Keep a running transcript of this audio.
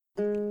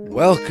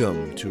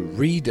Welcome to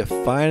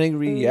Redefining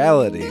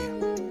Reality,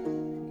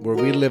 where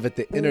we live at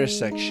the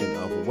intersection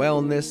of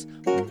wellness,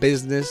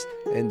 business,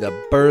 and the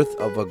birth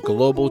of a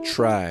global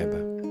tribe.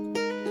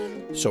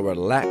 So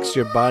relax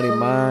your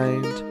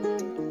body-mind,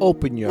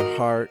 open your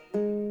heart,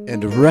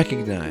 and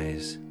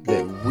recognize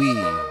that we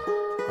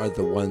are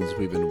the ones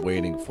we've been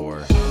waiting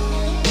for.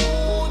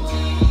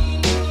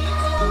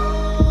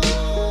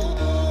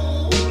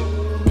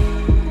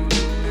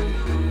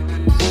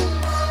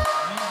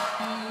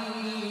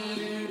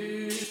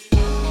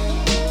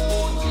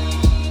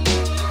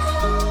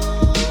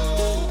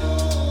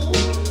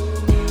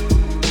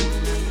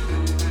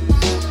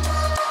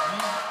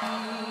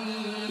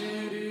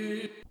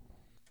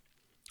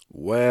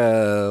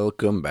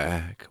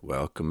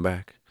 Welcome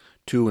back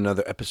to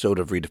another episode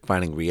of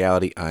Redefining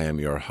Reality. I am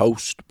your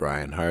host,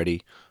 Brian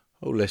Hardy,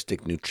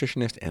 holistic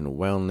nutritionist and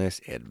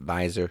wellness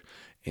advisor,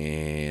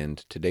 and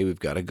today we've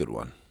got a good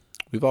one.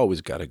 We've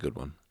always got a good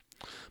one,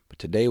 but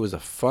today was a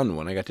fun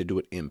one. I got to do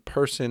it in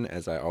person,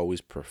 as I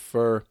always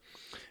prefer,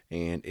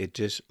 and it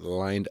just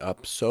lined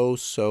up so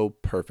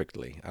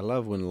perfectly. I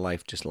love when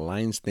life just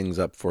lines things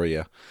up for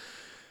you,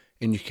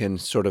 and you can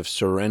sort of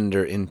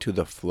surrender into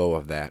the flow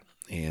of that.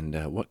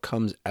 And what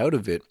comes out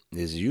of it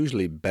is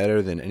usually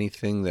better than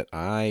anything that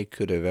I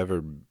could have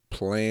ever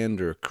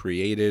planned or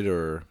created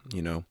or,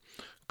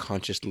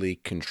 consciously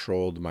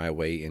controlled my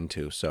way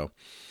into. So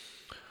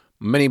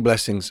many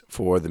blessings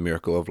for the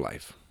miracle of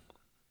life.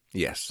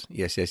 Yes.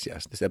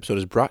 This episode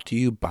is brought to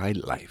you by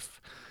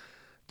life,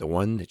 the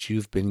one that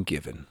you've been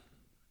given.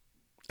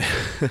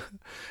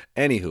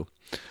 Anywho,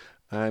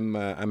 I'm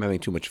having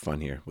too much fun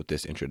here with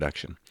this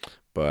introduction.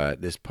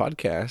 But this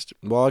podcast,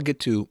 well, I'll get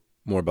to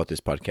more about this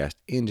podcast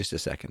in just a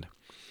second.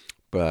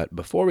 But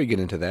before we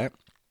get into that,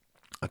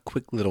 a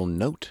quick little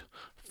note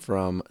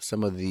from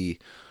some of the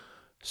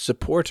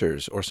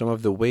supporters or some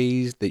of the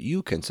ways that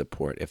you can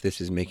support if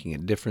this is making a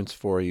difference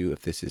for you,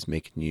 if this is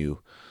making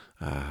you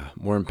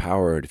more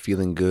empowered,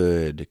 feeling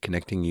good,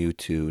 connecting you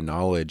to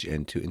knowledge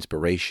and to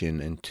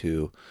inspiration and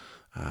to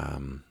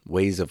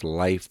ways of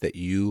life that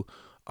you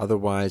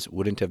otherwise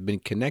wouldn't have been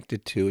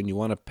connected to, and you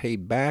want to pay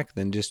back,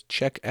 then just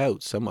check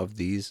out some of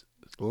these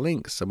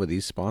links, some of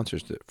these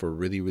sponsors for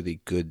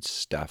really good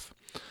stuff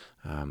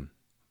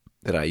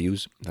that I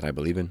use, that I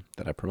believe in,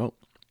 that I promote.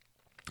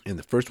 And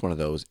the first one of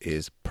those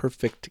is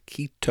Perfect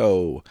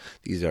Keto.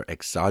 These are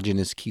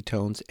exogenous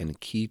ketones and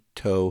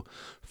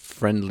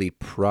keto-friendly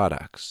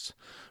products,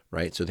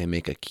 right? So they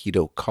make a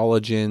keto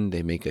collagen,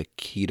 they make a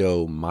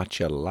keto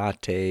matcha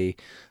latte,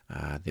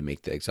 they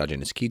make the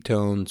exogenous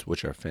ketones,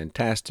 which are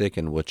fantastic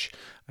and which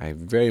I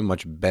very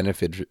much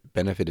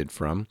benefited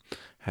from,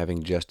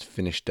 having just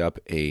finished up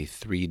a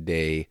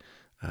 3-day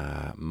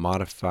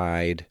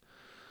modified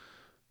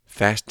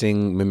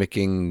fasting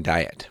mimicking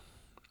diet.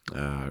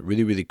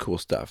 Really cool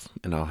stuff,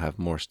 and I'll have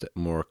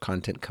more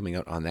content coming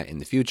out on that in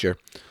the future.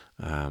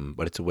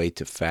 But it's a way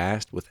to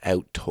fast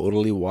without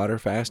totally water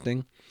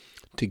fasting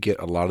to get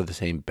a lot of the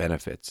same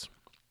benefits.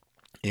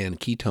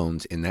 And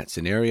ketones in that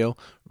scenario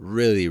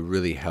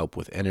really help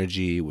with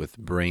energy, with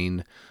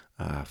brain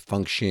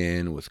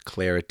function, with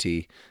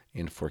clarity,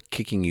 and for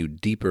kicking you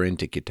deeper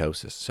into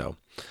ketosis. So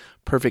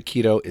Perfect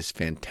Keto is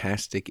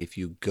fantastic. If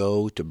you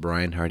go to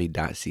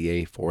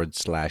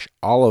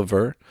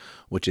brianhardy.ca/Oliver,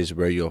 which is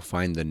where you'll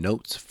find the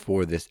notes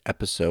for this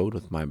episode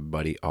with my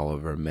buddy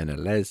Oliver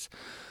Menelez,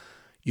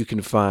 you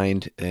can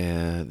find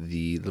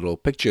the little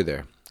picture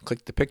there.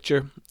 Click the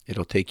picture.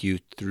 It'll take you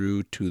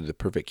through to the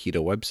Perfect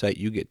Keto website.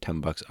 You get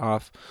 $10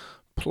 off.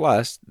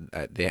 Plus,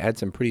 they had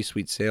some pretty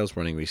sweet sales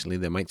running recently.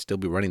 They might still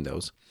be running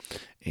those.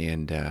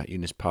 And you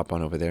can just pop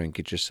on over there and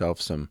get yourself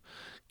some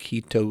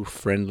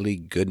keto-friendly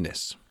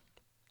goodness.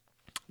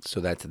 So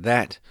that's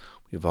that.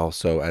 We've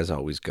also, as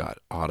always, got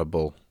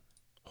Audible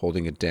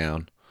holding it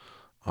down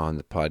on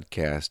the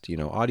podcast.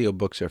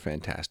 Audiobooks are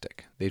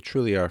fantastic. They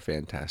truly are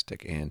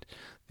fantastic. And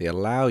they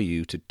allow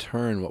you to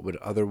turn what would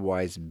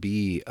otherwise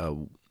be a,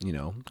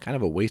 kind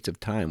of a waste of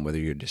time, whether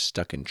you're just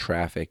stuck in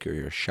traffic or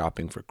you're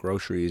shopping for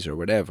groceries or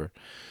whatever,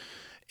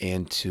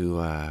 and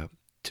to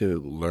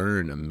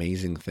learn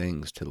amazing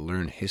things, to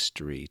learn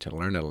history, to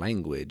learn a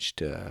language,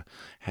 to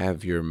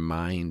have your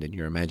mind and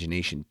your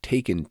imagination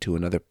taken to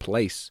another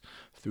place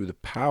through the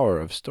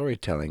power of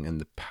storytelling and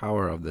the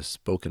power of the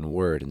spoken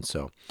word. And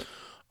so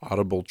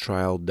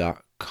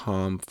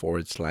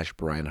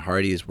audibletrial.com/Brian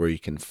Hardy is where you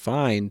can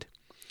find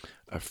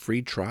a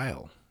free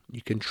trial.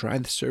 You can try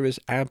the service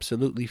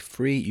absolutely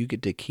free. You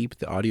get to keep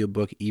the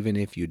audiobook even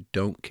if you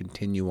don't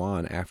continue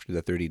on after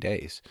the 30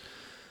 days.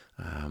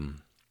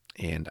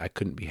 And I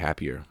couldn't be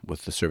happier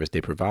with the service they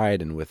provide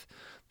and with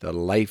the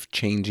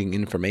life-changing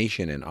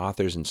information and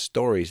authors and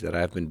stories that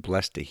I've been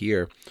blessed to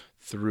hear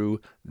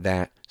through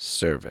that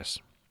service.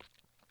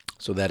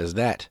 So that is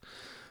that.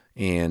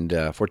 And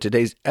for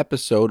today's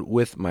episode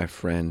with my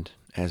friend,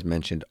 as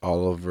mentioned,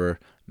 Oliver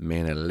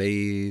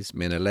Menelez.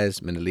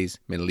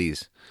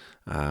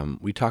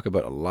 We talk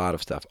about a lot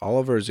of stuff.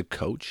 Oliver is a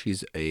coach.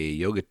 He's a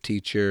yoga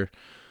teacher,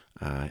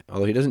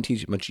 although he doesn't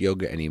teach much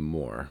yoga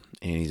anymore.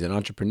 And he's an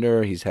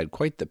entrepreneur. He's had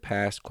quite the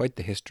past, quite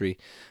the history.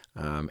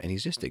 And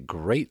he's just a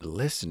great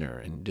listener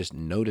and just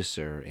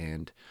noticer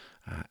and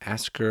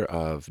asker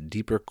of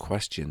deeper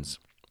questions.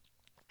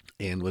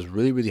 And was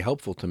really, really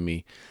helpful to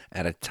me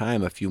at a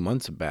time a few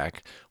months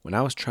back when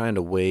I was trying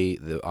to weigh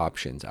the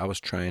options. I was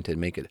trying to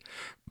make it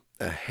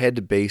a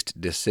head-based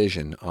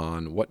decision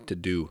on what to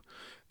do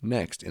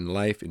next in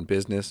life, in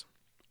business.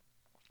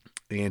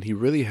 And he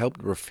really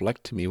helped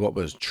reflect to me what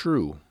was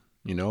true,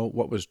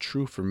 what was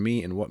true for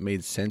me and what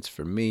made sense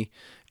for me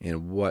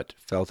and what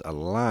felt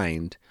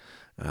aligned.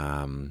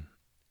 And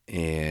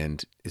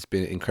it's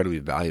been incredibly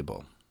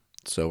valuable.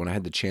 So when I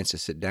had the chance to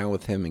sit down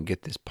with him and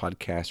get this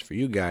podcast for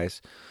you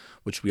guys,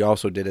 which we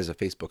also did as a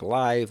Facebook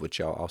Live,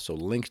 which I'll also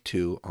link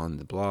to on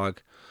the blog,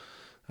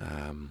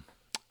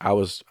 I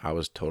was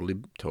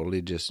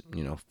totally just,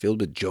 filled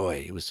with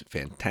joy. It was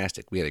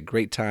fantastic. We had a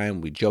great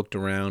time. We joked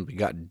around. We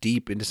got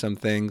deep into some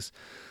things.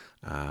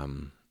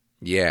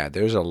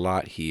 There's a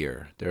lot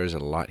here.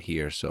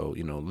 So,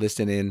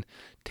 listen in,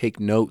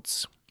 take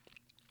notes,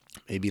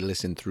 maybe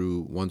listen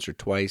through once or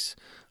twice.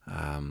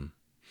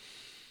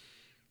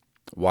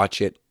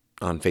 Watch it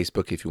on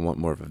Facebook if you want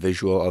more of a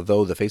visual,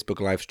 although the Facebook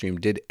live stream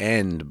did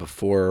end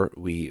before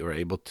we were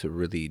able to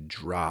really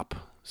drop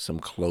some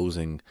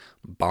closing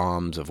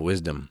bombs of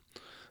wisdom.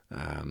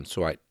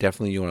 So I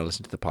definitely, you want to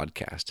listen to the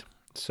podcast.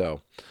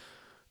 So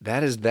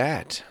that is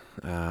that.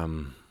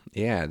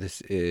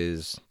 This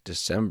is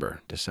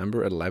December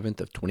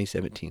 11th of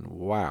 2017.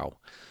 Wow,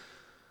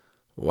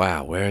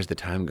 where has the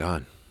time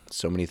gone?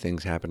 So many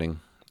things happening.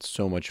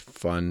 So much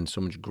fun,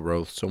 so much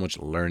growth, so much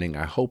learning.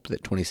 I hope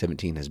that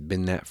 2017 has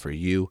been that for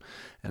you,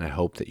 and I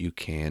hope that you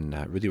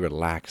can really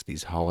relax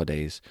these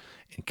holidays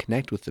and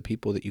connect with the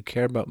people that you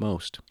care about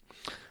most,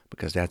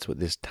 because that's what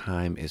this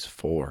time is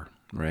for,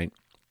 right?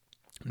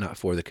 Not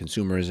for the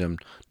consumerism,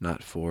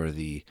 not for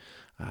the,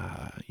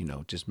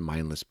 just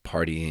mindless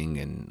partying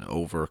and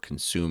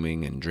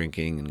over-consuming and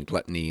drinking and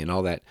gluttony and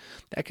all that.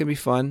 That can be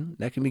fun.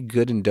 That can be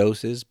good in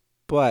doses,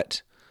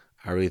 but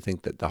I really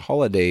think that the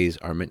holidays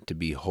are meant to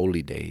be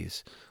holy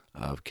days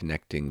of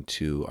connecting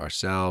to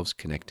ourselves,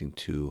 connecting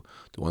to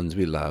the ones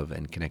we love,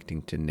 and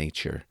connecting to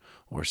nature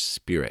or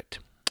spirit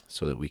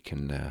so that we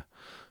can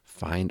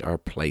find our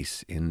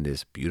place in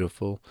this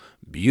beautiful,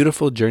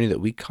 beautiful journey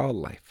that we call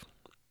life.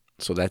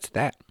 So that's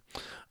that.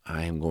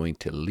 I am going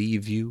to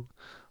leave you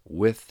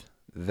with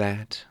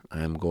that.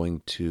 I'm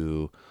going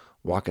to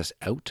walk us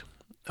out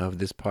of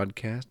this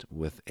podcast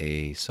with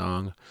a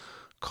song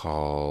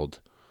called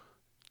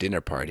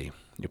Dinner Party.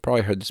 You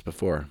probably heard this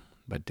before,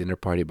 but Dinner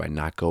Party by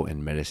Nahko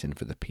and Medicine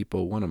for the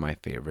People, one of my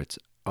favorites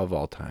of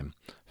all time.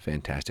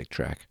 Fantastic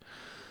track.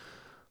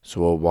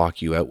 So we'll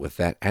walk you out with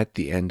that at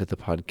the end of the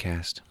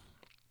podcast.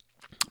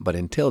 But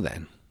until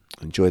then,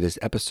 enjoy this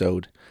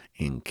episode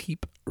and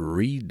keep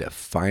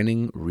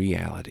redefining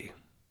reality.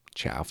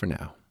 Ciao for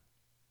now.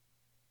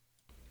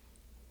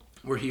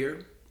 We're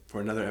here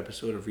for another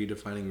episode of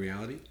Redefining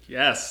Reality.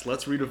 Yes,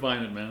 let's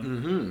redefine it,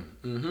 man.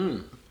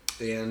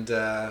 And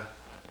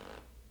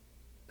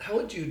how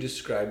would you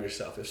describe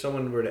yourself if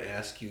someone were to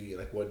ask you,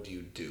 like, what do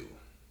you do?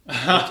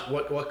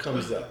 what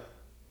comes up,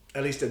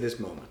 at least at this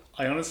moment?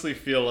 I honestly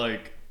feel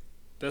like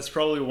that's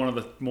probably one of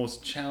the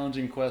most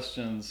challenging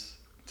questions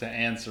to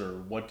answer.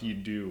 What do you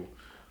do?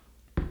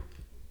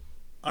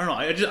 I don't know.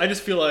 I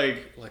just feel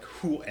like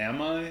who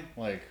am I?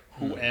 Like,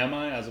 who am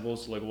I, as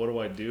opposed to like what do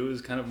I do,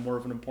 is kind of more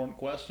of an important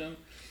question.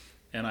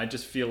 And I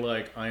just feel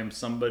like I am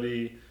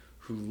somebody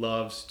who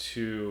loves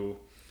to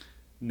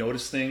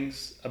notice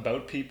things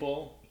about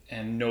people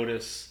and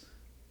notice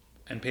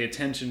and pay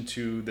attention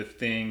to the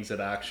things that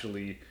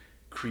actually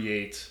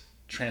create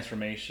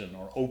transformation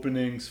or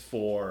openings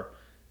for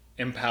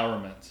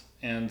empowerment.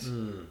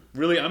 And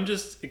really, I'm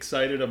just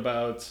excited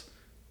about,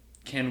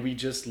 can we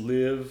just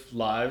live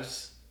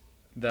lives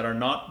that are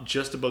not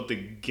just about the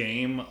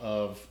game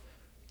of,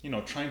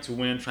 trying to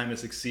win, trying to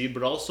succeed,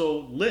 but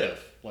also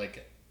live.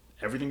 Like,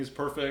 everything is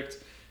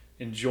perfect.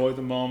 Enjoy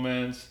the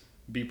moment,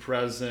 be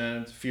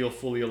present, feel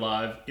fully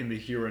alive in the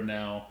here and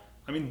now.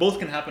 I mean, both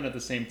can happen at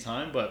the same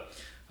time, but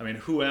I mean,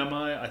 who am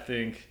I? I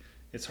think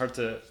it's hard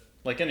to,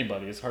 like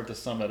anybody, it's hard to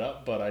sum it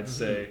up, but I'd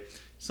say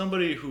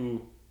somebody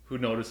who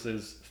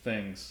notices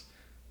things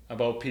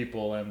about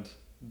people and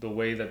the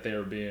way that they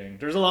are being.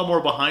 There's a lot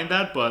more behind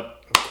that,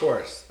 but...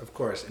 Of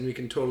course. And we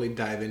can totally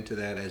dive into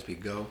that as we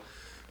go.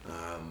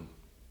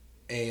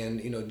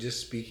 And, just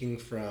speaking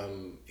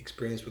from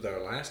experience with our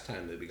last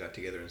time that we got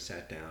together and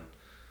sat down,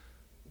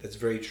 that's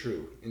very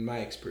true, in my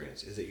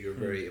experience, is that you're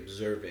very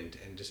observant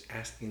and just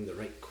asking the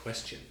right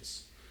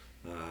questions.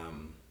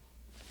 Can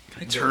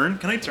I turn?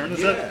 No,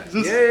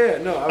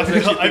 I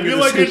feel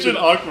like it's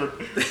awkward.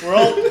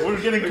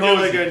 We're getting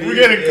cozy. We're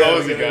getting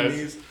cozy,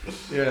 guys.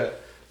 Yeah.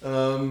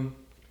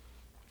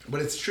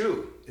 But it's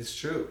true.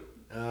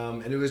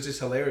 And it was just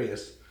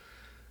hilarious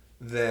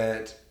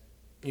that,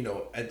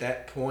 at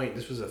that point,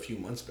 this was a few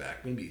months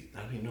back, maybe,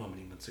 I don't even know how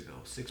many months ago,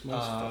 6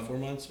 months, 4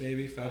 months,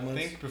 maybe 5 months?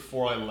 I think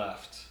before I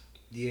left.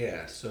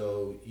 Yeah,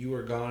 so you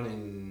were gone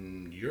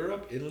in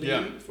Europe, Italy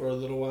Yeah. for a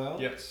little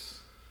while. Yes.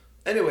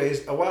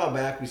 Anyways, a while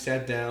back we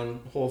sat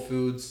down, Whole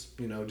Foods,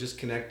 just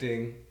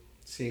connecting,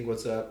 seeing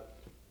what's up,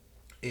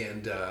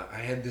 and I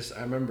had this.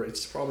 I remember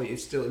it's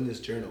still in this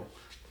journal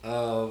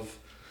of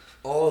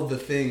all of the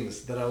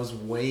things that I was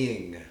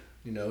weighing.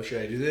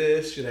 Should I do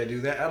this? Should I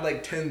do that? I had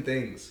like 10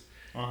 things,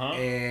 Uh huh.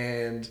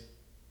 and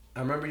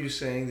I remember you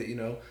saying that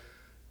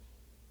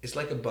it's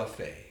like a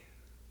buffet.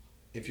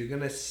 If you're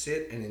gonna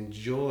sit and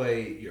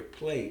enjoy your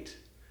plate,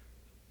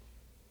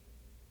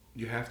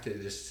 you have to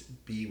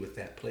just be with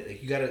that plate.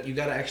 Like you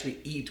gotta actually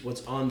eat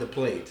what's on the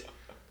plate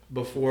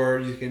before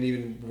you can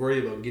even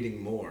worry about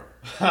getting more,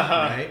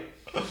 right?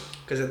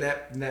 Because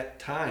at that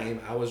time,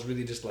 I was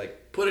really just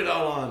like, put it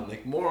all on,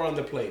 like more on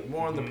the plate,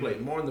 more on the plate,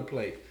 more on the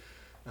plate.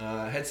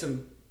 I had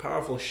some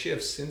powerful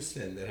shifts since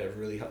then that have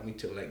really helped me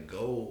to let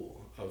go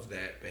of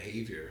that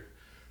behavior.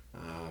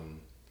 Um,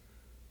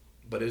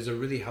 but it was a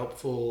really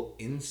helpful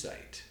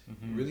insight,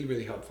 really,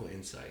 really helpful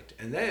insight.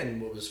 And then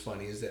what was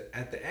funny is that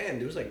at the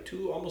end, it was like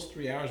almost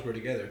 3 hours we're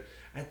together.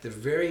 At the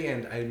very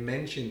end, I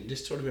mentioned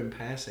just sort of in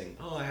passing,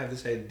 I have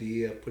this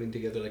idea of putting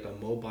together like a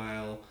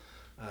mobile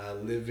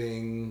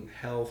living,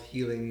 health,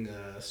 healing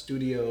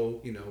studio,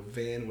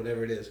 van,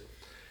 whatever it is.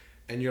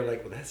 And you're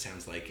like, well, that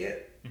sounds like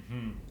it.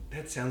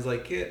 That sounds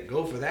like it.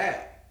 Go for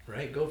that,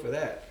 right? Go for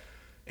that.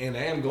 And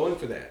I am going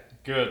for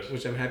that. Good.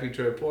 Which I'm happy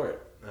to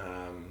report.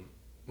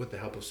 With the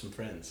help of some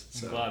friends.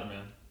 So, I'm glad,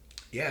 man.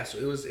 yeah, so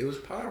it was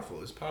powerful.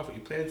 It was powerful.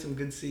 You planted some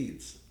good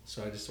seeds.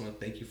 So I just want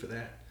to thank you for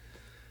that.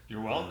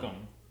 You're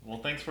welcome. Well,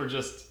 thanks for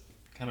just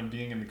kind of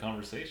being in the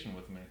conversation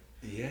with me.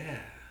 Yeah,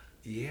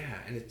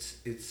 and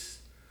it's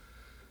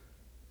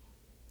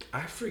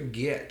I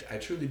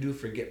truly do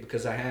forget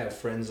because I have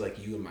friends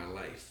like you in my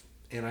life.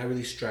 And I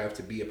really strive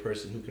to be a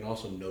person who can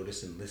also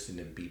notice and listen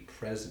and be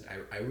present.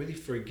 I really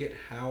forget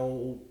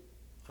how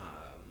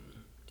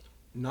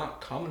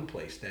not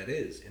commonplace that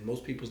is in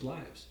most people's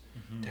lives.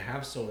 To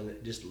have someone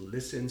that just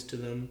listens to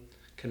them,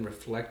 can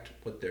reflect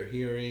what they're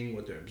hearing,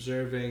 what they're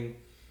observing,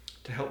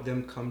 to help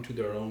them come to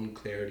their own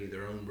clarity,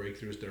 their own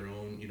breakthroughs, their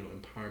own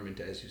empowerment,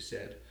 as you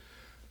said.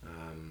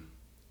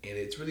 And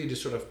it's really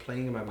just sort of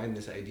playing in my mind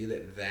this idea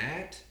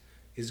that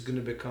is going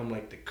to become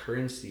like the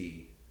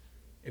currency,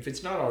 if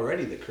it's not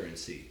already the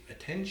currency,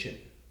 attention,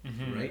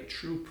 right?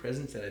 True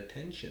presence and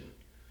attention.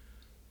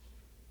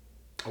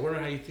 I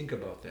wonder how you think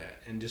about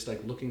that, and just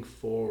like looking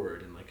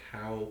forward, and like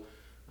how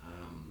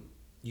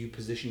you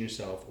position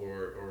yourself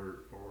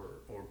or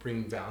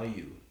bring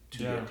value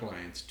to your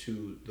clients,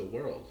 to the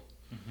world.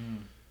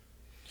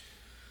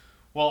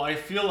 Well, I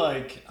feel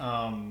like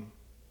I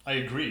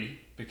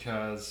agree,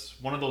 because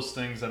one of those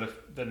things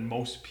that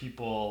most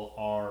people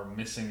are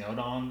missing out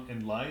on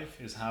in life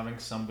is having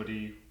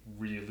somebody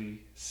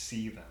really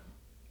see them,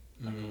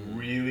 like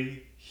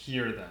really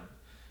hear them.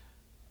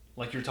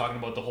 Like you're talking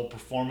about the whole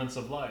performance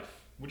of life,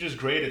 which is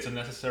great. It's a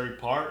necessary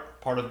part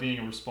of being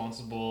a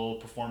responsible,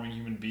 performing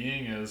human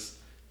being is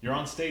you're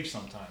on stage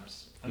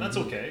sometimes, and that's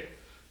okay.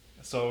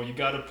 So you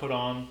got to put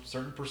on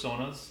certain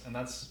personas, and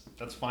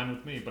that's fine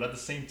with me. But at the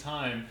same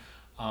time,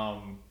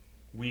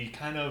 we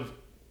kind of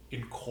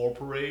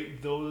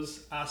incorporate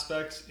those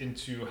aspects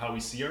into how we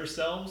see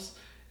ourselves,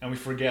 and we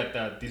forget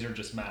that these are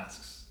just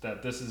masks.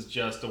 That this is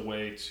just a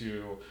way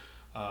to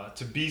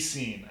be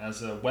seen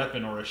as a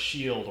weapon or a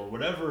shield or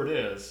whatever it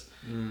is,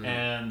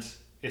 and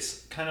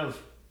it's kind of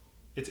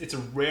it's a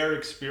rare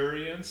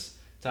experience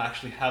to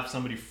actually have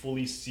somebody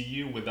fully see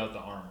you without the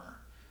armor,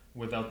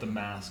 without the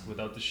mask,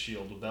 without the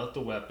shield, without the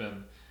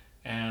weapon.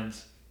 And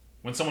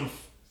when someone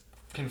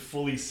can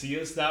fully see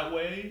us that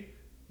way,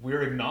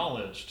 we're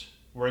acknowledged.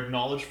 We're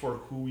acknowledged for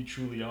who we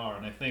truly are.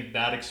 And I think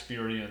that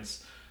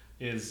experience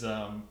is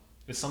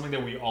something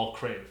that we all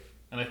crave.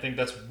 And I think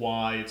that's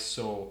why it's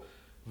so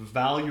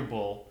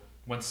valuable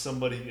when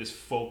somebody is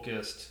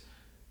focused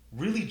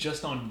really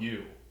just on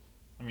you.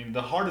 I mean,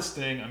 the hardest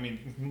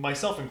thing,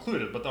 myself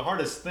included, but the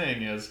hardest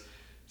thing is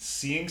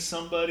seeing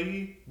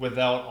somebody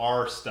without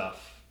our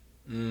stuff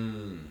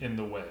in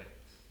the way.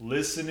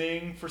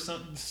 Listening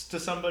to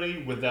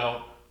somebody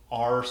without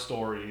our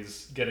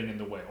stories getting in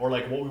the way, or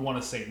like what we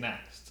want to say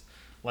next.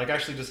 Like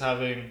actually just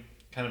having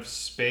kind of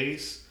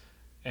space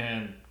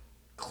and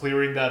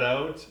clearing that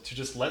out to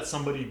just let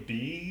somebody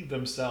be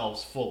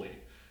themselves fully.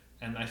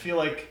 And I feel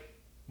like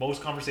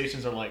most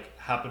conversations are like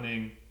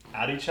happening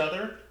at each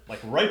other, like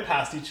right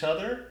past each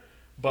other.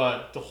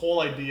 But the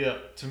whole idea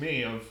to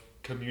me of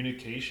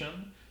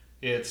communication,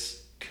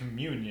 it's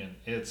communion.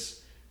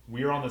 It's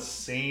we're on the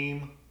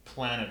same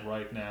planet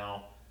right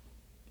now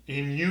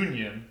in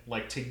union,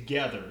 like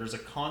together. There's a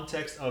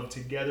context of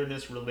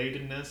togetherness,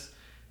 relatedness,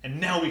 and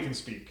now we can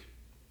speak.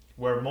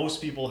 Where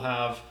most people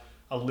have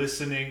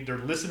they're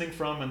listening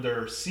from and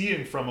they're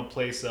seeing from a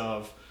place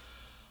of,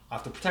 I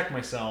have to protect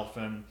myself,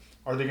 and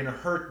are they going to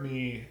hurt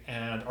me,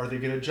 and are they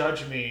going to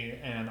judge me,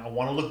 and I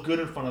want to look good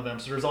in front of them.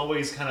 So there's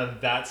always kind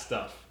of that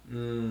stuff.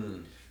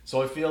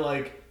 So I feel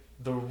like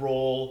the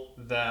role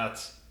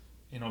that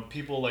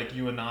people like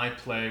you and I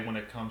play when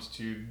it comes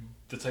to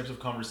the types of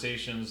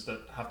conversations that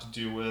have to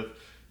do with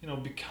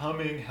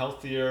becoming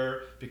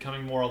healthier,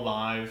 becoming more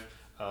alive,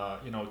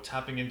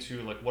 tapping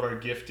into like what our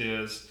gift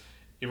is.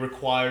 It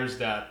requires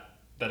that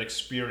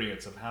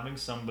experience of having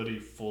somebody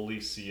fully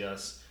see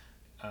us.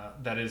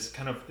 That is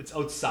kind of it's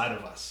outside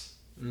of us.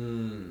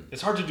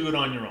 It's hard to do it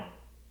on your own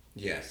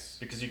Yes.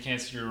 because you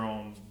can't see your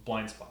own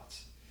blind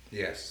spots.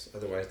 Yes.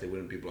 Otherwise, they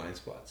wouldn't be blind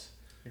spots.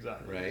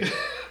 Exactly. Right.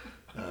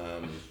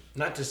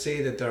 Not to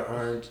say that there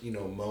aren't,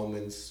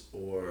 moments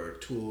or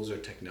tools or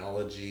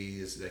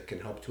technologies that can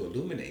help to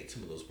illuminate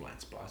some of those blind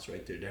spots,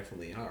 right? There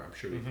definitely are. I'm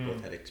sure we've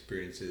both had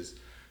experiences,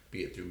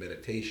 be it through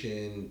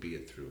meditation, be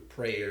it through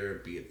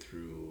prayer, be it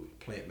through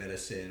plant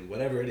medicine,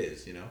 whatever it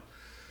is,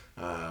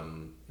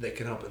 that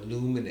can help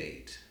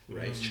illuminate,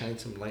 right? Shine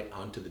some light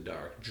onto the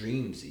dark.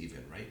 Dreams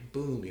even, right?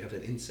 Boom, you have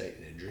that insight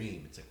in a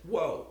dream. It's like,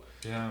 whoa.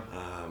 Yeah.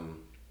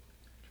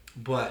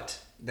 But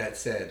that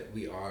said,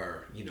 we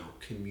are,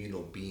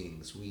 communal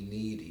beings. We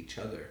need each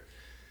other.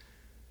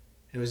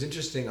 It was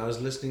interesting. I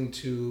was listening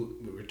to,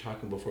 we were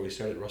talking before we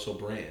started, Russell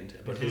Brand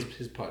about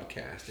his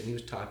podcast, and he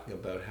was talking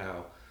about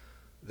how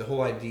the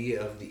whole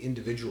idea of the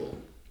individual,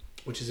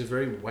 which is a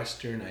very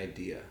Western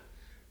idea,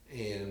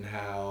 and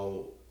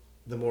how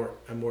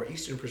a more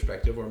Eastern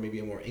perspective, or maybe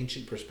a more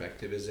ancient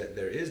perspective, is that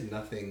there is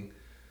nothing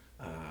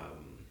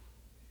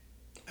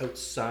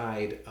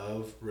outside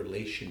of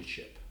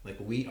relationship. Like,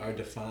 we are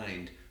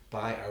defined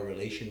by our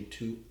relation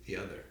to the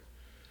other.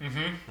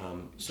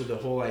 So the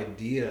whole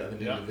idea of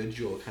an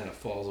individual kind of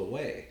falls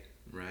away,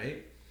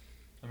 right?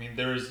 I mean,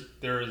 there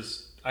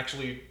is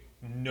actually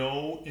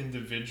no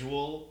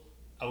individual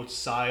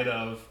outside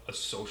of a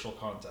social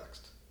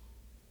context.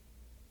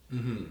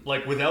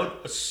 Like,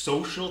 without a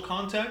social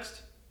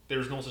context,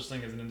 there's no such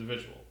thing as an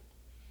individual,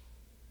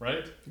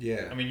 right?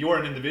 Yeah. I mean, you are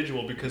an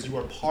individual because you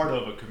are part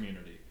of a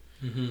community,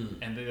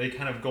 and they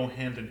kind of go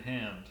hand in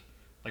hand.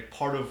 Like,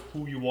 part of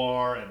who you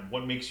are and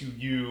what makes you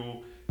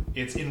you,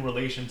 it's in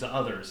relation to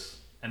others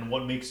and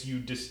what makes you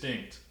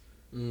distinct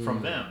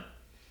from them.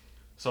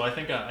 So I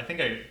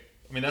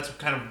mean, that's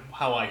kind of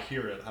how I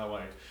hear it.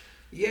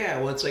 Yeah,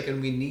 well, it's like,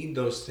 and we need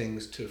those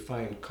things to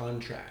find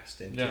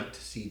contrast and to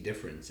see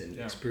difference and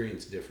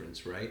experience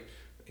difference, right?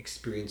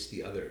 Experience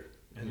the other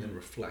and then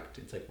reflect.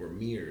 It's like we're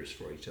mirrors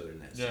for each other in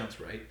that sense,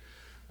 right?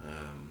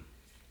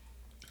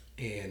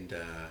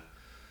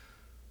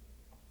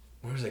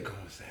 Where was I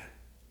going with that?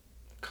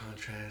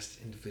 Contrast,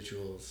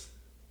 individuals.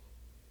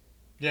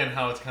 Yeah, and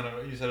how it's kind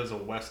of, you said it was a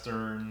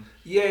Western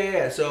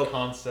So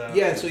concept.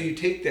 Yeah, so you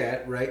take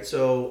that, right?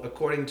 So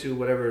according to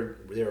whatever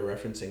they were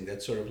referencing,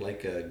 that's sort of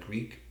like a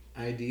Greek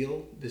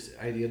ideal, this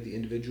idea of the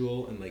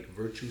individual and like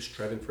virtue,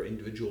 striving for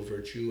individual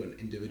virtue and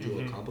individual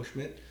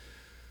accomplishment.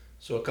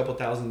 So a couple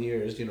thousand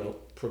years,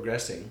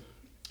 progressing,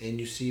 and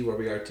you see where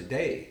we are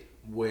today,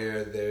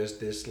 where there's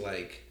this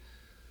like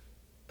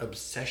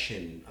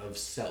obsession of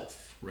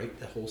self, right?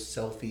 The whole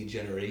selfie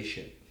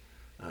generation.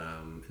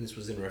 And this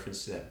was in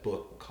reference to that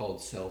book called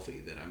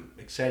Selfie that I'm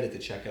excited to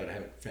check out. I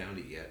haven't found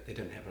it yet. They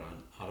didn't have it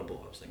on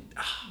Audible. I was like,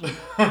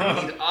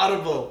 I need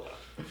Audible.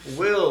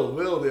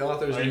 Will, the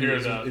author's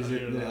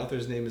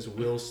author's name is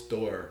Will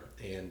Storr,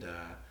 and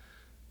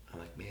I'm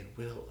like, man,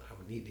 Will, I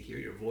would need to hear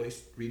your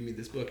voice. Read me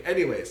this book.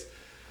 Anyways,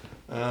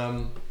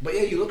 but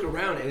yeah, you look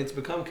around and it's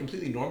become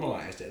completely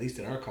normalized, at least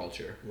in our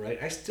culture,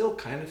 right? I still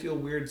kind of feel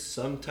weird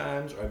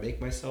sometimes, or I make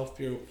myself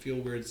feel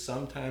weird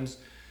sometimes.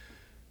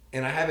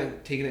 And I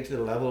haven't taken it to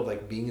the level of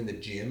like being in the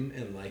gym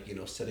and like,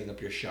 setting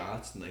up your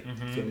shots and like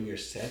filming your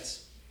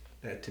sets.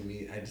 That to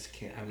me, I just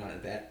can't, I'm not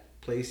at that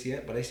place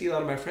yet. But I see a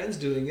lot of my friends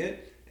doing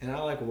it, and I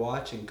like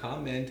watch and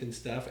comment and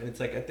stuff. And it's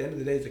like, at the end of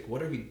the day, it's like,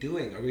 what are we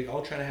doing? Are we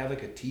all trying to have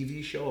like a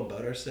TV show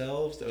about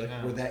ourselves? That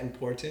like we're that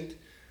important?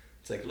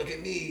 It's like, look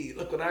at me,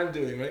 look what I'm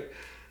doing, right?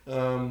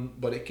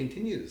 But it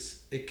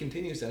continues.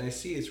 And I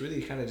see it's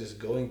really kind of just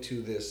going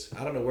to this,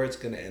 I don't know where it's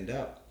going to end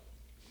up.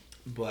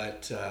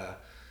 But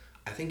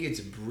I think it's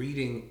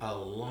breeding a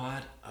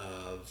lot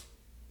of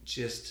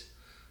just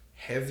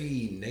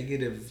heavy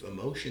negative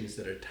emotions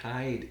that are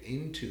tied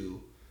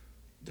into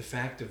the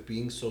fact of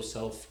being so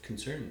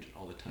self-concerned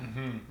all the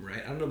time,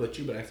 right? I don't know about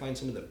you, but I find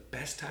some of the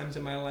best times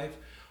in my life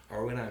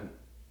are when I'm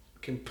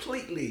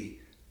completely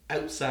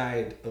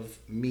outside of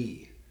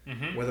me.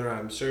 Whether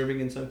I'm serving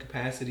in some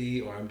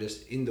capacity or I'm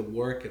just in the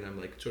work and I'm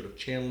like sort of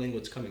channeling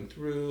what's coming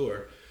through,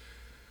 or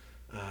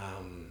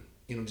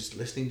just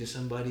listening to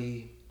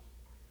somebody.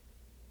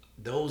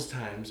 Those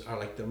times are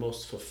like the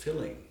most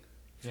fulfilling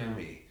for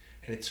me.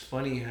 And it's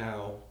funny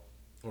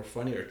or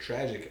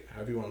tragic,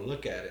 however you want to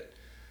look at it,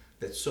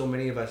 that so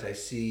many of us, I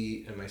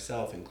see, and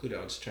myself included,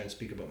 I'll just try and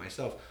speak about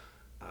myself,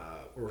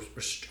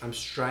 I'm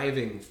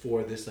striving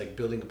for this, like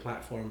building a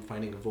platform,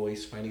 finding a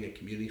voice, finding a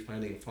community,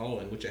 finding a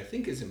following, which I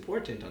think is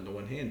important on the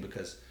one hand,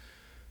 because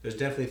there's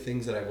definitely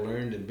things that I've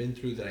learned and been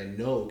through that I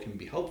know can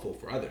be helpful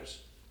for others.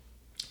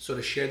 So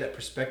to share that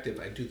perspective,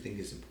 I do think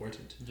is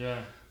important.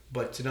 Yeah.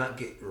 But to not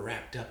get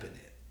wrapped up in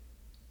it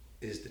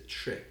is the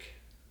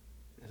trick.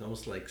 It's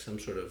almost like some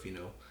sort of,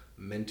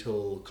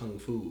 mental kung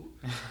fu.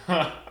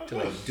 To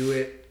like do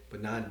it,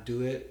 but not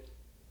do it.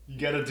 You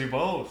gotta do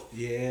both.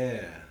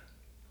 Yeah.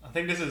 I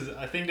think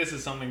this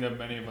is something that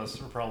many of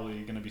us are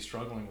probably going to be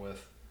struggling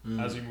with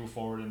as we move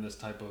forward in this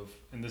type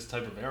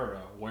of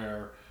era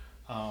where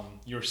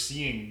you're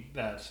seeing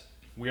that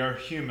we are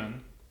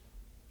human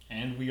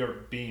and we are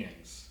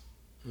beings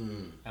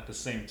at the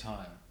same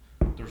time.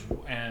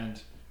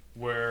 And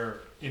we're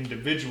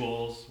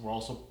individuals, we're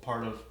also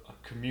part of a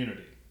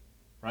community,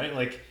 right?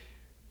 Like,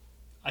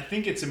 I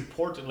think it's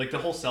important. Like the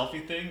whole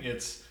selfie thing,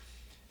 it's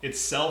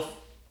self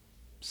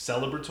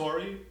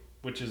celebratory,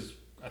 which is,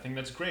 I think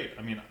that's great.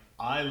 I mean,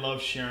 I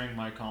love sharing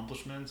my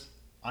accomplishments.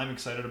 I'm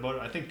excited about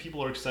it. I think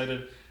people are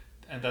excited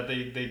and that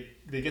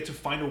they get to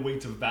find a way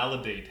to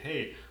validate,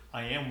 hey,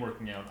 I am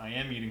working out, I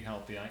am eating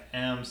healthy, I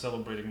am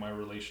celebrating my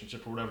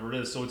relationship or whatever it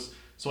is.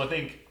 So I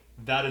think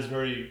that is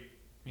very,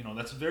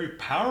 that's very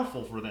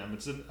powerful for them.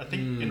 I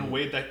think in a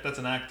way that's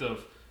an act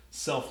of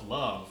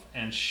self-love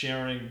and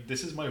sharing,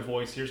 this is my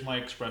voice, here's my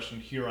expression,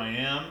 here I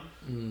am.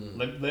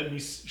 Let me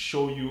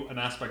show you an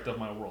aspect of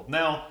my world.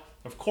 Now,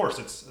 of course,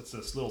 it's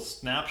this little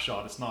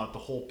snapshot, it's not the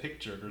whole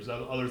picture. There's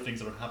other things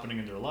that are happening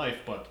in their life,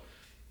 but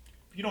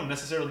you don't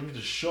necessarily need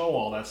to show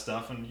all that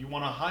stuff, and you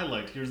want to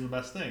highlight, here's the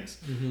best things.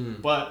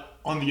 But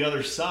on the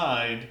other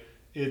side,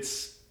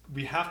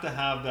 we have to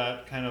have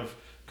that kind of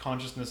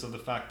consciousness of the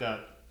fact that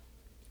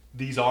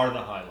these are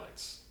the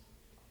highlights.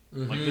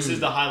 Like, this is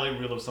the highlight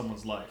reel of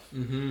someone's life.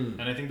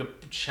 And I think the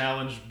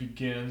challenge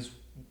begins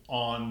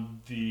on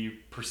the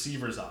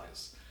perceiver's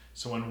eyes.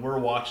 So when we're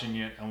watching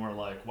it and we're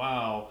like,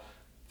 wow,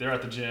 they're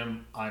at the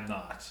gym, I'm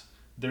not.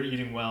 They're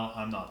eating well,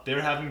 I'm not.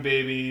 They're having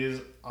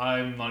babies,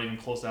 I'm not even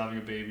close to having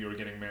a baby or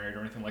getting married or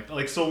anything like that.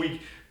 Like, so we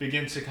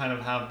begin to kind of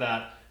have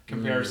that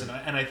comparison.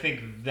 And I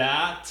think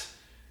that,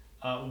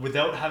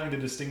 without having the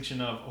distinction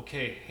of,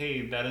 okay,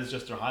 hey, that is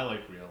just their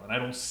highlight reel, and I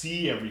don't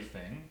see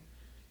everything,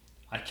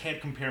 I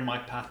can't compare my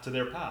path to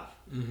their path.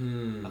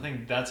 I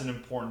think that's an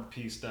important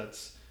piece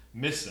that's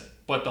missing.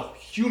 But the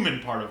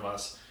human part of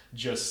us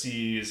just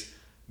sees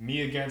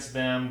me against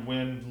them,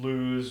 win,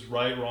 lose,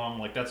 right, wrong.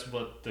 Like, that's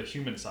what the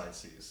human side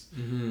sees.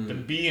 The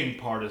being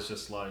part is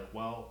just like,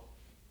 well,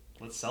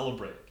 let's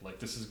celebrate. Like,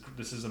 this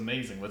is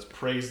amazing. Let's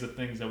praise the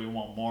things that we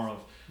want more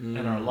of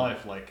in our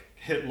life. Like,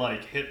 hit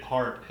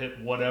heart, hit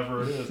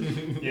whatever it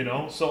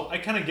is. So I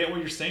kind of get what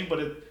you're saying, but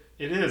it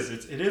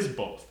is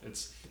both.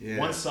 It's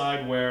one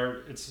side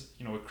where it's,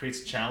 it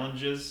creates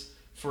challenges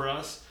for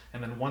us,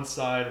 and then one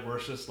side where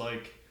it's just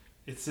like,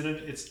 it's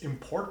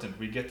important.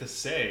 We get to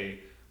say,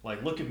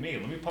 like, look at me.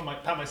 Let me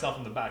pat myself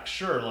on the back.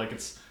 Sure, like,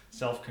 it's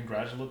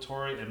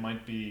self-congratulatory. It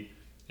might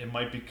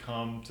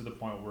become to the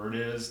point where it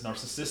is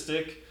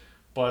narcissistic,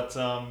 but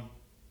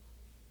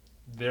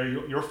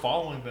you're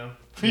following them.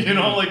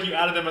 Like, you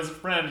added them as a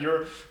friend.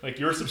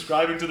 You're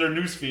subscribing to their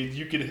newsfeed.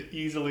 You could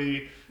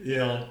easily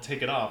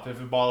take it off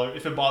if it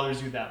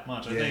bothers you that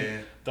much. I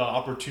think the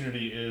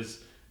opportunity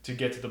is to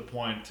get to the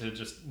point to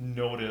just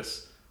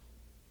notice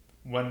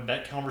when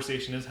that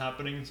conversation is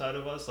happening inside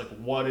of us, like,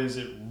 what is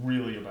it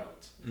really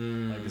about?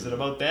 Like, is it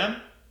about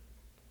them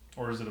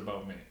or is it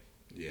about me?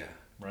 Yeah.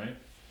 Right?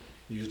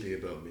 Usually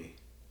about me.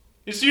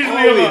 It's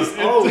usually about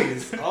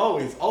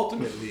always,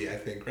 ultimately, I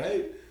think,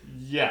 right?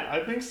 Yeah,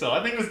 I think so.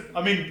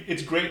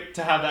 It's great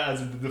to have that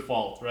as the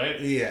default, right?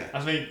 Yeah.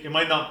 I think it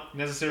might not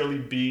necessarily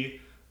be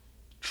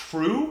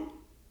true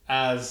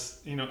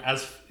as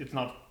it's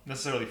not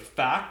necessarily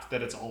fact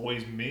that it's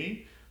always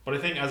me, but I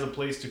think as a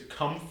place to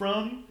come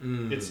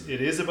from,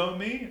 it is about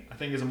me. I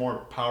think is a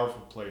more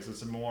powerful place.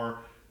 It's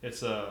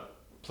a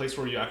place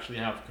where you actually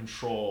have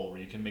control,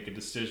 where you can make a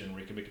decision, where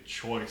you can make a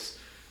choice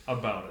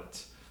about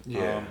it.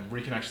 Yeah.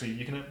 Where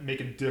you can make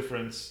a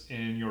difference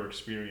in your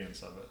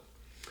experience of it.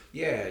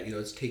 Yeah,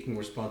 it's taking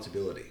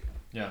responsibility.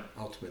 Yeah.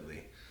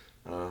 Ultimately.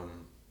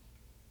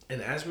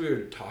 And as we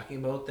were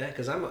talking about that,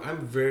 because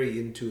I'm very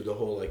into the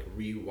whole, like,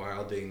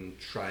 rewilding,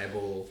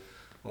 tribal,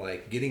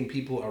 like, getting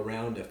people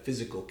around a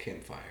physical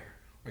campfire,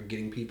 or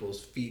getting people's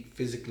feet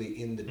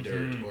physically in the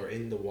dirt or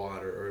in the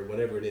water or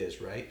whatever it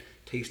is, right?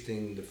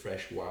 Tasting the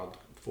fresh wild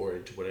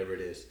forage, whatever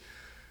it is.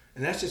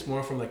 And that's just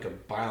more from, like, a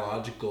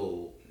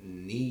biological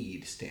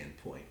need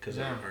standpoint, because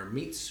our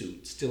meat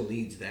suit still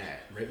needs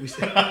that, right?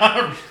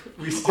 Our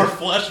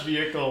flesh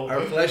vehicle.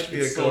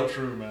 It's so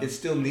true, man. It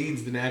still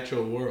needs the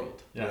natural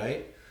world, yeah.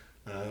 Right?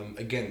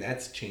 Again,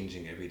 that's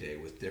changing every day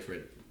with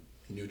different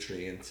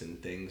nutrients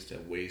and things,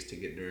 ways to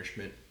get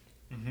nourishment.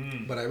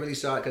 But I really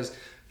saw it because,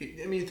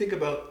 you think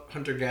about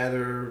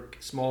hunter-gatherer,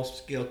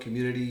 small-scale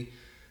community.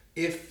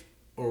 If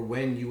or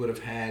when you would have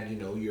had,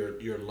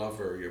 your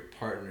lover, your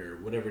partner,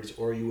 whatever it is,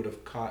 or you would have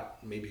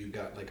maybe you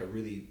got like a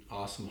really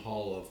awesome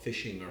haul of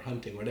fishing or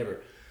hunting,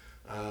 whatever.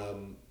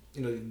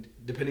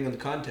 Depending on the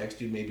context,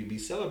 you'd maybe be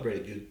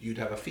celebrated. You'd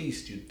have a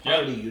feast, you'd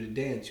party, you'd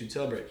dance, you'd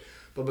celebrate.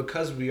 But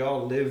because we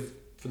all live,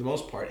 for the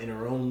most part, in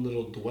our own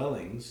little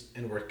dwellings,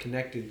 and we're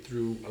connected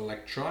through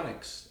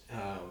electronics,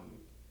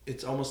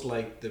 it's almost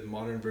like the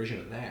modern version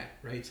of that,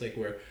 right? It's like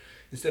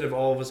instead of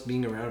all of us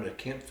being around a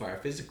campfire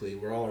physically,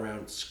 we're all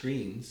around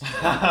screens,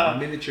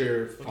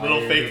 miniature fire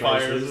little fake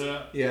devices.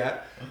 fires.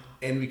 Yeah,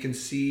 and we can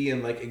see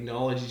and, like,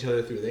 acknowledge each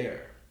other through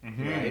there.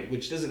 right?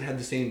 Which doesn't have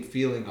the same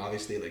feeling,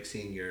 obviously, like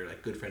seeing your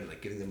like good friend,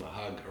 like giving them a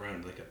hug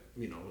around like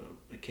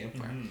a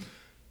campfire.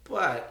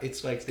 But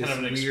it's like this kind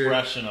of an weird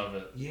expression of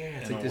it. Yeah,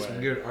 it's like this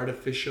weird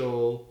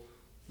artificial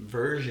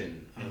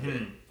version of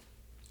it.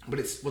 But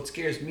it's what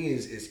scares me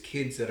is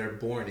kids that are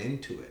born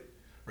into it,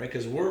 right?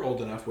 Because we're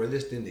old enough where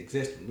this didn't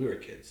exist when we were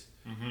kids,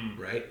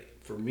 right?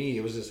 For me,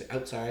 it was just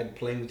outside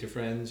playing with your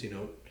friends,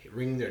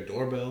 ringing their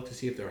doorbell to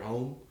see if they're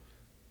home.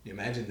 You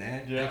imagine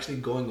that? Yeah. Actually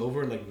going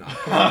over and like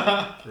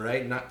knocking,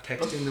 right? Not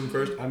texting them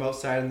first. I'm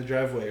outside in the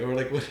driveway or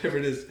like whatever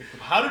it is.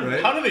 How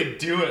do they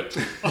do it?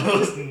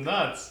 That's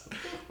nuts.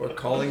 Or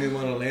calling them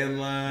on a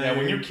landline. Yeah,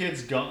 when your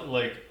kid's gone,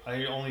 like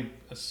I only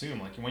assume,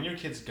 like when your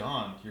kid's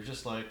gone, you're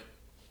just like,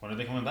 when are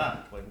they coming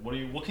back? Like,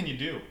 what can you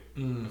do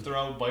if they're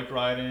out bike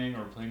riding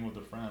or playing with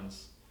their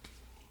friends,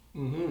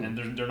 and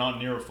they're not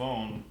near a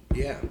phone?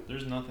 Yeah,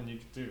 there's nothing you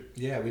could do.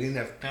 Yeah, we didn't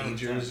have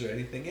pagers or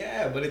anything.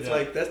 Yeah, but it's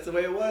like that's the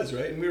way it was,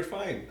 right? And we were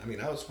fine. I mean,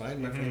 I was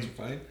fine. My friends were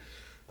fine.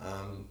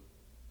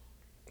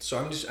 So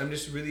I'm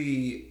just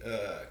really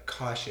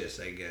cautious,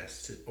 I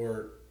guess,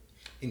 or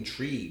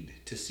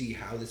intrigued to see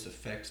how this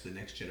affects the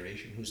next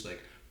generation, who's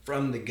like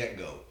from the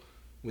get-go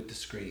with the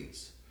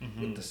screens,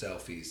 with the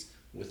selfies,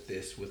 with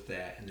this, with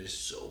that, and they're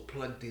so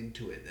plugged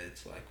into it that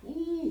it's like,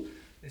 ooh,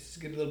 this is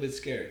getting a little bit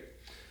scary.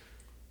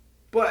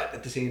 But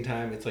at the same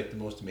time, it's like the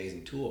most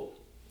amazing tool.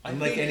 And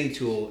like any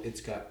tool,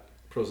 it's got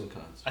pros and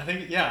cons. I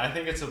think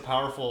it's a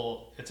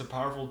powerful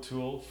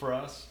tool for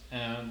us,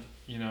 and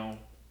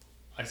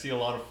I see a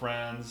lot of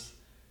friends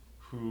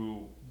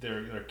who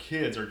their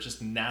kids are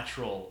just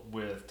natural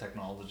with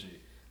technology.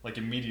 Like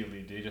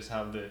immediately, they just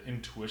have the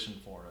intuition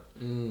for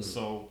it.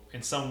 So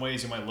in some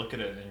ways, you might look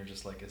at it and you're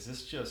just like, is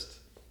this just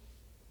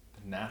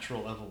the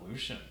natural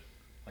evolution?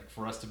 Like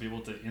for us to be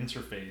able to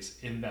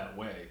interface in that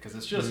way, because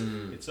it's just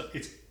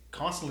it's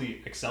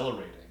constantly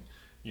accelerating,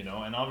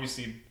 and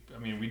obviously, I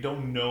mean, we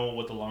don't know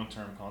what the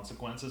long-term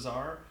consequences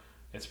are.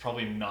 It's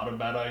probably not a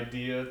bad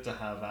idea to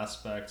have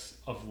aspects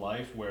of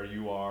life where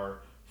you are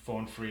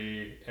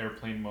phone-free,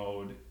 airplane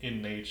mode,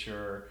 in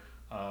nature,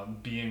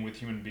 being with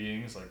human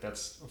beings. Like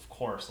that's, of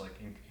course, like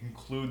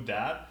include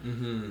that.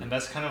 And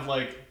that's kind of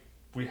like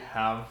we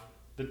have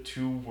the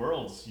two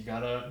worlds. You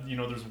gotta,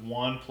 there's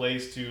one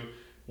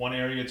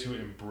area to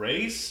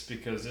embrace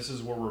because this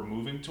is where we're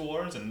moving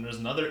towards, and there's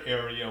another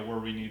area where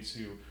we need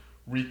to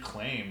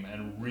reclaim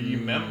and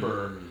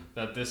remember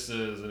that this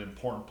is an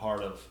important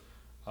part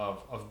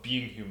of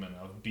being human,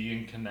 of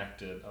being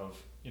connected, of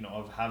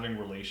having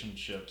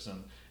relationships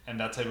and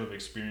that type of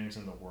experience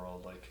in the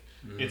world. Like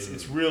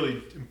it's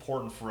really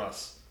important for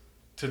us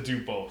to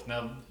do both.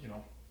 Now,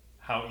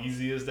 how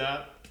easy is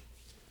that?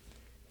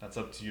 That's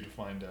up to you to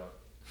find out.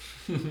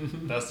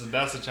 That's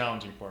the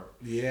challenging part.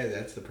 Yeah,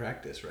 that's the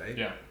practice, right?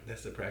 Yeah,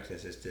 that's the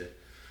practice.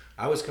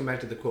 I always come back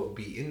to the quote: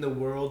 "Be in the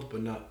world,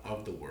 but not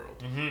of the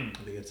world." I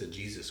think it's a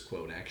Jesus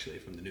quote, actually,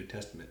 from the New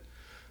Testament.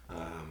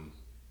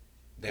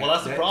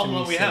 That's the problem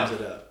that we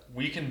have.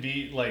 We can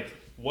be like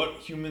what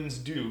humans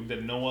do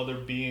that no other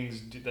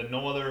beings do, that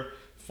no other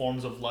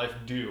forms of life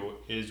do.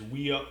 Is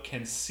we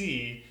can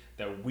see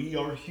that we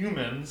are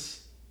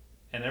humans,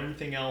 and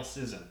everything else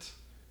isn't.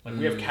 Like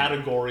we have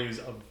categories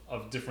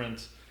of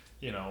different,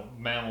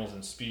 mammals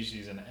and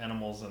species and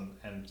animals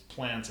and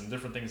plants and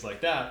different things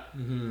like that.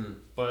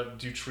 But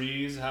do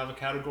trees have a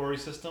category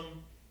system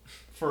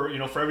for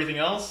everything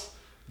else?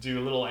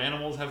 Do little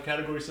animals have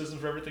category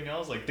systems for everything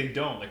else? Like they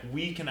don't. Like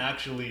we can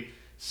actually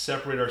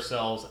separate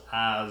ourselves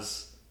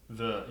as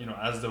the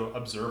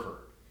observer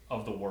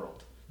of the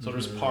world. So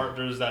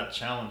there's that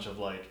challenge of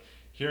like,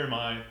 here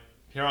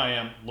I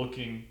am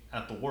looking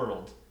at the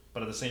world,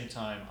 but at the same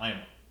time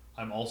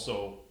I'm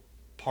also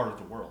part of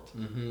the world.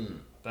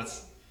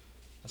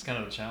 That's kind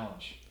of the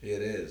challenge.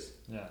 It is.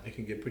 Yeah. It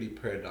can get pretty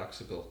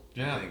paradoxical,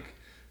 yeah. I think.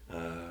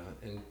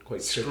 And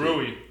quite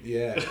screwy. Trippy.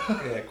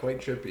 Yeah, quite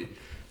trippy.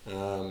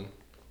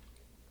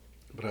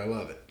 But I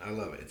love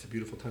it. It's a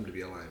beautiful time to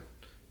be alive.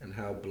 And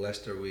how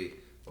blessed are we?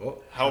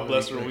 How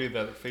blessed are we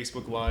that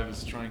Facebook Live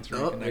is trying to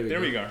reconnect. There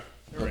we go.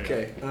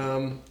 Okay.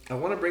 I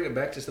want to bring it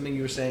back to something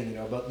you were saying,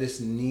 about this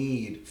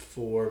need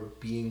for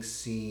being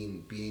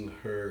seen, being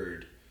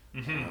heard,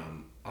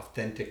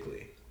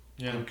 authentically.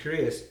 Yeah. I'm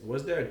curious,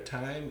 was there a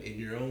time in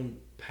your own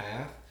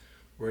path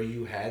where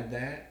you had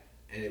that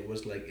and it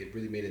was like it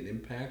really made an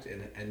impact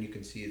and you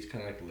can see it's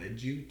kind of like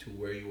led you to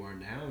where you are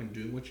now and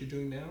doing what you're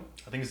doing now?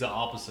 I think it's the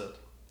opposite.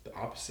 The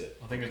opposite?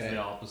 I think it's the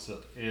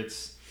opposite.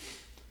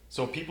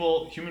 So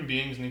human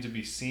beings need to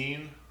be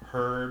seen,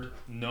 heard,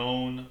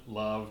 known,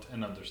 loved,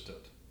 and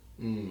understood.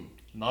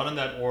 Not in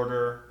that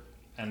order,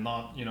 and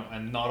not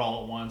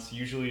all at once.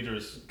 Usually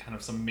there's kind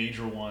of some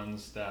major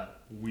ones that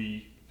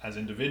we as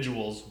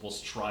individuals will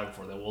strive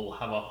for, that we'll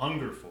have a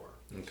hunger for.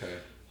 Okay.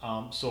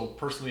 So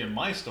personally in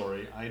my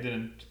story, I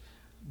didn't,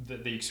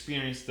 the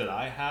experience that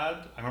I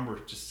had, I remember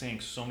just saying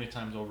so many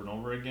times over and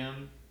over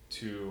again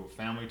to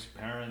family, to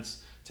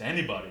parents, to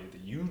anybody,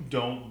 that you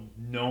don't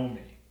know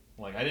me.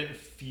 Like I didn't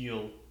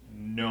feel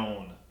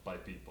known by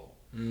people.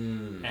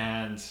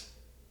 And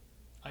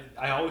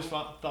I always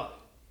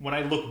thought when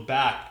I look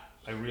back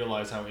I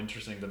realized how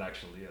interesting that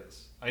actually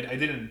is. I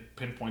didn't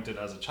pinpoint it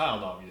as a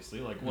child, obviously,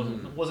 like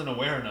wasn't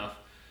aware enough.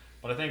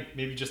 But I think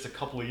maybe just a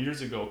couple of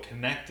years ago,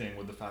 connecting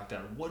with the fact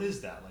that what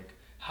is that? Like,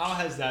 how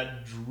has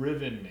that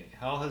driven me?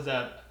 How has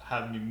that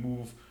had me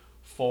move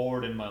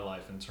forward in my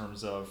life in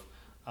terms of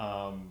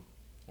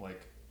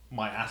like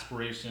my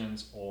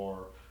aspirations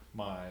or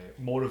my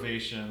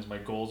motivations, my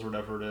goals, or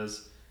whatever it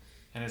is.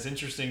 And it's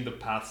interesting the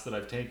paths that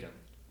I've taken.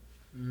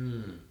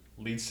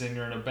 Lead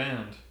singer in a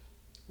band.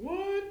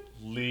 What?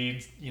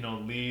 Lead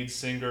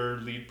singer,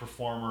 lead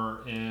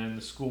performer in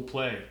the school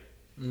play.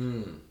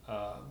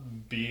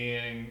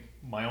 Being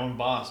my own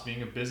boss,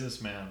 being a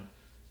businessman,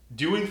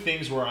 doing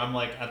things where I'm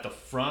like at the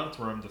front,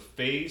 where I'm the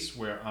face,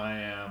 where I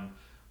am,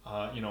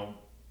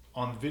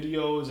 on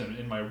videos and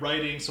in my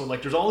writing. So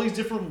like there's all these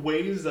different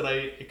ways that I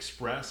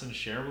express and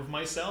share with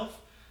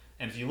myself.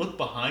 And if you look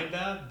behind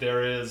that,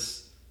 there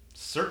is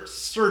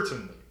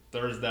certainly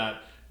there's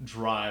that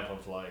drive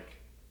of like,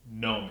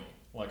 know me.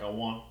 Like I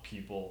want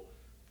people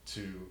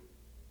to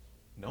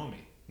know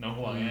me, know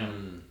who I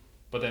am.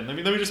 But then let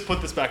me just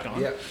put this back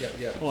on.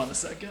 Yeah. Hold on a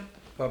second.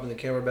 Popping the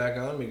camera back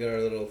on. We got our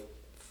little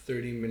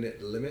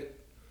 30-minute limit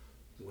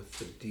with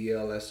the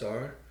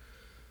DLSR.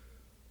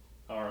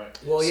 All right.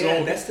 Well, yeah,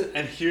 so, that's the.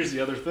 And here's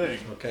the other thing.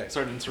 Okay.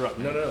 Sorry to interrupt.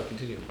 No,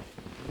 continue.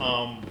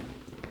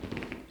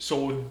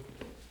 So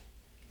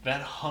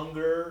that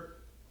hunger,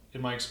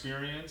 in my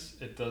experience,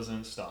 it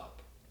doesn't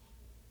stop.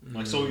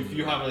 Like, so if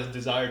you have a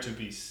desire to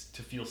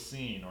feel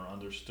seen or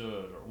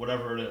understood or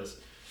whatever it is,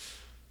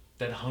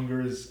 that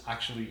hunger is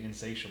actually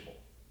insatiable.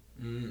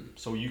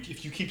 So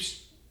if you keep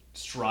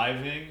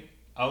striving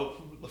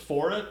out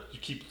for it, you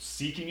keep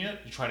seeking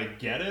it, you try to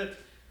get it,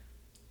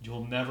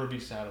 you'll never be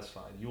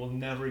satisfied. You will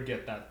never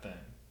get that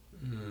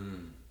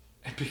thing.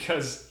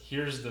 Because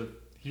here's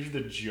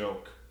the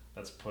joke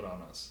that's put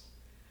on us.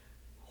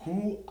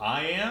 Who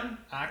I am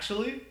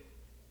actually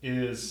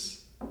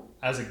is,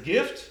 as a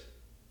gift,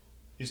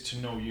 is to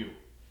know you.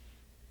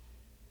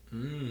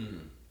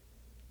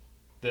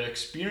 The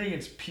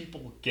experience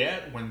people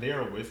get when they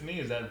are with me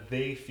is that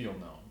they feel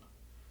known.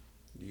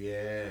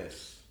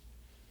 Yes.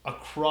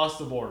 Across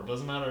the board,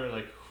 doesn't matter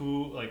like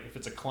who, like if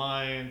it's a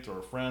client or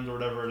a friend or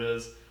whatever it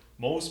is,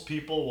 most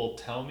people will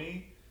tell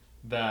me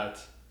that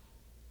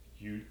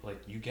you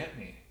get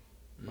me.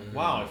 Like,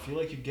 wow, I feel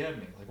like you get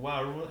me. Like,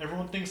 wow,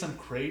 everyone thinks I'm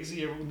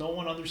crazy. No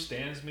one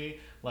understands me.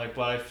 Like,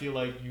 but I feel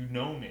like you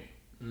know me.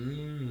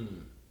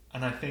 And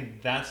I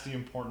think that's the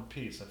important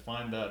piece. I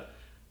find that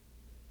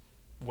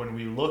when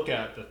we look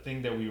at the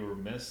thing that we were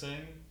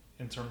missing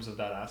in terms of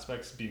that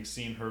aspect, being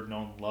seen, heard,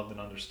 known, loved, and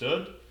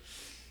understood,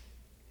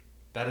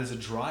 that is a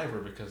driver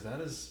because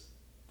that is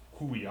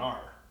who we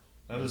are.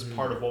 That is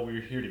part of what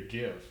we're here to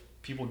give.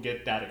 People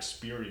get that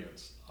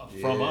experience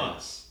from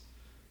us,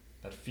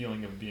 that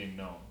feeling of being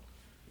known.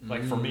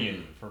 Like for me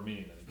in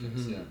any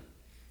case,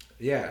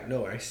 Yeah,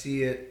 no, I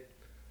see it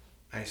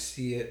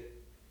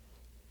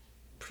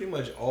pretty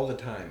much all the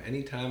time.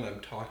 Anytime I'm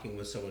talking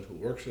with someone who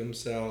works for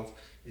themselves,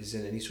 is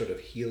in any sort of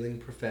healing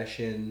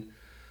profession,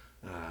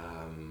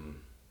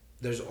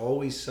 there's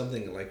always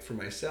something. Like for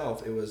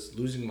myself, it was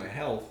losing my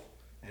health,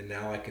 and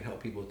now I can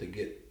help people to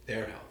get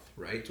their health,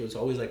 right? So it's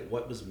always like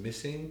what was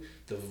missing,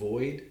 the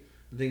void.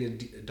 I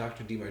think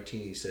Dr.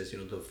 DeMartini says,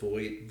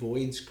 the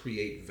voids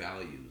create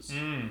values,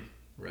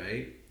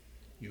 right?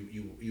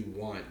 You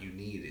want, you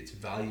need, it's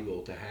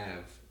valuable to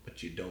have,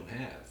 but you don't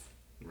have,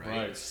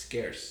 right? It's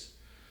scarce.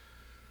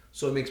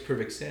 So it makes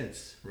perfect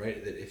sense,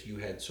 right? That if you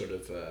had sort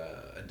of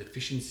a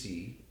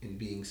deficiency in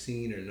being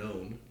seen or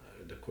known,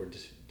 the core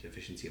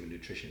deficiency, I'm a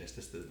nutritionist,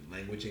 that's the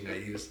languaging I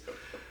use.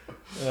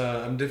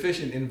 I'm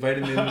deficient in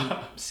vitamin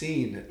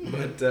C,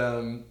 but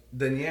then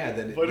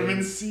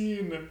vitamin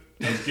C.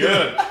 That's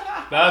good.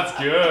 That's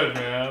good,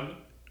 man.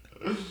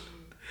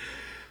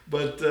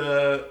 But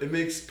it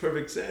makes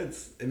perfect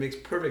sense. It makes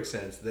perfect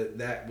sense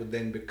that would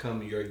then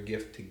become your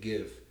gift to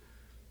give,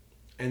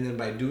 and then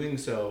by doing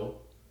so.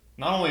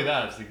 Not only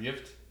that, it's the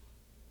gift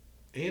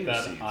and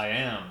that receive. I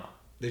am.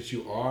 That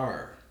you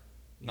are.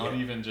 Not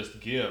even just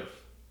give.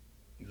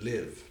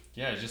 Live.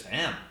 Yeah, I just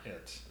am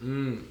it.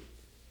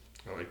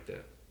 I like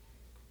that.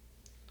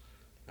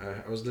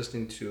 I was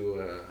listening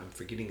to, I'm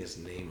forgetting his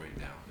name right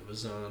now. It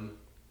was on,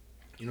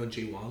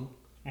 Jay Wong?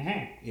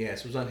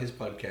 Yes, it was on his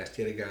podcast.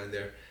 He had a guy on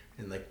there,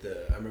 and I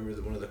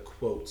remember one of the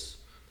quotes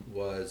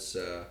was,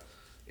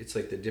 it's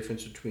like the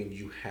difference between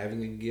you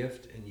having a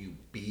gift and you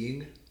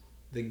being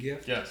the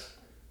gift. Yes.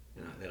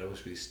 That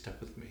always really stuck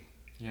with me.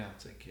 Yeah.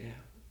 It's like,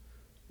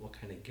 what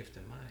kind of gift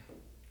am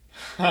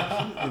I?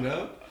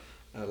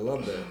 I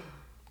love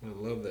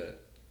that.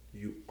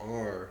 You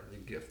are the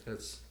gift.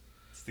 It's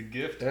the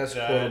gift that's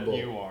that quotable.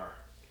 You are.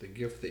 The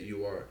gift that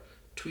you are.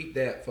 Tweet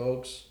that,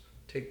 folks.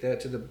 Take that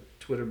to the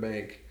Twitter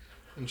bank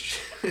and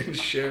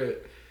share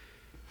it.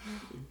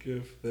 The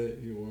gift that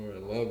you are. I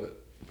love it.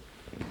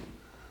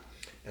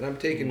 And I'm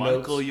taking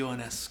Michael notes.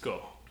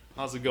 Ionesco.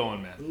 How's it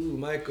going, man? Ooh,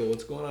 Michael,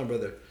 what's going on,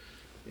 brother?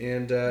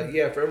 And for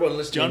everyone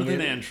listening, Jonathan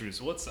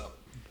Andrews, what's up?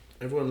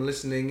 everyone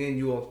listening in,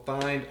 you will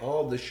find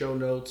all the show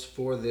notes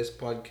for this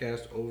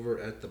podcast over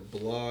at the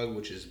blog,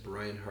 which is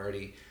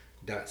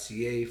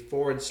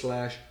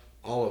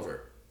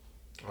brianhardy.ca/Oliver.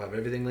 I'll have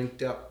everything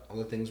linked up, all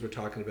the things we're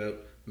talking about,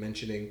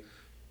 mentioning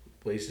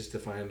places to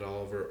find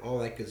Oliver, all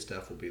that good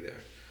stuff will be there.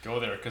 Go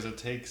there, because it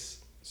takes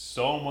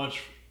so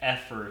much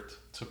effort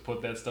to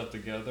put that stuff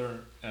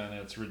together, and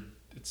it's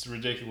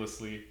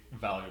ridiculously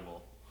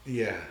valuable.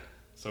 Yeah.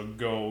 So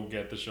go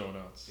get the show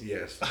notes.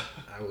 Yes,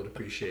 I would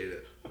appreciate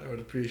it. I would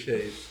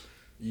appreciate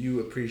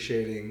you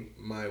appreciating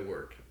my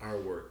work, our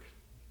work.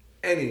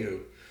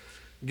 Anywho,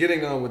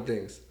 getting on with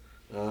things.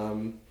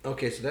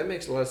 Okay, so that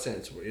makes a lot of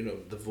sense. You know,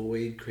 the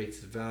void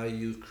creates the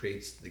value,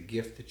 creates the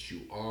gift that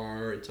you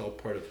are. It's all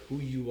part of who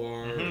you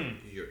are,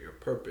 your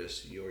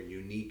purpose, your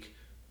unique,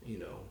 you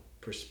know,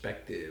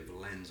 perspective,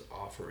 lens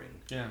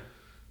offering. Yeah.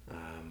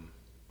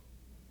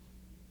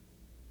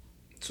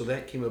 So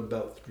that came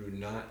about through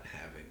not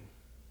having,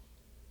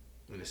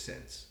 in a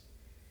sense.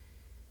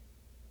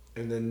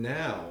 And then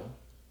now,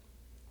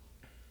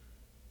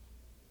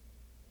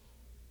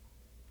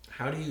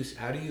 how do you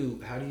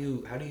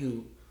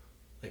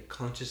like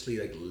consciously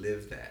like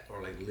live that,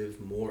 or like live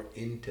more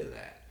into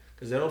that?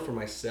 Because I know for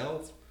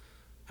myself,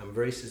 I'm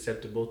very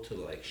susceptible to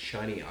like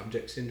shiny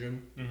object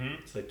syndrome.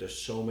 It's like there's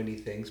so many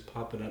things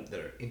popping up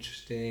that are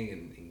interesting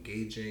and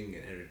engaging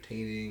and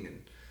entertaining,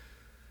 and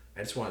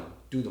I just want to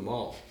do them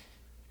all,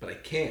 but I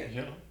can't.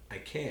 Yeah. I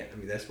can't. I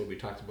mean, that's what we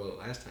talked about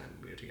last time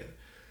we were together.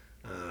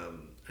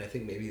 I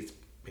think maybe it's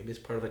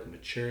part of like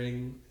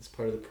maturing. It's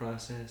part of the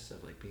process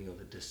of like being able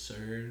to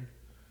discern.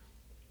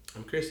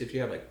 I'm curious if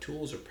you have like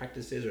tools or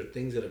practices or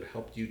things that have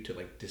helped you to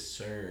like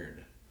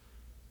discern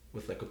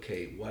with like,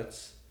 okay,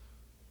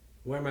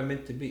 where am I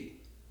meant to be?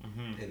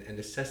 And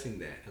assessing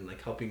that, and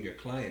like helping your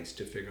clients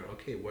to figure out,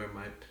 okay, where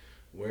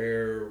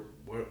are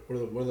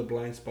the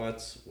blind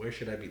spots? Where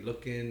should I be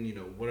looking? You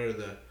know, what are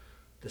the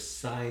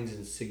signs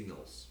and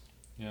signals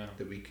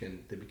that we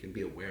can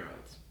be aware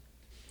of?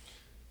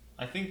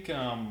 I think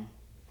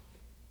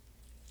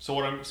so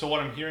what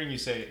I'm hearing you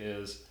say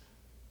is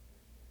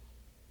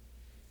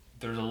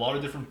there's a lot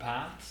of different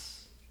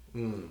paths.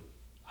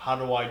 How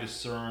do I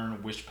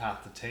discern which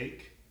path to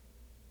take?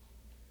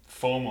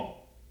 FOMO,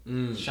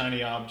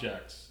 shiny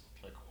objects.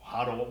 Like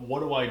what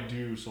do I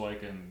do so I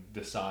can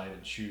decide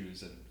and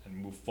choose and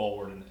move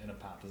forward in a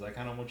path? Is that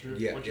kind of what you're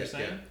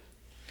saying? Yeah.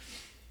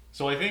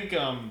 So I think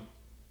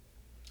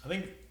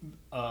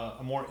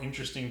a more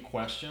interesting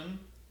question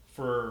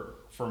for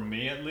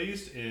me at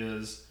least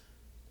is,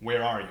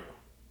 where are you?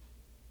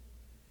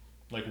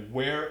 Like,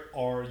 where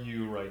are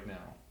you right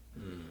now?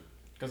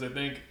 Because I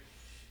think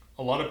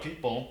a lot of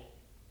people,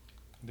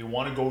 they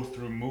want to go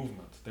through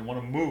movement. They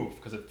want to move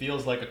because it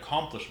feels like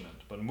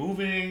accomplishment. But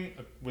moving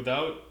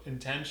without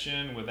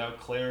intention, without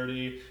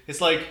clarity,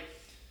 it's like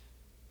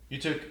you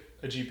took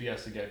a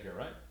GPS to get here,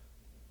 right?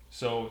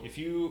 So if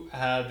you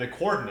had the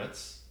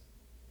coordinates,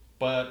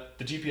 but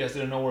the GPS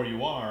didn't know where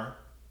you are,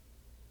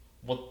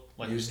 what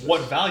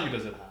value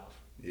does it have?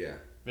 Yeah.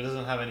 It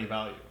doesn't have any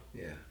value.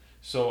 Yeah.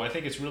 So I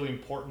think it's really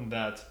important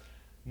that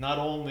not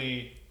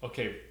only,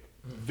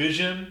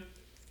 vision,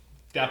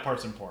 that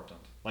part's important.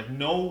 Like,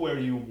 know where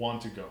you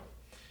want to go.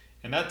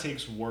 And that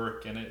takes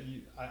work, and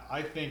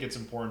I think it's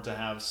important to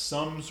have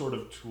some sort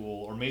of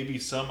tool or maybe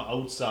some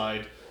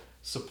outside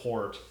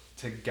support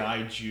to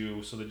guide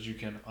you so that you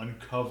can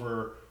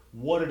uncover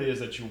what it is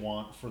that you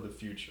want for the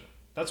future.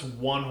 That's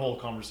one whole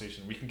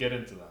conversation. We can get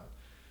into that.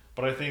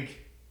 But I think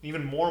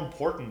even more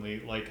importantly,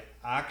 like,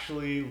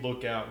 actually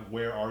look at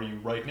where are you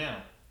right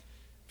now.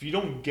 If you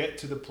don't get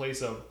to the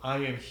place of I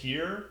am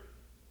here,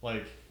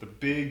 like the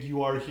big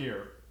you are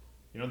here,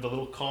 you know, the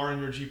little car in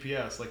your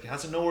GPS, like, it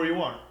has to know where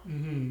you are.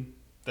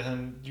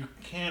 Then you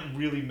can't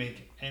really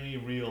make any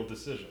real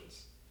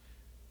decisions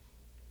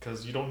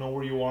because you don't know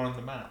where you are on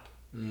the map.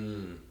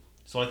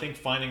 So I think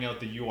finding out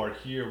that you are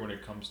here when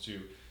it comes to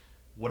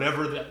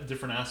whatever the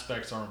different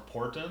aspects are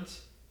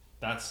important,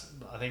 I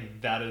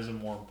think that is a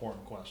more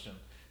important question.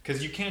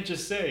 Because you can't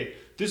just say,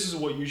 this is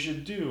what you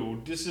should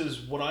do, this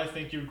is what I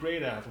think you're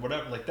great at,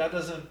 whatever. Like, that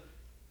doesn't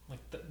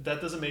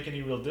make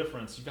any real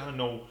difference. You gotta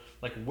know,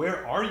 like,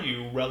 where are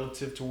you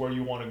relative to where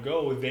you want to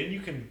go. Then you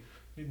can,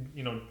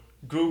 you know,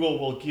 Google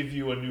will give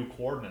you a new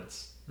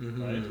coordinates,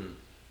 right?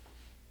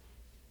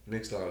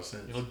 Makes a lot of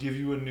sense. It'll give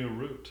you a new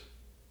route.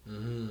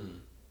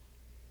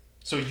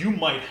 So you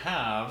might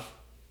have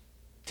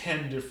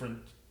 10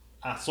 different.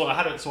 So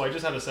I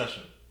just had a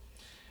session,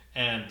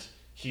 and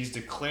he's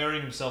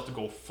declaring himself to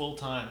go full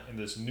time in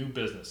this new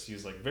business.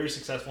 He's like very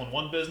successful in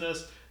one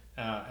business,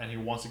 and he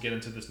wants to get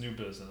into this new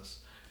business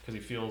because he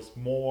feels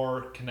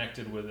more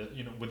connected with it,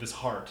 you know, with his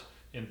heart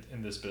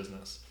in this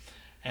business.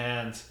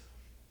 And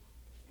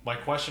my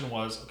question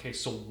was, okay,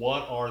 so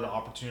what are the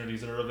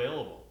opportunities that are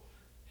available?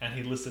 And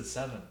he listed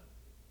 7.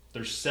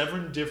 There's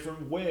 7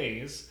 different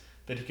ways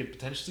that he could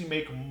potentially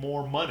make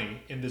more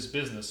money in this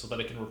business so that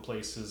it can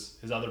replace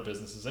his other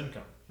business's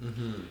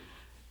income.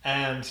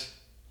 And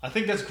I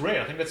think that's great.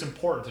 I think that's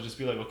important to just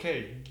be like,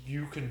 okay,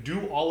 you can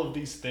do all of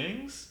these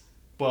things,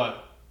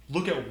 but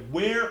look at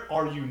where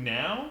are you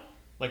now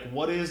Like,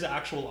 what is the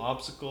actual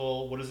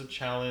obstacle? What is the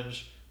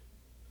challenge,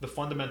 the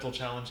fundamental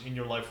challenge in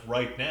your life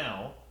right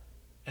now?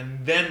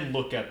 And then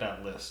look at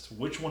that list.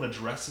 Which one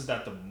addresses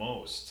that the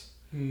most?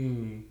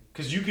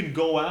 Because you can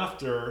go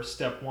after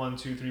step 1,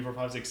 2, 3, 4,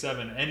 5, 6,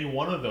 7, any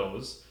one of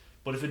those,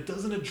 but if it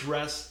doesn't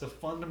address the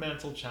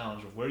fundamental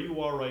challenge of where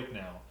you are right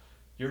now,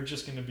 you're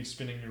just going to be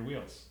spinning your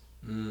wheels.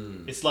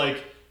 It's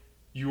like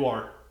you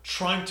are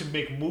trying to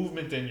make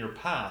movement in your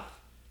path,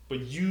 but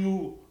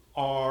you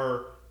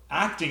are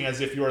acting as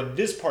if you're on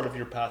this part of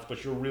your path,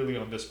 but you're really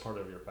on this part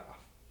of your path.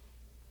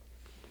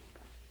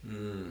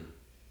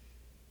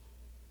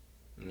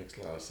 It makes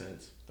a lot of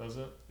sense. Does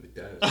it? It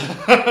does.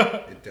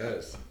 It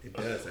does. It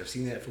does. I've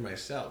seen that for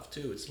myself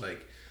too. It's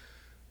like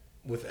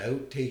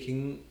without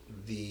taking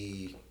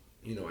the,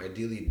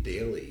 ideally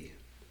daily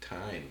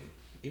time,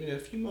 even a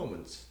few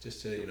moments,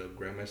 just to,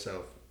 ground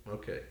myself.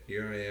 Okay,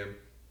 here I am.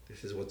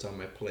 This is what's on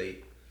my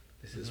plate.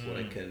 This is what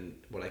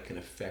I can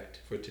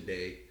affect for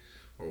today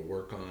or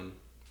work on.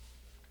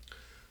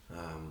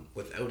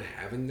 Without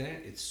having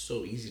that, it's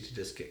so easy to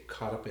just get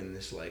caught up in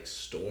this like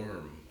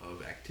storm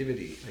of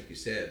activity, like you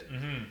said,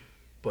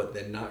 but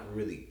then not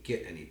really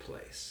get any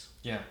place.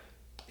 Yeah.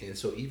 And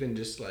so even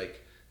just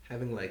like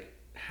having like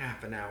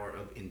half an hour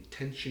of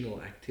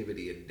intentional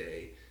activity a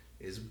day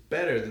is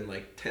better than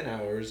like 10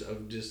 hours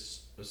of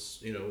just,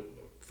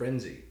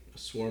 frenzy, a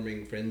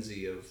swarming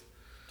frenzy of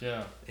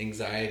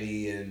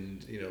anxiety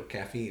and,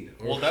 caffeine.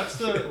 Or Well, that's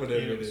the whatever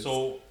it is.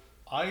 So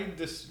I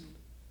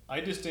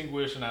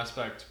distinguish an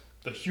aspect,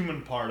 the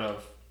human part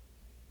of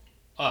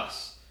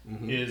us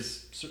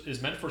is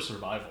meant for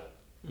survival.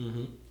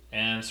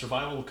 And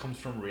survival comes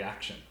from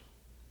reaction.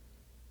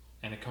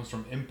 And it comes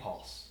from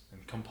impulse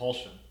and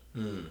compulsion.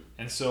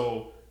 And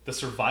so the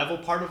survival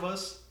part of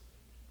us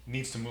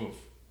needs to move.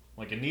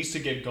 Like, it needs to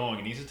get going.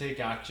 It needs to take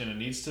action. It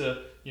needs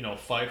to,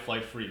 fight,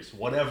 flight, freeze,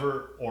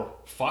 whatever, or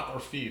fuck or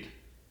feed,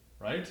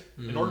 right?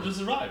 In order to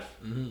survive.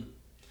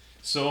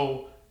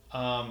 So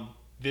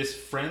this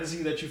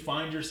frenzy that you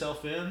find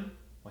yourself in,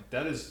 like,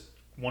 that is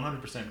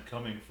 100%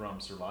 coming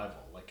from survival.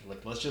 Like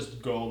let's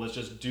just go, let's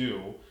just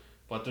do,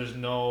 but there's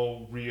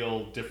no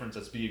real difference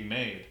that's being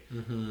made.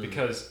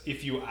 Because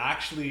if you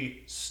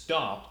actually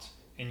stopped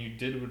and you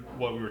did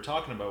what we were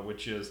talking about,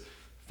 which is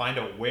find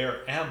out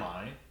where am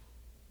I,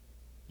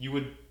 you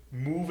would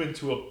move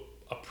into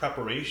a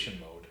preparation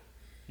mode.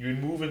 You would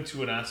move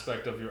into an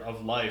aspect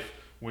of life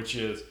which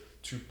is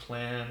to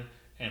plan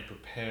and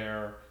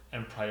prepare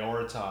and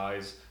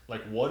prioritize,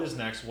 like, what is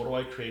next, what do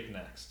I create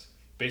next?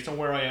 Based on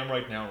where I am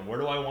right now and where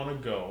do I want to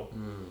go,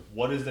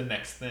 what is the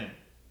next thing?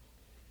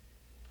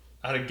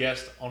 I had a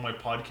guest on my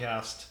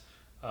podcast,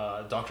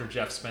 Dr.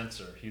 Jeff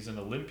Spencer. He's an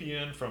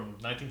Olympian from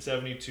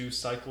 1972,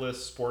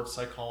 cyclist, sports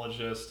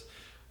psychologist.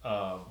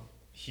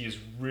 He is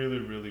really,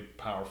 really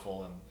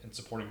powerful in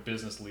supporting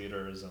business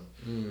leaders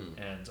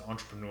and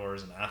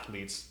entrepreneurs and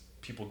athletes,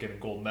 people getting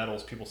gold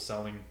medals, people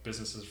selling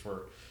businesses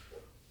for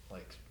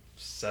like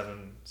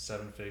seven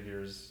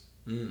figures,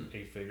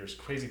 8 figures,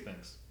 crazy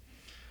things.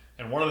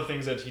 And one of the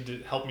things that he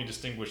did help me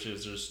distinguish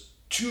is there's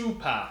 2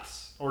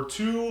 paths or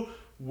 2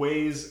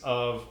 ways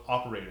of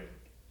operating,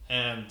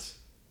 and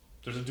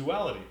there's a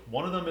duality.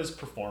 One of them is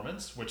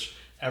performance, which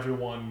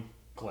everyone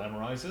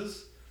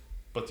glamorizes,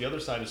 but the other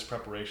side is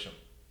preparation.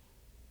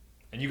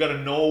 And you got to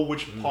know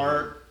which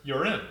part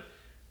you're in.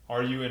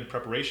 Are you in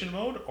preparation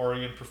mode or are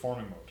you in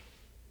performing mode?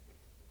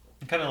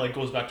 It kind of like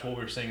goes back to what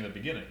we were saying in the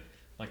beginning,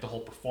 like the whole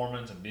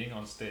performance and being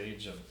on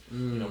stage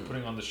and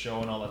putting on the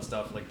show and all that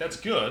stuff. Like, that's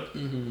good.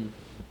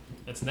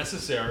 It's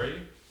necessary,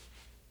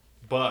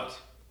 but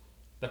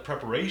the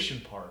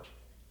preparation part,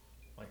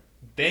 like,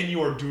 then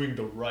you are doing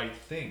the right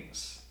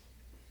things.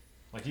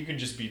 Like, you can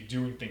just be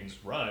doing things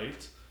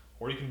right,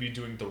 or you can be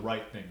doing the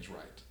right things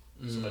right,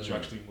 so that you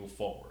actually move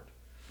forward.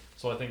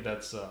 So I think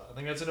that's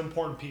an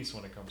important piece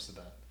when it comes to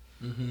that.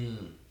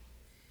 And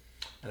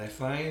I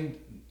find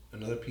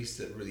another piece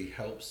that really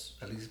helps,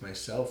 at least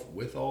myself,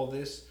 with all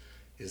this,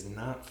 is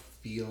not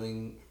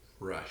feeling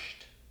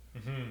rushed.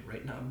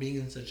 Right? Not being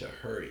in such a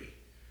hurry.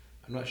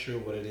 I'm not sure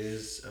what it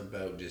is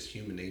about just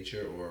human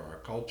nature or our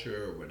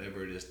culture or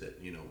whatever it is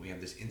that, we have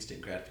this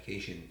instant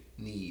gratification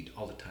need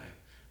all the time.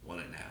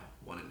 Want it now,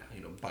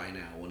 buy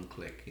now, one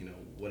click,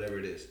 whatever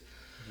it is.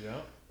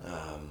 Yeah.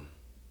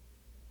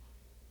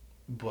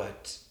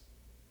 But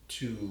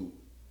to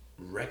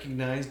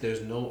recognize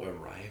there's no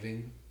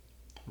arriving,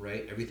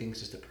 right? Everything's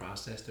just a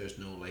process. There's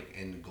no like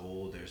end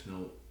goal. There's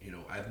no,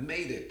 I've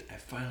made it. I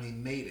finally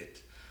made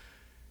it.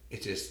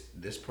 It's just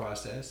this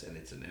process, and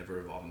it's an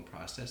ever-evolving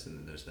process. And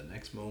then there's the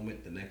next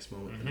moment, the next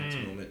moment, the next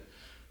moment.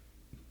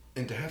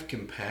 And to have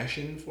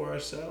compassion for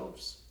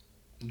ourselves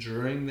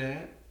during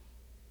that,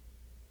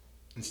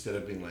 instead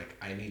of being like,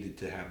 I needed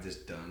to have this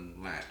done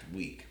last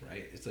week,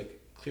 right? It's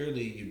like,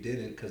 clearly you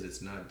didn't, because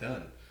it's not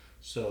done.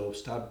 So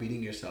stop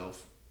beating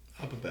yourself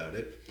up about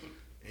it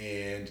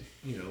and,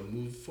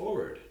 move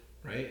forward,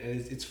 right? And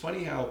it's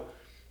funny how,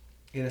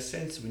 in a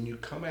sense, when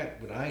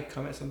I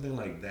come at something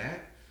like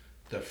that,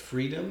 the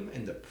freedom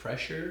and the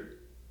pressure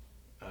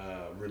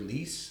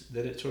release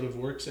that it sort of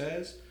works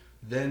as,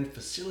 then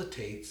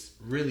facilitates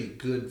really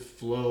good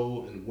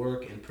flow and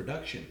work and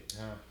production.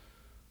 Yeah.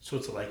 So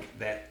it's like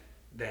that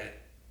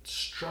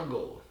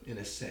struggle in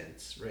a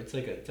sense, right? It's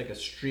like a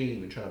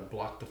stream and trying to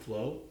block the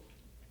flow.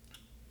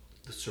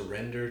 The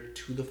surrender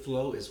to the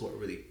flow is what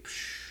really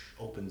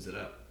opens it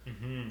up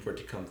for it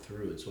to come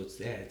through. And so it's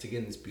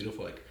again this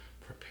beautiful like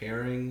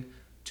preparing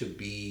to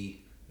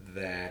be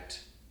that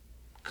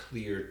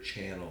clear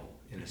channel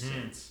in a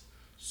sense,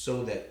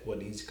 so that what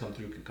needs to come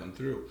through can come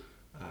through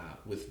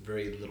with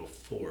very little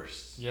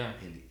force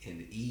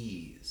and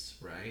ease,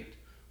 right?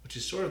 Which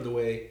is sort of the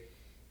way,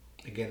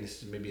 again,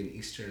 this is maybe an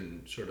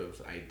Eastern sort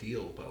of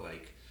ideal, but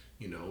like,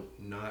 you know,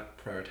 not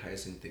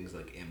prioritizing things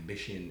like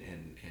ambition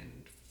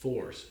and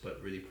force,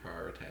 but really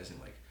prioritizing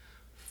like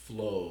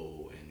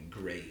flow and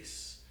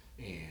grace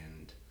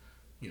and,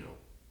 you know,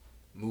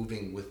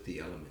 moving with the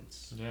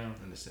elements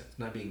in a sense,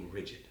 not being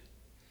rigid,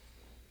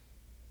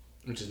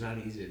 which is not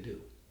easy to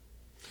do.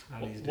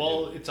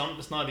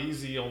 It's not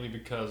easy only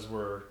because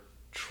we're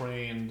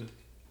trained.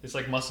 It's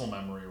like muscle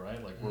memory,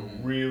 right? Like we're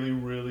really,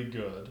 really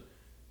good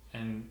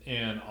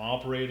and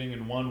operating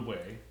in one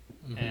way,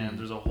 and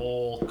there's a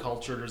whole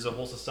culture, there's a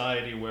whole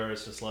society where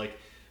it's just like,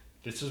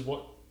 this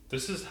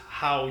is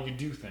how you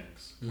do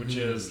things, which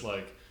is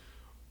like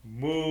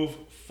move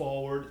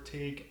forward,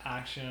 take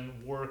action,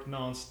 work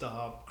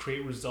nonstop,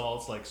 create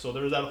results. Like, so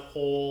there's that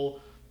whole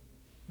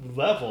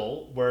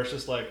level where it's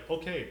just like,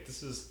 okay,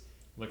 this is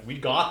like, we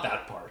got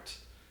that part,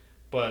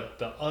 but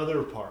the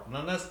other part,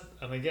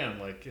 and again,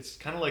 like, it's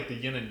kind of like the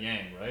yin and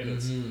yang, right?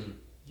 It's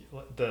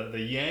the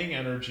yang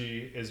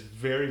energy is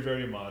very,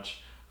 very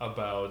much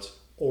about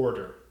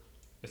order.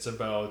 It's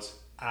about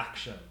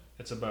action.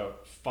 It's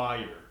about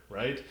fire,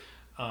 right?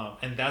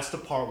 And that's the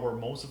part where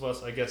most of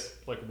us, I guess,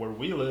 like where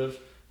we live,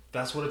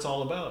 that's what it's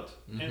all about.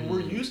 And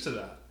we're used to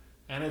that.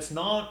 And there's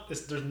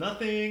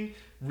nothing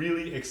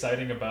really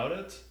exciting about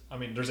it. I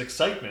mean, there's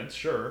excitement,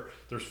 sure.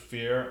 There's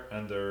fear,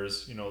 and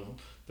there's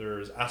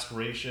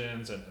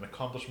aspirations and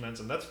accomplishments,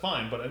 and that's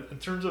fine. But in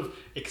terms of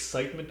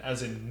excitement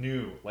as in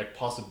new, like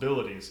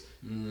possibilities,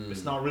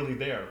 it's not really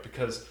there,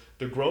 because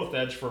the growth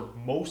edge for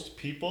most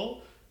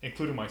people,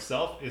 including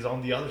myself, is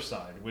on the other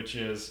side, which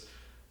is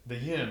the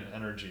yin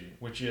energy,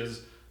 which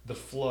is the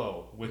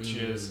flow, which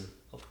is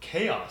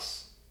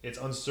chaos. It's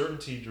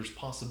uncertainty, there's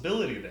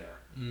possibility there.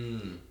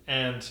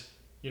 And,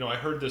 you know, I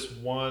heard this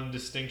one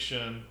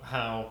distinction,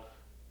 how,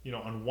 you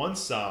know, on one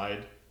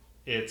side,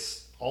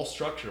 it's all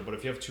structure, but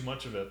if you have too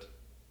much of it,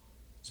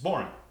 it's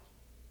boring.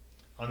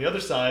 On the other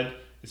side,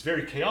 it's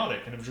very chaotic,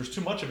 and if there's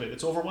too much of it,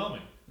 it's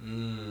overwhelming.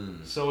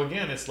 So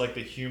again, it's like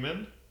the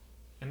human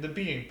and the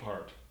being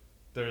part.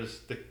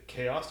 There's the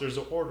chaos, there's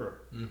the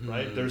order,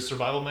 right? There's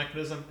survival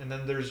mechanism, and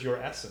then there's your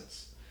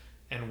essence.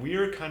 And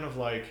we're kind of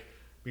like,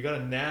 we got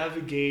to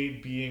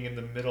navigate being in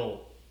the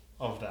middle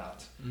of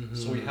that.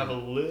 So we have a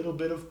little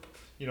bit of,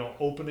 you know,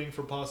 opening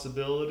for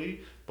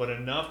possibility, but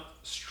enough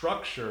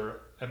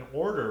structure and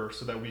order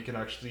so that we can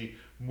actually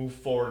move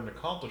forward and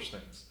accomplish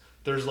things.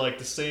 There's like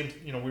the same,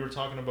 you know, we were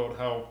talking about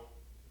how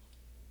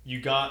you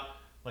got,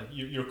 like,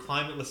 you're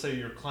climbing, let's say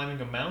you're climbing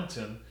a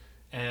mountain,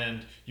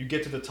 and you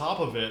get to the top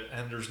of it,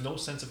 and there's no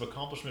sense of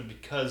accomplishment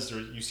because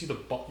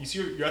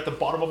you're at the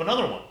bottom of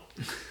another one.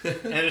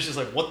 And it's just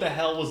like, what the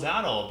hell was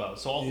that all about?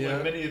 So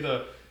like many of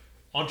the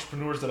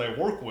entrepreneurs that I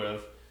work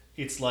with,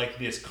 it's like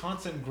this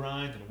constant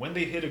grind, and when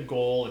they hit a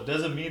goal, it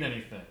doesn't mean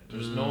anything.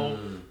 There's no,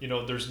 you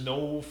know, there's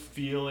no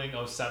feeling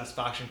of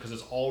satisfaction because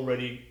it's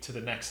already to the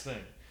next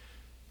thing.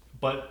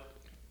 But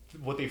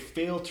what they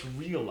fail to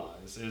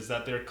realize is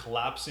that they're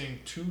collapsing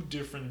two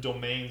different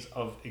domains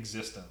of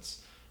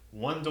existence.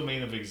 One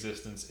domain of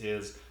existence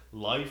is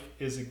life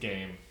is a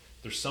game.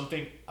 There's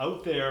something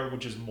out there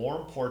which is more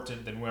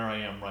important than where I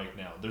am right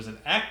now. There's an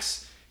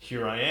X,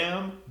 here I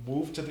am,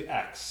 move to the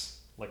X,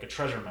 like a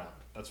treasure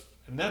map.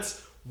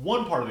 That's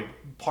one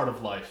part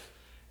of life.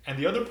 And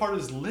the other part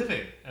is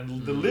living.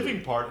 And the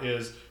living part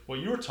is what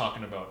you were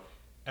talking about.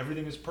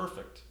 Everything is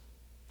perfect.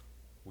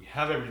 We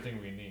have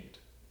everything we need.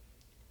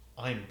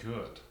 I'm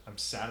good. I'm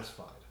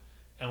satisfied.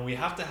 And we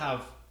have to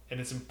have,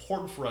 and it's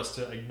important for us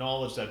to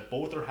acknowledge that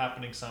both are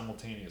happening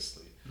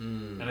simultaneously.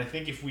 And I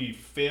think if we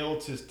fail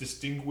to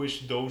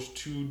distinguish those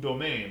two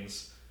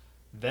domains,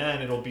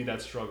 then it'll be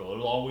that struggle.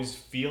 It'll always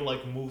feel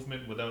like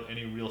movement without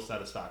any real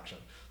satisfaction.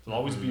 There'll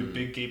always be a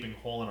big gaping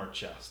hole in our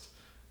chest.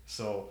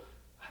 So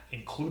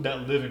include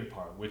that living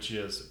part, which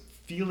is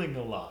feeling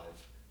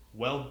alive,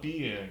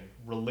 well-being,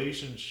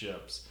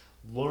 relationships,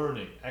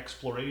 learning,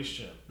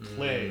 exploration,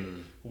 play,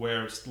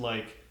 where it's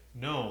like,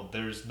 no,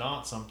 there's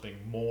not something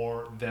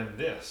more than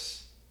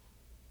this,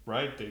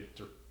 right?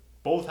 They're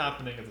both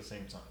happening at the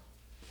same time.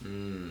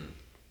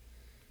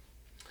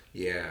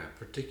 Yeah,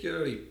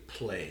 particularly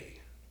play.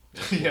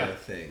 That's one of the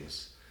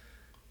things.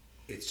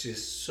 It's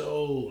just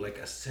so like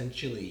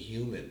essentially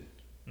human,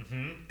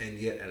 and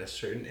yet at a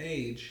certain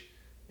age,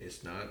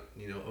 it's not,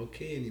 you know,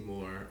 okay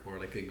anymore, or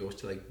like it goes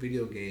to like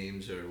video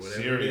games or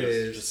whatever it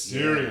is. Just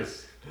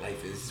serious. Yeah.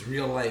 Life is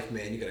real life,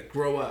 man. You gotta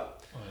grow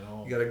up. I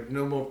know. You gotta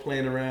no more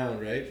playing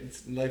around, right?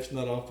 Life's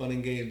not all fun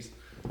and games,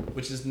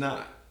 which is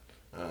not.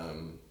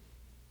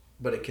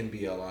 But it can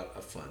be a lot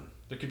of fun.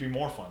 There could be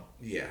more fun.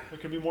 Yeah. There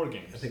could be more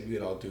games. I think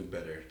we'd all do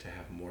better to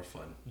have more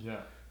fun.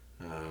 Yeah.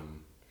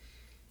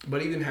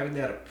 But even having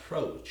that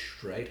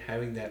approach, right?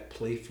 Having that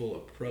playful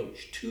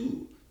approach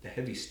to the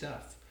heavy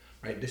stuff,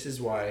 right? This is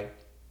why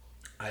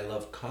I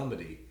love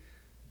comedy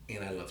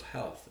and I love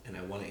health, and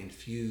I want to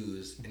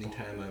infuse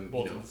anytime I'm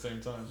both at the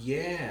same time.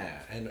 Yeah,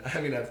 and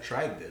I mean I've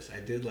tried this. I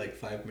did like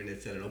 5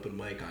 minutes at an open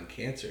mic on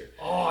cancer.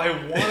 Oh, I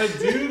want to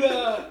do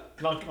that.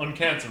 Not on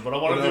cancer, but I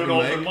want to do an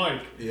open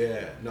mic.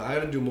 Yeah, no, I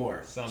got to do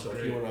more. Sounds so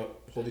great. if you want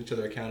to hold each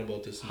other accountable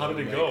to some. How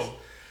did open it mics. go?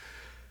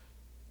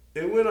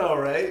 It went all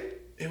right.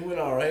 It went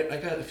all right. I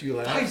got a few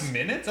laughs. 5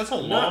 minutes? That's a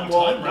long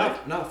time,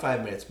 right? Not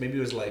 5 minutes. Maybe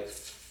it was like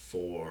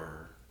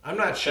 4. I'm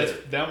not sure.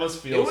 That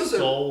must feel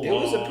so long. It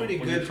was a pretty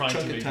when good you're trying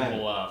chunk to of make time.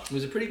 people laugh. It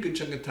was a pretty good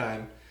chunk of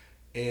time,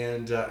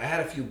 and I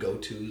had a few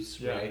go-tos,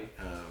 Yeah. right?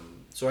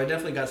 So I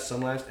definitely got some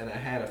laughs, and I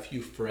had a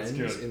few friends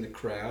That's good. in the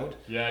crowd.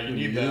 Yeah, you who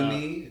need knew that.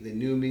 me. They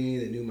knew me.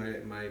 They knew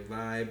my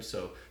vibe.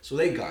 So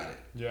they got it.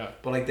 Yeah.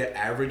 But like the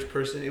average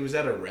person, it was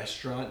at a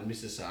restaurant in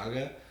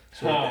Mississauga.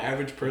 So like, the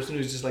average person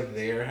who's just like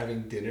there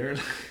having dinner,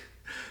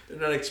 they're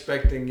not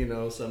expecting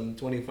some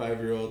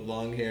 25-year-old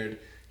long-haired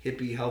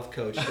hippie health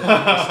coach to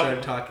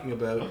start talking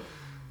about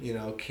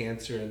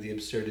cancer and the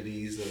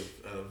absurdities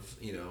of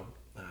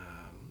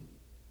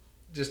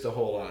just a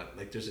whole lot.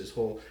 Like there's this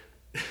whole.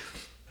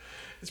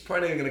 It's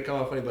probably not gonna come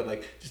out funny, but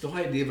like just the whole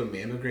idea of a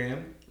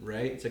mammogram,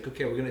 right? It's like,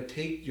 okay, we're gonna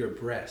take your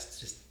breasts,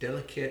 just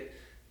delicate,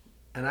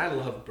 and I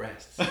love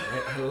breasts,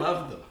 right? I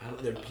love them.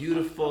 They're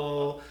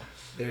beautiful,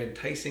 they're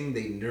enticing,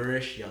 they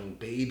nourish young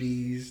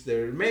babies,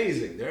 they're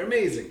amazing.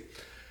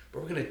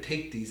 But we're gonna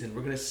take these and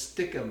we're gonna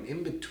stick them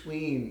in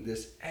between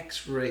this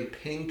X-ray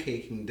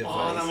pancaking device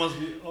Oh, that must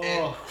be.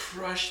 and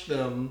crush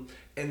them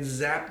and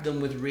zap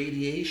them with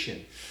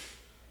radiation.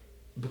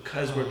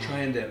 Because we're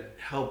trying to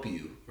help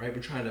you, right?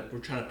 We're trying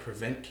to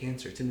prevent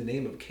cancer. It's in the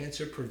name of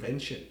cancer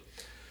prevention.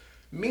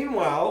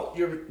 Meanwhile,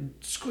 you're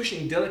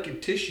squishing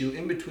delicate tissue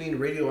in between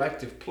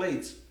radioactive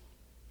plates.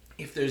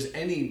 If there's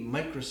any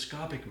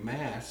microscopic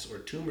mass or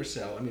tumor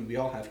cell, I mean, we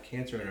all have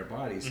cancer in our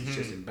bodies. It's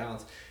just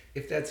imbalanced.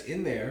 If that's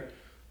in there,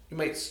 you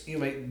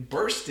might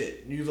burst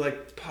it. You've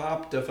like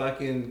popped a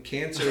fucking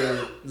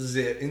cancer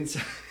zit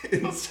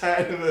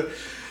inside of a,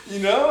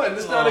 and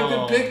it's not a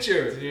good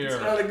picture. Dear.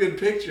 It's not a good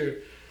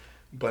picture.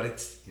 But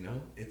it's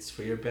it's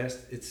for your best.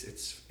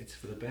 It's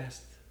for the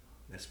best.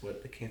 That's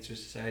what the Cancer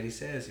Society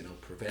says.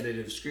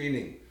 Preventative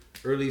screening,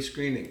 early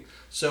screening.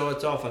 So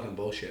it's all fucking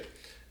bullshit.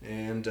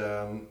 And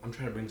I'm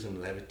trying to bring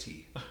some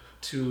levity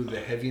to the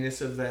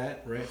heaviness of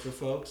that, right, for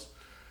folks.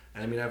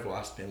 And I mean, I've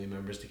lost family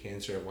members to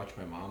cancer. I've watched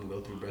my mom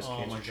go through breast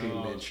cancer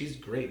treatment. God. She's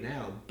great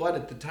now, but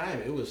at the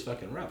time it was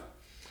fucking rough.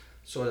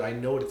 So I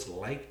know what it's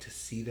like to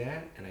see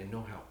that, and I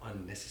know how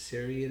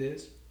unnecessary it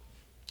is.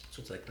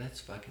 So it's like, let's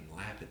fucking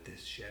laugh at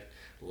this shit.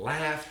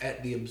 Laugh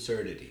at the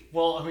absurdity.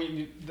 Well, I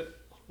mean,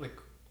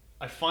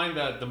 I find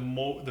that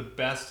the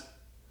best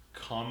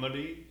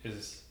comedy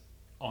is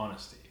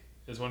honesty.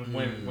 Is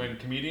when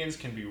comedians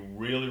can be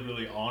really,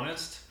 really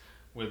honest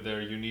with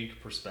their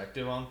unique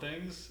perspective on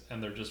things,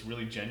 and they're just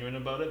really genuine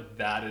about it.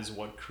 That is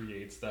what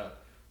creates that.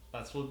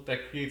 That's what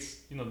creates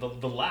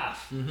the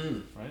laugh,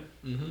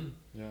 right? Mm-hmm.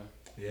 Yeah.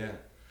 Yeah.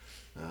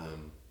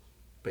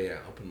 But yeah,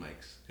 open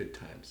mics, good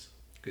times.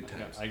 Good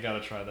times. I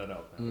gotta try that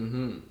out,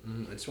 man.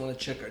 I just want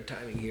to check our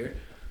timing here.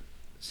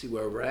 See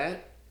where we're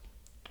at.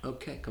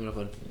 Okay, coming up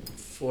on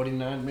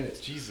 49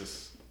 minutes.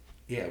 Jesus.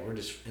 Yeah, we're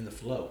just in the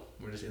flow.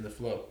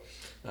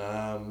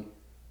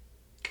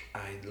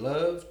 I'd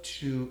love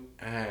to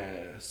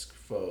ask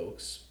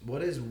folks,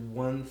 what is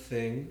one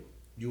thing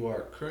you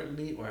are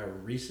currently or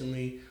have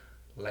recently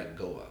let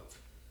go of?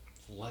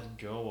 Let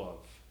go of.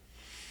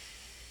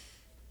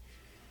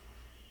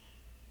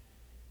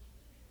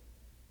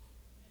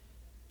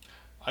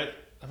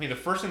 I mean, the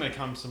first thing that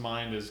comes to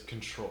mind is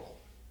control.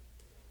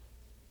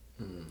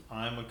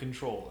 I'm a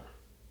controller.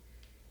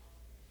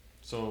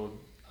 So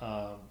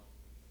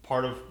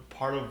part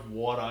of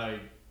what I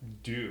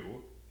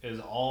do is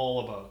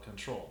all about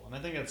control, and I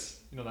think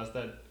that's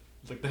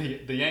like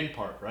the yang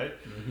part, right?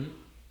 Mm-hmm.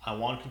 I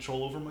want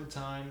control over my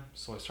time,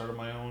 so I started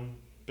my own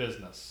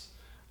business.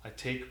 I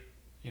take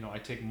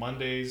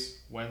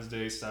Mondays,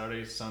 Wednesdays,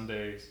 Saturdays,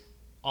 Sundays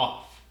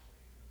off.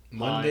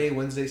 Monday,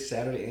 Wednesday,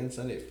 Saturday, and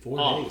Sunday. 4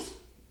 Off. days.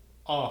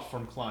 Off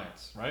from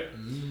clients, right?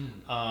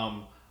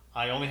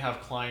 I only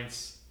have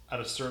clients at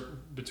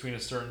between a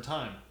certain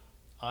time.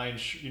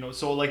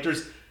 So like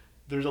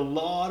there's a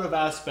lot of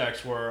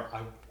aspects where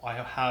I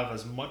have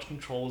as much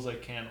control as I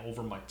can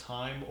over my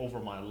time, over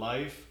my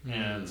life,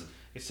 and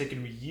it's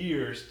taken me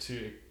years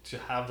to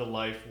have the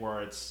life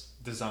where it's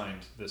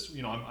designed.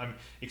 I'm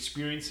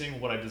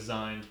experiencing what I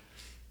designed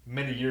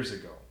many years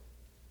ago,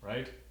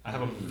 right? I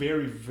have a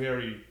very,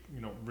 very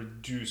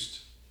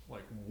reduced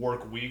like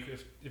work week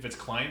if it's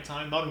client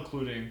time, not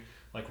including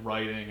like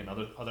writing and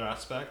other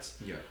aspects.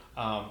 Yeah.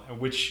 And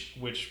which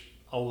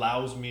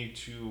allows me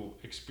to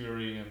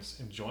experience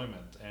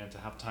enjoyment and to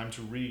have time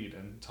to read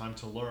and time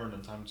to learn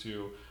and time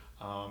to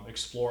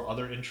explore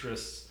other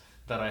interests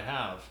that I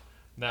have.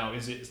 Now,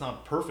 it's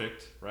not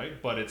perfect,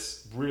 right? But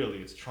it's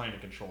trying to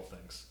control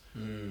things.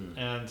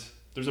 And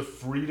there's a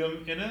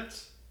freedom in it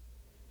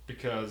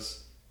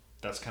because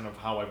that's kind of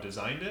how I've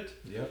designed it.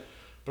 Yep.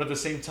 But at the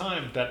same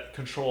time, that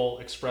control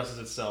expresses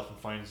itself and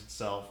finds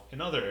itself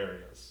in other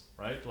areas,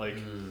 right? Like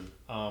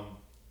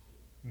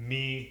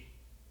me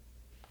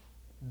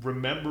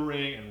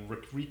remembering and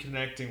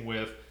reconnecting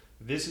with,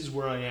 this is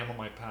where I am on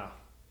my path.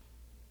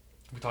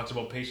 We talked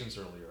about patience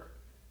earlier.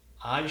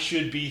 I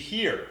should be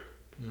here,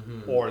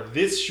 or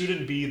this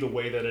shouldn't be the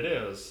way that it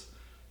is.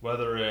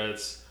 Whether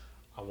it's,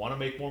 I want to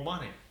make more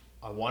money,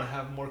 I want to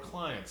have more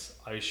clients,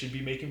 I should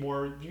be making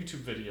more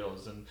YouTube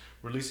videos and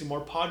releasing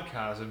more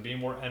podcasts and being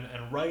more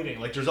and writing.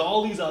 Like, there's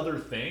all these other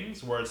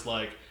things where it's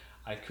like,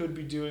 I could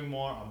be doing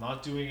more, I'm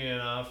not doing it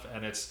enough.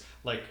 And it's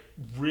like,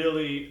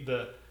 really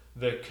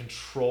the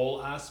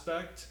control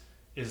aspect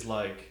is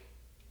like,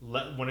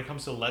 when it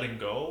comes to letting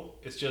go,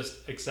 it's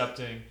just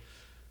accepting,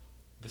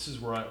 this is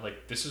where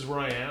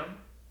I am,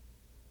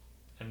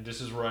 and this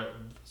is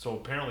so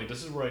apparently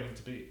this is where I need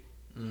to be.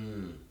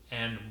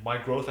 And my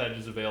growth edge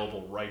is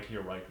available right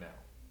here, right now.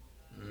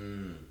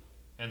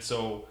 And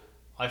so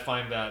I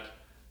find that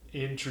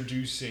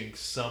introducing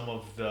some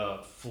of the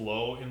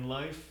flow in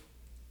life,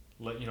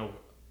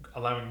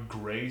 allowing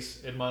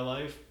grace in my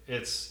life,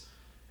 it's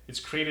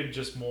created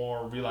just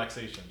more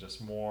relaxation,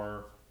 just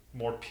more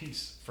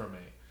peace for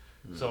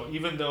me. So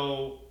even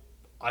though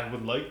I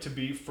would like to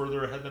be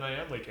further ahead than I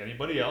am, like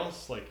anybody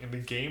else, like in the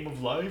game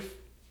of life,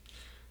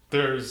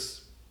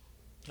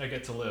 I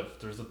get to live.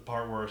 There's the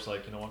part where it's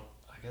like, you know what,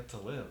 I get to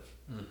live.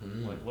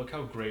 Like, look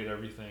how great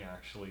everything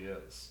actually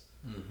is.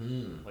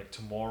 Like,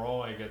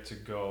 tomorrow I get to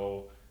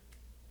go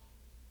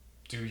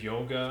do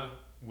yoga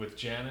with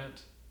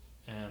Janet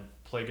and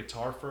play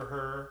guitar for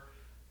her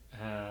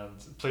and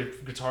play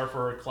guitar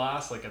for her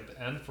class, like at the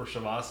end for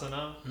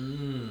Shavasana,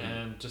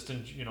 and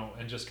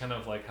just kind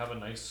of like have a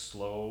nice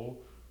slow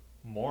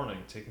morning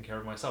taking care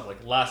of myself.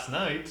 Like last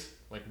night,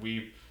 like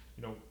we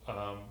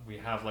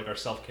have like our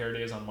self-care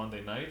days on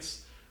Monday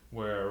nights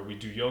where we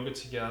do yoga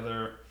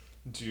together,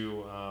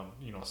 do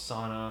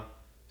sauna,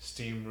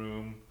 steam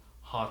room,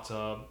 hot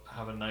tub,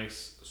 have a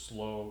nice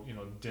slow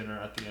dinner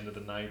at the end of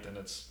the night. And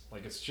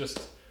it's just,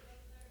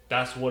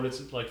 that's what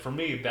it's like for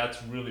me.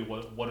 That's really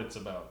what it's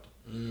about.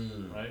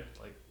 Right?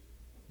 Like,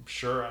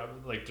 sure,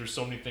 like there's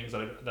so many things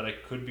that I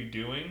could be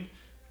doing,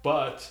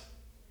 but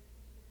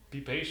be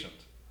patient.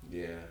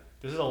 Yeah.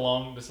 It's a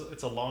long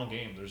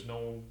game. There's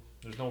no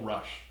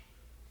rush,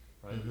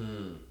 right?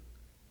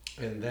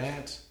 And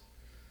that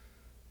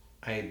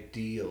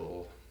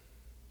ideal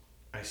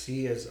I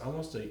see as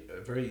almost a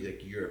very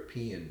like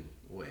European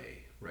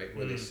way, right?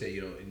 Where they say,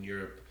 in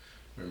Europe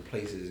or in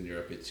places in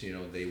Europe, it's,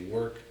 they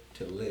work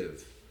to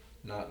live,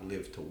 not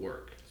live to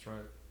work. That's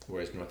right.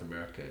 Whereas North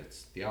America,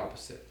 it's the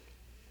opposite.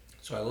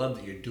 So I love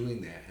that you're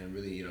doing that. And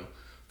really,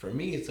 for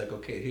me, it's like,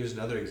 okay, here's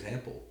another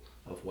example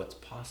of what's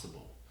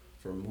possible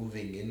for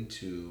moving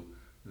into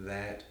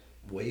that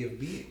way of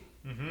being,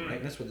 right?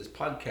 And that's what this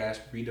podcast,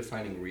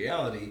 Redefining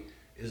Reality,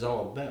 is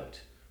all about,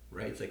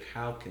 right? It's like,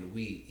 how can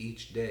we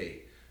each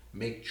day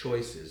make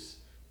choices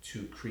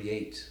to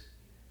create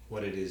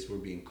what it is we're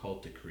being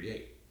called to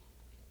create?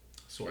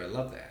 So I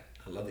love that.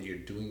 I love that you're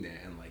doing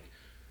that, and like,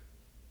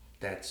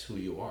 that's who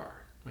you are.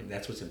 I mean,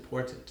 that's what's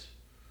important.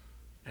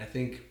 And I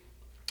think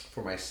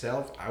for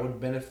myself, I would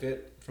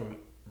benefit from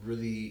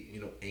really,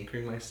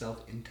 anchoring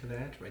myself into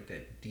that, right?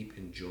 That deep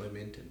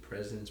enjoyment and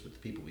presence with the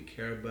people we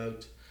care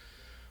about,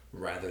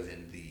 rather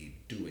than the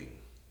doing.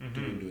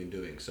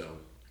 So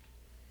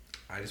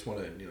I just want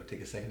to, take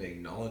a second to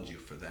acknowledge you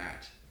for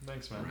that.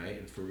 Thanks, man. Right?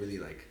 And for really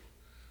like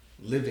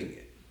living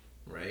it,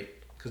 right?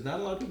 Because not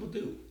a lot of people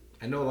do.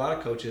 I know a lot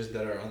of coaches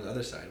that are on the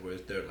other side where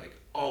they're like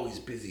always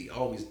busy,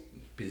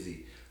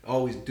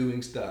 always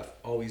doing stuff,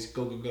 always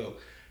go.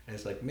 And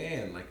it's like,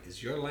 man, like,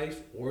 is your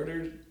life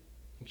ordered?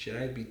 Should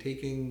I be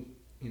taking,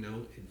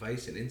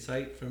 advice and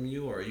insight from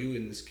you? Or are you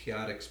in this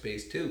chaotic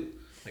space too?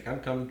 Like,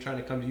 I'm trying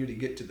to come to you to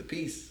get to the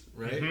peace,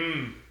 right?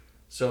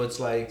 So it's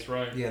like, that's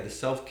right. Yeah, the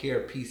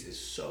self-care piece is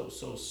so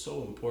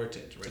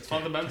important, right? It's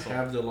fundamental. To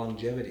have the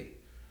longevity,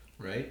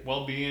 right?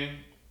 Well-being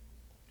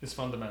is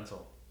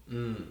fundamental.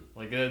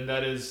 Like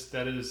that is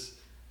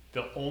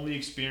the only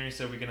experience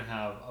that we can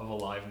have of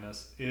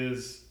aliveness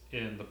is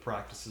in the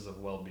practices of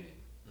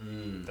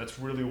well-being. That's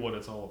really what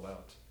it's all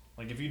about.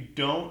 Like, if you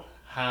don't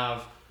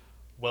have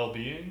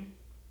well-being,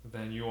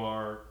 then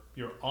you're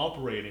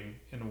operating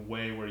in a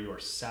way where you are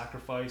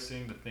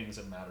sacrificing the things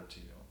that matter to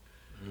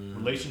you.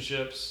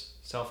 Relationships,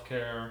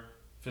 self-care,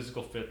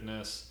 physical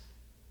fitness,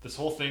 this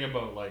whole thing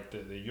about like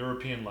the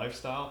European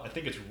lifestyle, I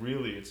think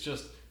it's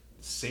just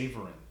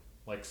savoring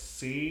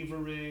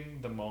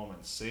the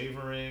moment,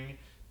 savoring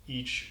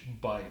each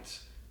bite.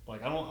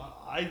 Like,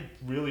 I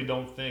really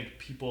don't think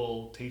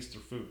people taste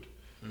their food.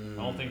 I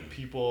don't think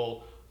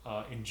people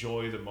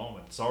enjoy the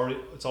moment. It's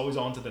always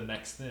on to the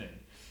next thing.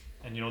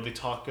 And they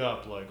talk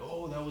up like,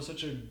 oh, that was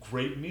such a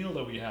great meal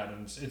that we had,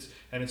 and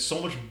it's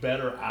so much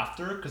better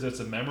after because it's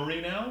a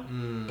memory now.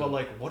 But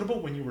like, what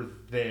about when you were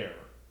there?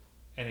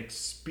 and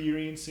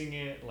experiencing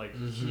it like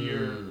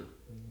here,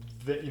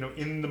 that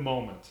in the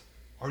moment.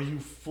 Are you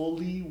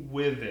fully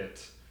with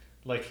it?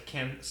 Like,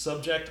 can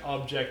subject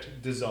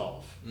object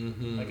dissolve?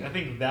 Like, I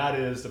think that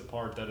is the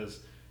part that is,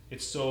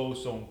 it's so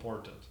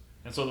important.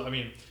 And so I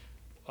mean,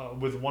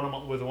 with one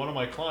of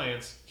my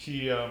clients,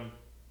 he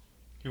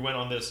went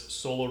on this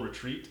solo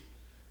retreat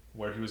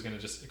where he was going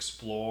to just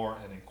explore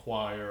and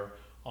inquire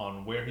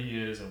on where he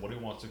is and what he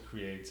wants to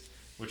create,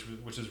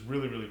 which is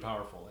really, really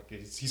powerful. Like,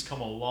 he's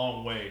come a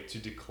long way to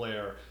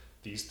declare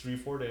these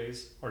 3-4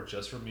 days are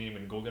just for me. I'm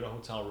going to go get a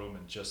hotel room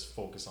and just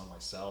focus on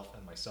myself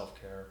and my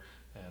self-care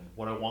and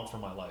what I want for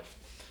my life.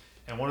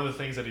 And one of the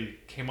things that he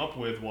came up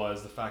with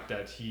was the fact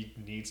that he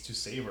needs to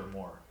savor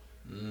more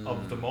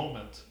of the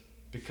moment,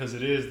 because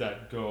it is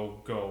that go,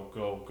 go,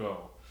 go,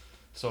 go.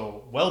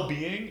 So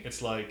well-being,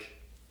 it's like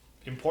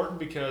important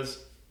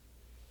because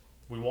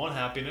we want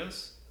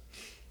happiness,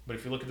 but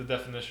if you look at the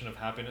definition of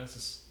happiness,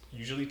 it's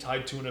usually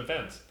tied to an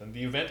event. Then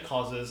the event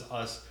causes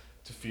us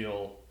to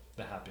feel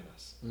the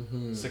happiness.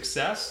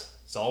 Success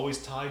is always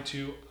tied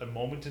to a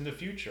moment in the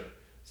future.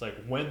 It's like,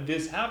 when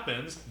this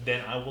happens,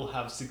 then I will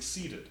have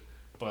succeeded.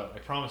 But I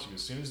promise you,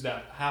 as soon as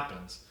that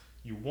happens,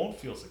 you won't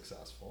feel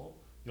successful.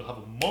 You'll have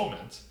a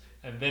moment,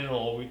 and then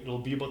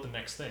it'll be about the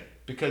next thing.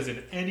 Because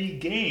in any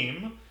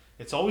game,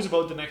 it's always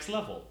about the next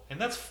level. And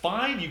that's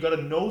fine. You got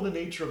to know the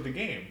nature of the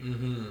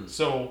game.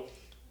 So,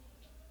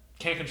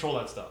 can't control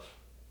that stuff.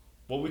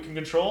 What we can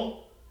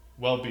control?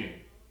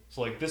 Well-being.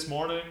 So like this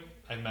morning,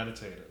 I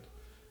meditated.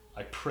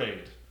 I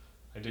prayed.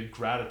 I did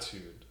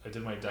gratitude. I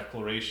did my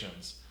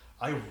declarations.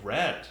 I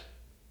read.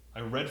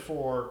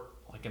 For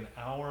like an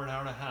hour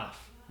and a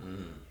half.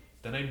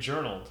 Then I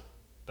journaled.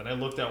 Then I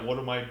looked at what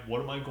am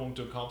I going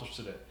to accomplish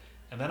today?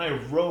 And then I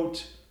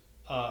wrote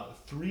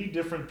 3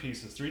 different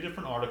pieces, 3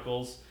 different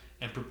articles,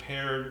 and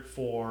prepared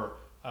for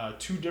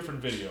 2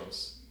 different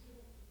videos.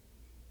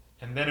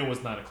 And then it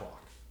was 9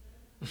 o'clock.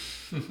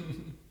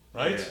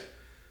 Right? Yeah.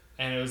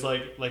 And it was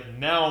like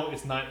now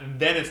it's 9, and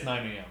then it's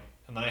 9 a.m.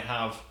 And then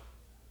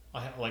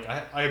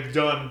I've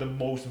done the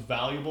most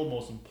valuable,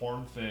 most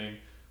important thing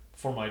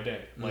for my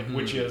day,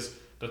 which is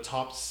the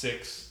top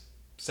 6-7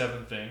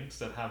 things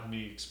that have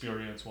me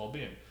experience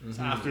well-being.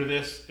 So after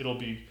this, it'll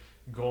be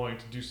going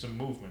to do some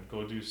movement,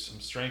 go do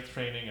some strength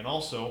training, and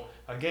also,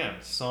 again,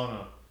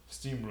 sauna,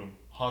 steam room,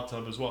 hot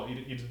tub as well,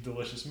 eat a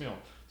delicious meal.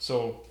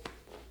 So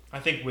I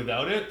think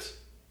without it,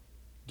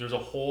 there's a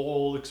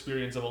whole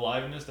experience of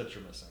aliveness that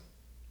you're missing.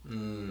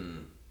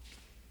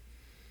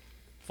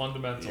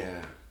 Fundamental.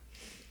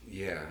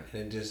 Yeah.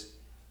 And it just,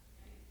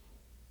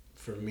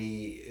 for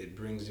me, it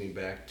brings me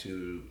back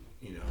to,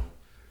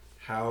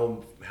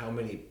 how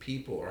many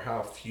people, or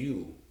how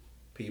few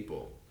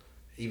people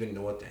even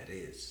know what that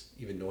is,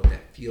 even know what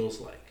that feels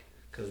like,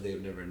 because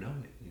they've never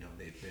known it.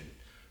 They've been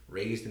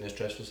raised in a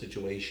stressful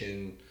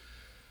situation.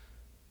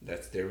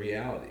 That's their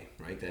reality,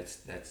 right?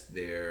 That's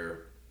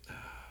their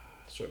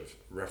sort of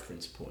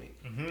reference point,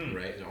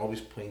 right? And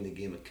always playing the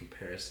game of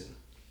comparison.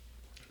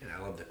 And I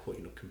love the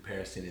quote,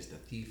 comparison is the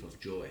thief of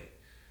joy.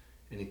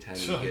 Anytime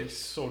you get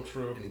so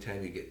true.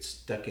 Anytime you get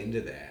stuck into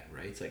that,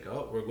 right? It's like,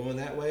 oh, we're going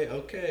that way,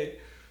 okay.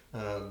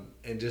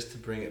 And just to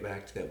bring it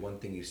back to that one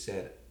thing you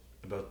said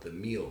about the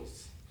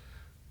meals,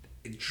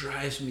 it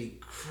drives me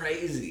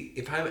crazy.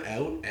 If I'm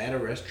out at a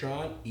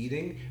restaurant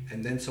eating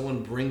and then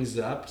someone brings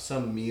up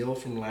some meal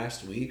from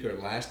last week or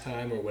last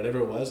time or whatever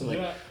it was, I'm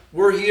like,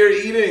 we're here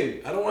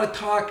eating. I don't want to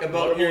talk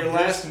about your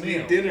last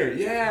week dinner.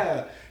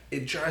 Yeah.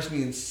 It drives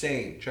me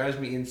insane.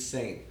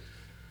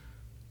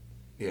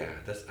 Yeah,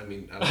 I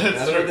don't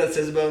know what that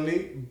says about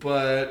me,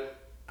 but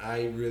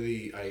I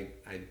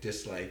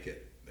dislike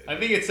it. I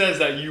think it says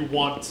that you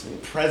want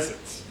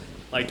presence.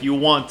 Like, you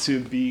want to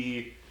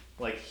be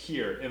like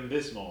here in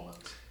this moment.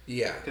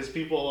 Yeah. Because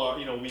people are,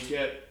 we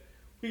get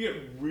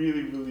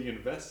really, really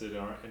invested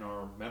in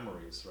our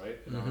memories, right?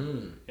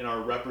 In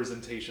our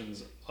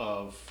representations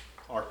of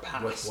our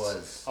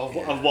past, of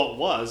what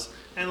was,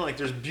 and like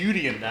there's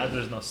beauty in that.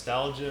 There's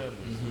nostalgia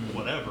and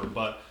whatever,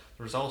 but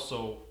there's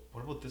also,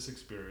 what about this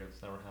experience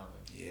that we're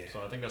having? Yeah.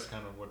 So I think that's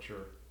kind of what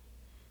you're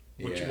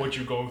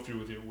going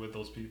through with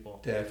those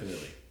people.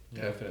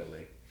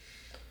 Definitely.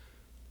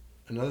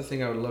 Another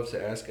thing I would love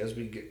to ask as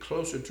we get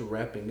closer to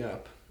wrapping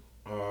up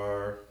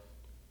are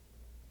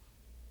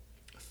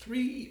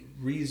 3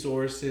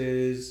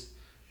 resources,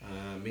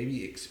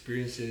 maybe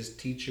experiences,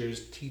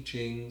 teachers,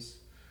 teachings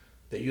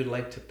that you'd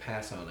like to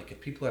pass on. Like, if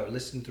people have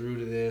listened through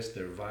to this,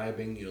 they're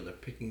vibing, they're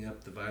picking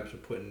up the vibes we're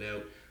putting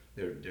out,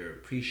 they're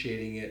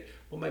appreciating it.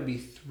 What might be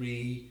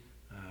 3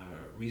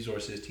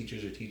 resources,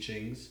 teachers, or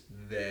teachings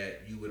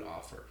that you would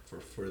offer for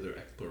further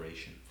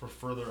exploration?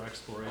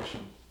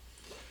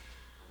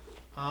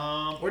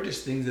 Or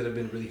just things that have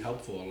been really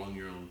helpful along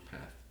your own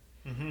path.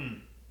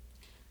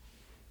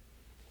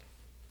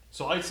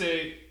 So I'd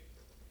say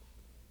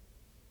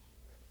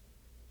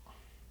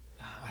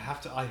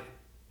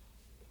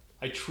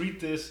I treat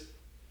this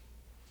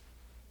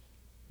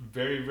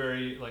very,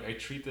 very, I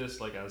treat this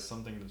as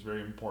something that's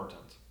very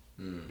important,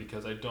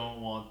 because I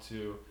don't want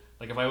to,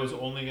 if I was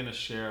only going to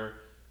share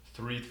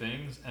 3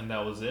 things and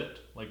that was it,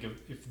 like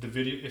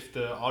if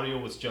the audio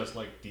was just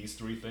like these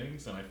 3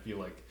 things, then I feel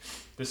like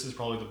this is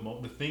probably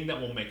the thing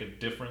that will make a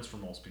difference for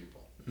most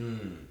people.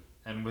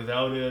 And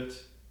without it,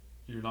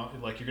 you're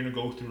not like, you're gonna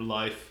go through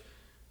life,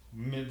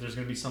 there's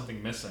gonna be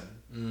something missing,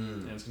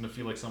 and it's gonna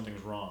feel like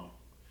something's wrong.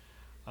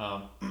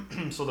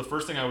 So the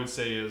first thing I would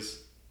say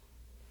is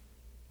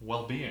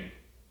well-being.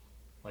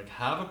 Like,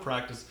 have a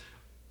practice.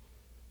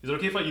 Is it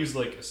okay if I use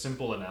like a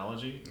simple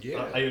analogy?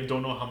 Yeah. I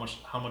don't know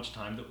how much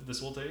time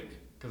this will take,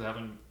 because I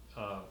haven't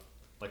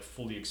like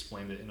fully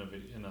explained it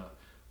in a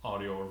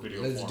audio or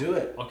video Let's form. do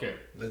it. Okay.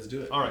 Let's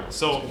do it. All right.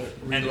 So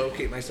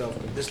relocate myself.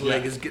 This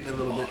leg is getting a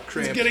little bit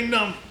cramped. it's getting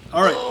numb.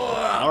 All right.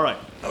 All right.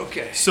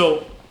 Okay.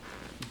 So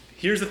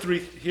here's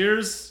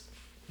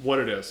what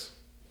it is.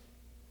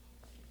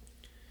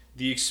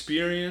 The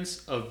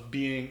experience of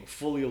being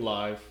fully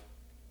alive,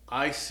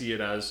 I see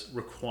it as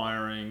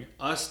requiring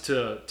us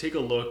to take a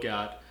look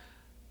at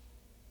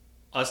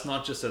us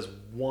not just as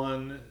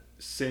one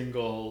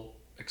single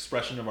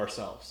expression of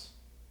ourselves,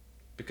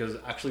 because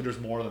actually there's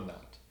more than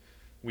that.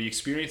 We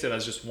experience it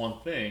as just one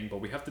thing, but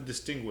we have to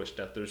distinguish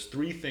that there's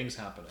 3 things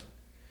happening.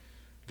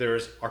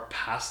 There's our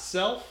past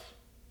self,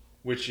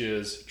 which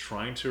is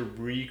trying to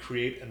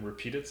recreate and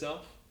repeat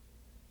itself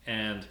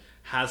and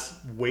has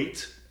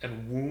weight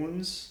and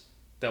wounds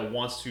that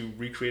wants to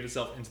recreate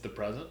itself into the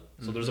present.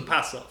 So there's a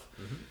past self.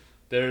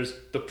 There's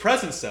the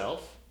present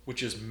self,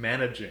 which is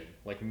managing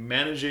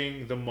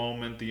the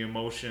moment, the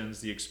emotions,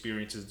 the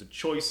experiences, the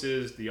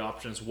choices, the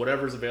options,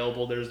 whatever's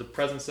available. There's the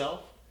present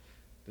self.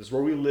 This is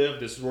where we live.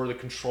 This is where the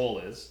control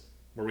is,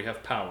 where we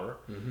have power.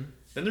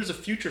 Then there's a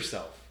future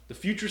self. The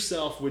future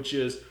self, which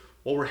is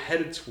what we're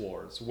headed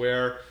towards,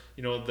 where,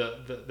 you know,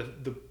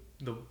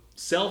 the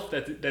self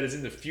that is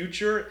in the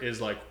future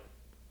is like,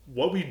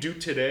 what we do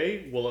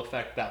today will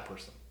affect that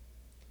person.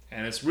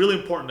 And it's really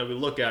important that we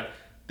look at,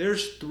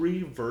 there's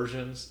 3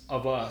 versions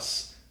of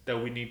us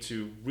that we need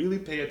to really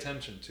pay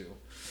attention to.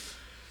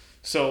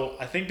 So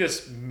I think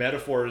this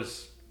metaphor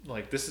is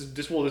like, this is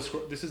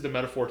the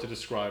metaphor to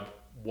describe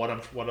what I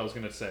was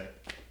going to say.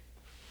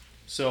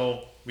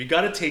 So we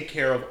got to take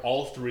care of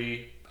all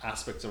 3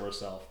 aspects of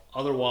ourselves.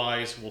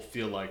 Otherwise, we'll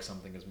feel like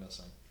something is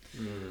missing.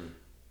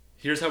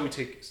 Here's how we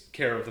take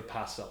care of the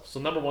past self. So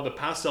number 1, the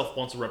past self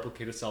wants to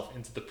replicate itself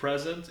into the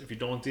present. If you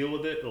don't deal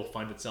with it, it'll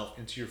find itself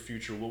into your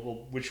future,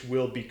 which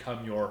will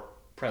become your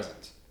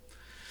present.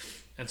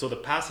 And so the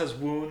past has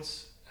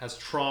wounds, has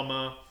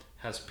trauma,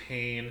 has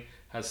pain,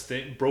 has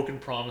broken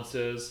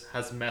promises,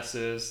 has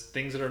messes,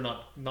 things that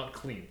are not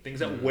clean,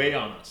 things that weigh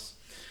on us.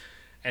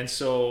 And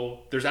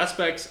so there's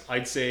aspects,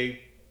 I'd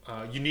say,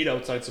 you need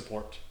outside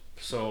support.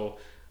 So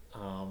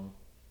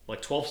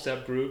like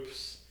 12-step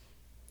groups,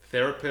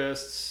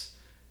 therapists,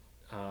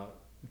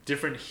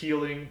 different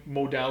healing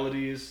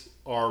modalities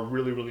are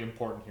really, really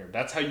important here.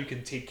 That's how you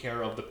can take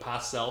care of the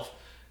past self,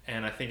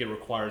 and I think it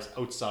requires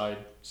outside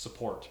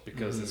support,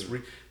 because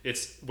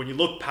it's when you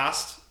look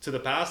past to the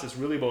past, it's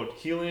really about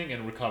healing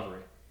and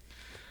recovery.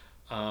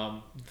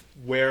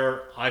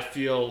 Where I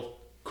feel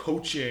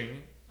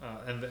coaching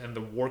and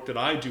the work that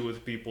I do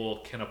with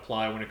people can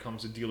apply when it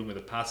comes to dealing with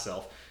the past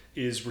self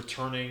is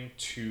returning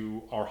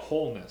to our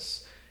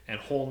wholeness, and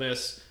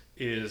wholeness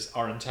is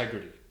our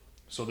integrity.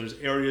 So there's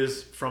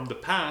areas from the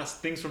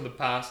past, things from the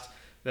past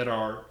that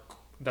are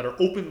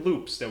open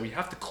loops that we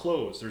have to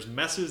close. There's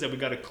messes that we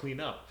got to clean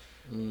up.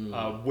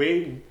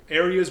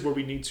 Areas where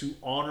we need to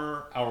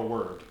honor our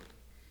word.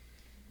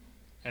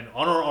 And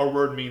honor our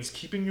word means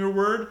keeping your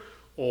word,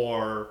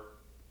 or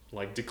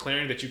like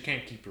declaring that you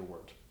can't keep your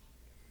word.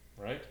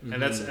 Right?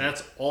 And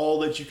that's all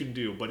that you can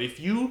do. But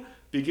if you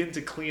begin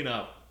to clean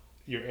up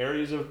your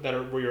areas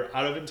where you're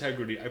out of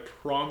integrity, I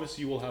promise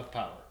you will have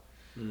power.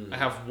 I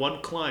have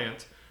one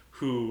client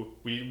who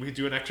we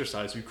do an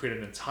exercise. We create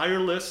an entire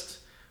list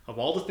of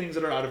all the things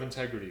that are out of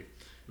integrity.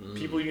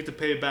 People you need to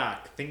pay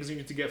back, things you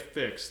need to get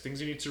fixed,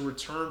 things you need to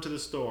return to the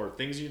store,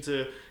 things you need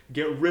to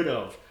get rid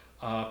of,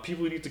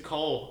 people you need to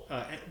call,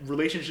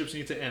 relationships you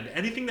need to end.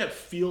 Anything that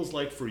feels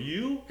like for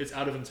you it's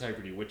out of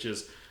integrity, which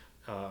is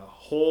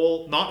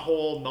whole,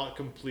 not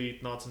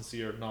complete, not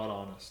sincere, not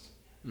honest.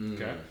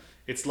 Okay?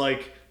 It's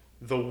like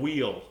the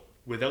wheel.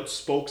 Without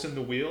spokes in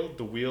the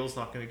wheel's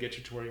not going to get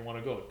you to where you want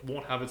to go. It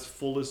won't have its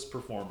fullest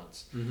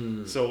performance.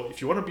 So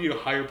if you want to be a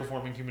higher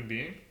performing human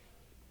being,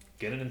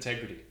 get an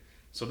integrity.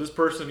 So this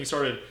person, he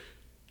started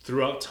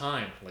throughout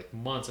time, like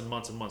months and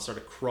months and months,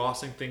 started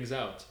crossing things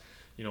out,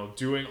 you know,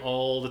 doing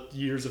all the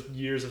years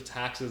of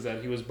taxes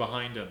that he was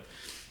behind him.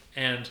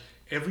 And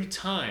every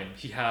time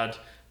he had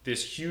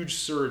this huge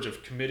surge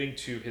of committing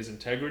to his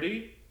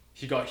integrity,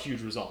 he got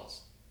huge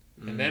results.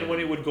 And then when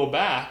he would go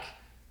back,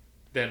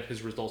 then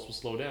his results will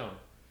slow down.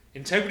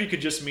 Integrity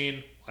could just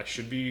mean I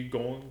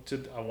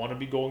want to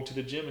be going to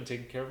the gym and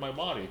taking care of my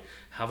body,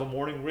 have a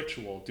morning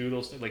ritual, do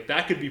those things. Like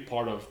that could be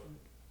part of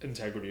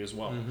integrity as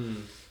well.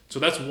 So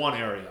that's one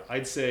area.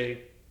 I'd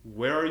say,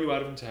 where are you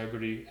out of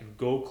integrity, and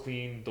go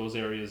clean those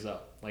areas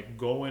up. Like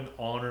go and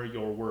honor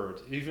your word.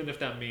 Even if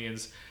that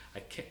means I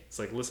can't, it's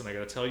like, listen, I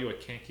got to tell you, I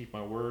can't keep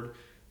my word.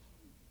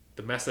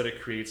 the mess that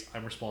it creates,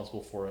 I'm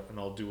responsible for it, and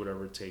I'll do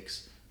whatever it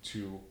takes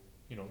to,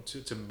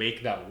 to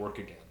make that work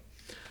again.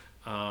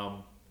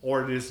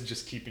 Or it is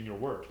just keeping your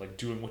word, like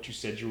doing what you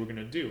said you were going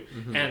to do.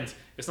 And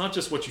it's not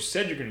just what you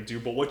said you're going to do,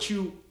 but what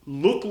you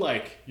look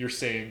like you're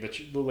saying that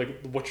you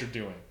like what you're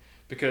doing.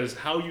 Because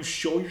how you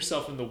show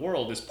yourself in the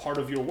world is part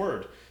of your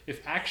word.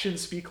 If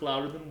actions speak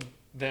louder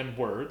than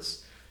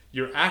words,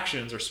 your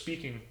actions are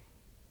speaking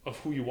of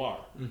who you are.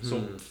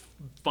 So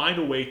find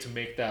a way to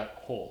make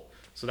that whole.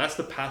 So that's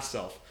the past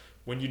self.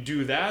 When you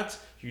do that,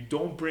 you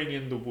don't bring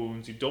in the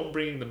wounds, you don't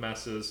bring in the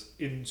messes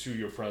into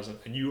your present,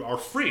 and you are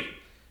free.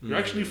 You're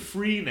actually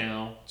free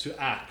now to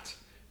act.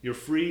 You're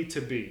free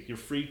to be. You're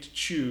free to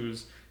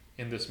choose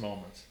in this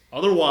moment.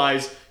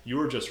 Otherwise,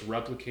 you're just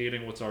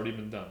replicating what's already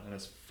been done, and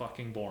it's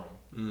fucking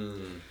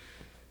boring.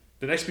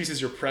 The next piece is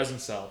your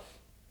present self.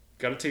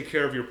 Got to take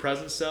care of your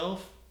present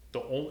self,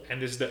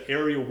 and is the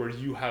area where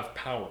you have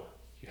power.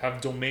 You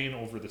have domain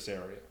over this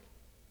area.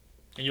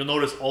 And you'll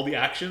notice all the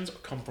actions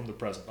come from the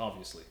present,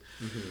 obviously.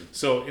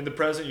 So in the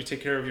present, you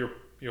take care of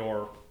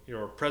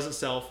your present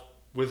self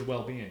with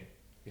well-being.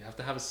 You have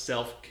to have a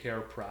self-care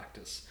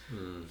practice.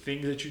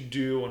 Things that you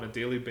do on a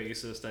daily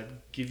basis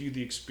that give you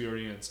the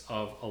experience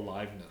of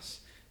aliveness.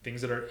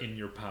 Things that are in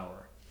your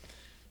power.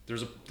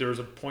 There was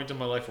a point in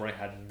my life where I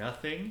had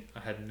nothing.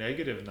 I had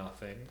negative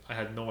nothing. I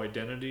had no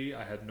identity.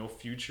 I had no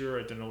future.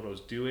 I didn't know what I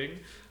was doing.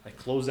 I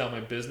closed down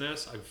my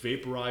business. I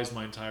vaporized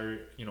my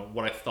entire,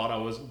 what I thought I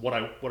was, what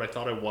I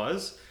thought I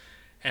was.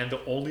 And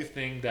the only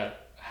thing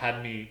that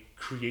had me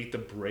create the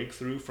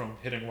breakthrough from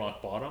hitting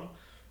rock bottom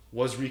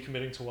was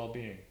recommitting to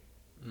well-being.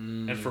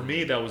 And for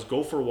me, that was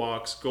go for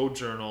walks, go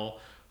journal,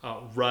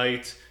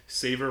 write,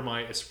 savor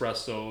my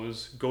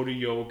espressos, go to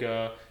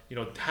yoga,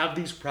 have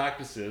these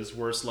practices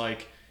where it's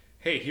like,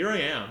 hey, here I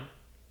am.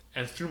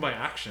 And through my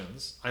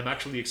actions, I'm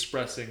actually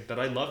expressing that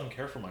I love and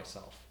care for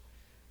myself.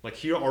 Like,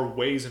 here are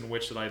ways in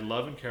which that I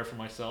love and care for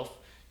myself.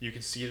 You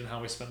can see it in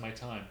how I spend my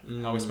time,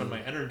 how I spend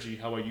my energy,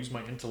 how I use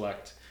my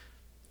intellect.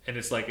 And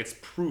it's like, it's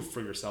proof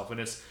for yourself, and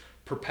it's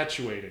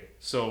perpetuating.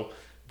 So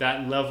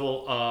that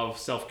level of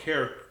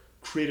self-care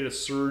created a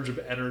surge of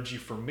energy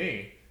for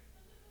me,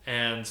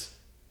 and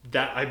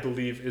that, I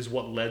believe, is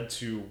what led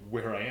to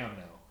where I am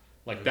now.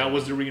 Like, that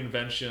was the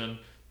reinvention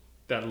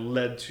that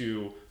led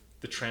to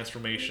the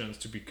transformations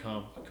to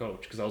become a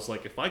coach, because I was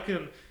like, if I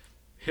can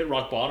hit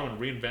rock bottom and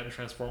reinvent and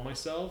transform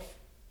myself,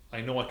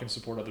 I know I can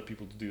support other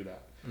people to do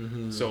that.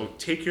 So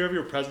take care of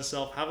your present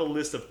self. Have a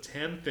list of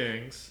 10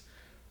 things.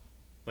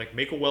 Like,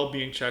 make a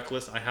well-being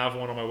checklist. I have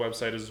one on my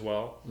website as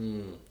well.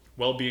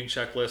 Well-being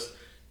checklist.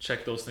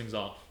 Check those things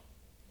off.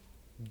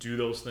 Do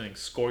those things.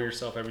 Score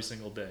yourself every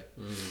single day.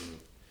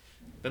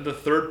 Then the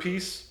third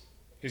piece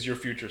is your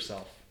future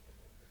self.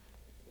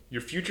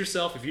 Your future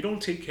self, if you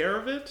don't take care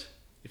of it,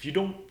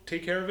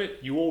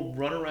 you will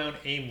run around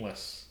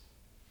aimless.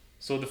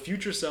 So the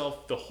future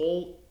self,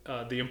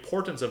 the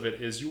importance of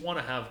it is you want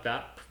to have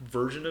that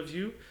version of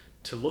you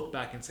to look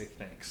back and say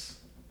thanks.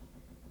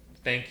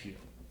 Thank you.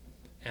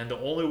 And the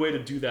only way to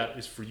do that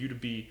is for you to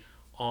be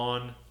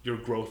on your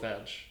growth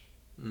edge.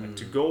 Like,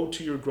 to go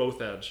to your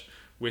growth edge,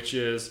 which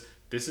is,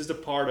 this is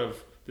part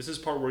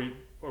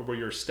where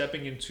you're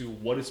stepping into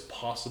what is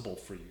possible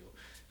for you,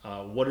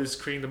 what is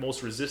creating the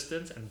most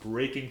resistance, and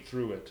breaking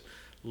through it,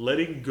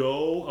 letting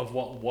go of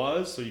what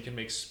was so you can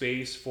make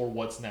space for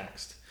what's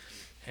next.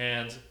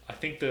 And I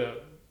think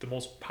the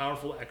most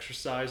powerful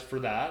exercise for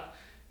that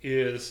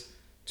is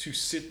to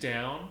sit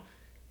down,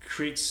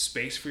 create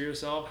space for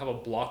yourself, have a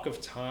block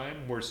of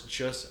time where it's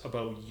just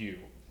about you.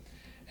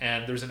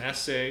 And there's an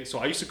essay, so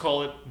I used to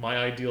call it My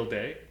Ideal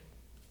Day.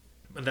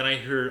 And then I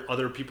hear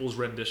other people's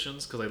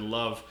renditions, because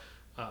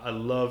I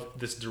love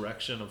this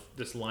direction of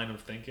this line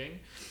of thinking.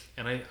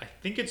 And I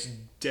think it's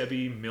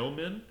Debbie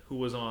Millman, who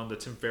was on the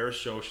Tim Ferriss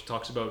show. She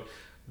talks about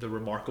the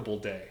remarkable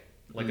day.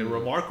 Like, a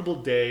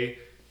remarkable day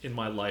in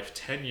my life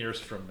 10 years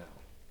from now.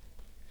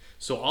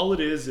 So all it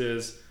is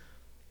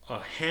a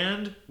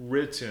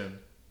handwritten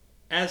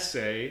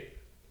essay,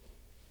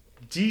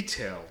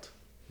 detailed,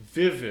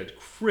 vivid,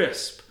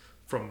 crisp,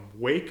 from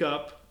wake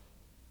up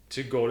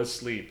to go to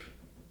sleep.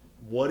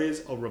 What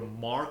is a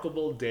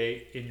remarkable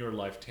day in your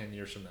life 10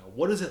 years from now?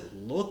 What does it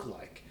look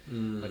like?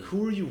 Like,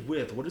 who are you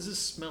with? What does it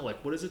smell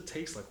like? What does it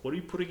taste like? What are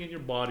you putting in your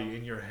body,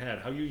 in your head?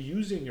 How are you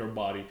using your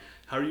body?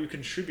 How are you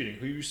contributing?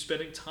 Who are you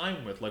spending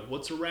time with? Like,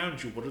 what's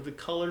around you? What are the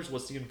colors?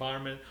 What's the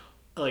environment?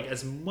 Like,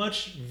 as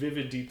much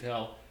vivid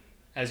detail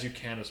as you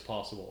can as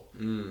possible.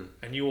 And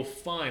you will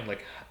find,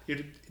 like,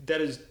 if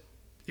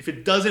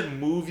it doesn't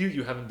move you,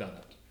 you haven't done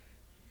it.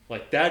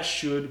 Like, that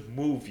should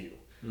move you.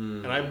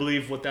 And I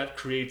believe what that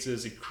creates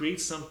is, it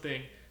creates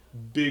something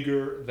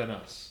bigger than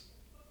us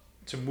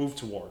to move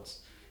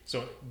towards.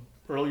 So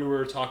earlier we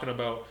were talking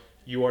about,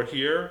 you are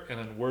here, and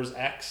then where's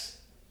X?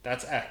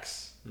 That's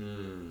X.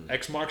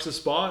 X marks the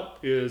spot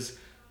is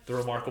the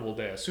remarkable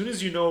day. As soon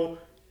as you know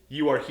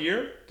you are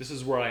here, this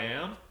is where I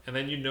am, and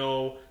then you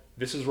know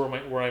this is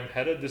where I'm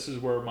headed, this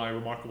is my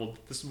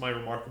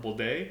remarkable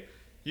day,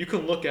 you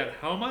can look at,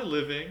 how am I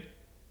living?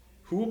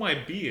 Who am I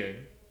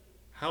being?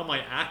 How am I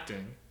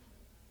acting?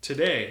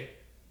 today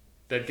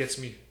that gets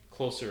me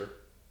closer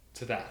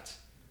to that.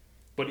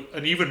 But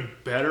an even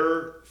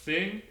better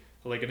thing,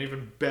 like an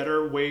even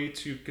better way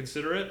to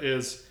consider it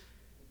is,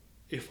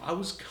 if I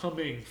was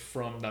coming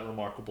from that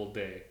remarkable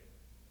day,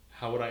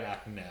 how would I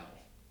act now?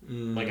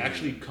 Like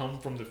actually come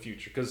from the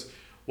future. Because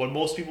what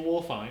most people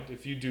will find,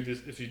 if you do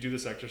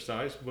this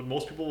exercise, what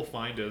most people will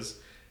find is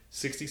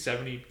 60,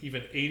 70,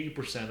 even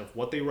 80% of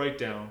what they write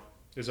down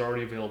is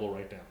already available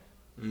right now.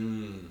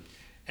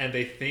 And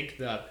they think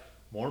that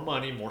more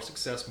money, more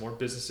success, more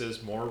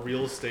businesses, more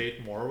real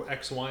estate, more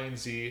X, Y, and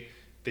Z,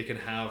 they can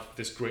have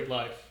this great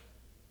life.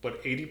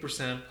 But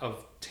 80%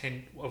 of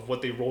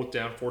what they wrote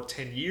down for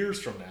 10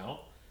 years from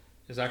now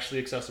is actually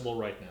accessible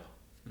right now.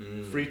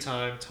 Free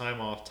time, time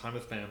off, time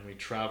with family,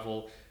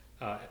 travel,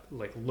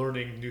 like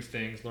learning new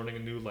things, learning a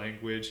new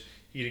language,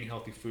 eating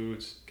healthy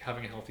foods,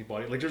 having a healthy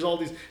body. Like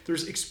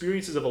there's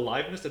experiences of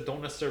aliveness that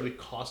don't necessarily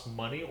cost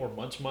money or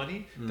much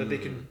money that they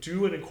can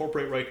do and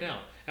incorporate right now.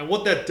 And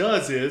what that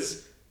does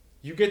is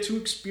you get to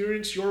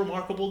experience your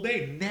remarkable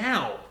day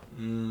now.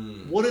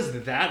 What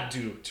does that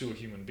do to a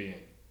human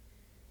being?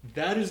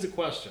 That is the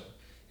question.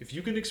 If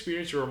you can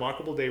experience your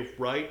remarkable day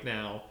right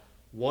now,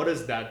 what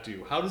does that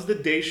do? How does the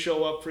day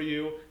show up for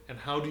you? And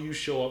how do you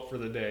show up for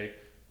the day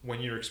when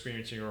you're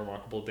experiencing a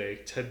remarkable day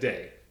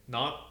today?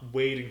 Not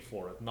waiting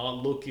for it, not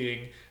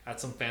looking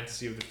at some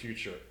fantasy of the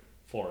future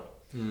for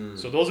it.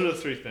 So those are the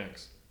three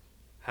things.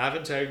 Have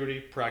integrity,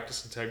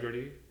 practice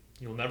integrity.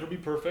 You'll never be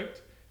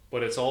perfect,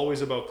 but it's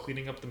always about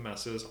cleaning up the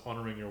messes,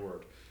 honoring your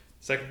word.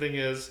 Second thing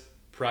is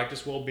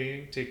practice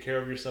well-being, take care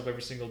of yourself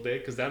every single day,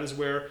 because that is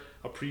where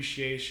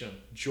appreciation,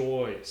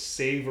 joy,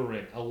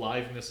 savoring,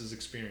 aliveness is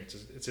experienced.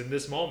 It's in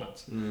this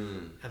moment.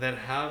 And then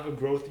have a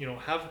growth,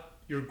 have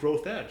your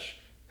growth edge.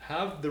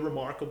 Have the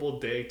remarkable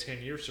day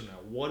 10 years from now.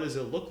 What does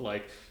it look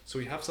like? So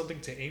you have something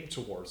to aim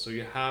towards. So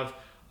you have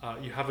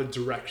a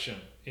direction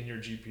in your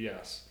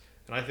GPS.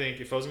 And I think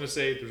if I was going to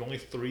say there's only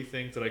three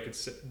things that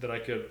I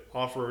could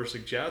offer or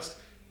suggest,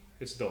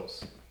 it's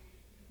those.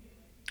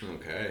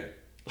 Okay.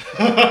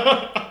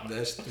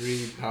 That's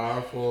three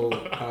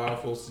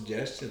powerful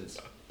suggestions.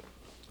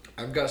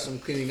 I've got some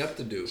cleaning up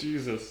to do.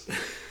 Jesus.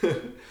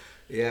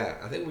 Yeah,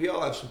 I think we all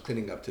have some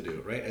cleaning up to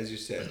do, right? As you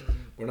said,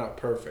 we're not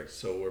perfect,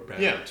 so we're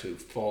bound to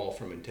fall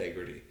from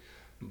integrity.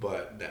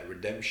 But that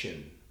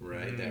redemption,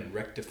 right, that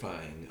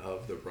rectifying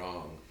of the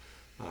wrong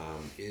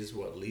is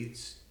what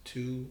leads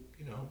to,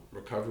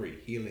 recovery,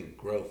 healing,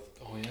 growth.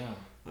 Oh, yeah.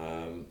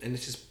 And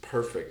it's just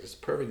perfect. It's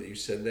perfect that you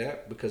said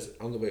that, because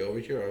on the way over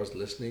here, I was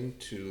listening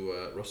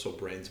to Russell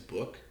Brand's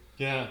book.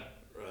 Yeah.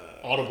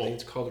 Audible. I think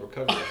it's called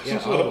Recovery. Yeah,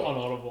 Audible. On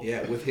Audible.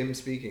 Yeah, with him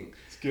speaking.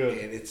 It's good.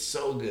 And it's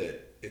so good.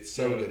 It's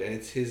so good. And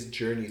it's his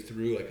journey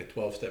through like a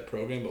 12-step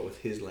program, but with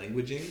his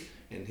languaging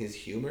and his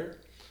humor.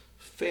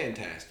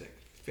 Fantastic.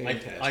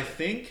 I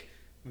think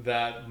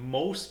that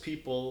most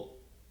people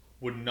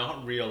would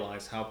not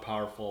realize how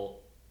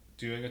powerful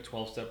doing a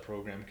 12-step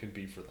program can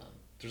be for them.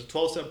 There's a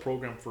 12-step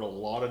program for a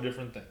lot of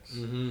different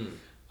things.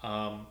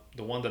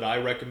 The one that I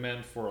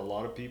recommend for a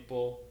lot of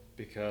people,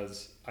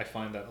 because I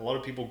find that a lot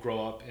of people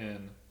grow up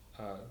in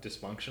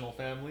dysfunctional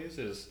families,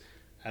 is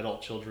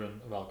adult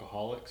children of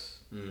alcoholics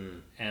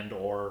and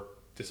or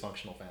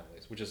dysfunctional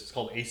families, which is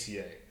called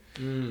ACA.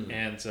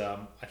 And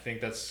I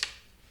think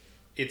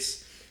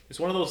it's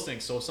one of those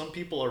things. So some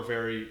people are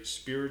very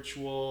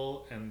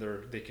spiritual and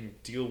they can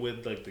deal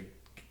with like the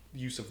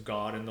use of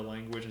God in the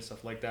language and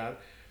stuff like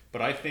that.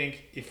 But I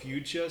think if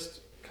you just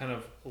kind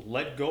of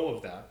let go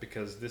of that,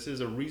 because this is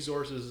a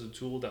resource, this is a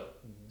tool that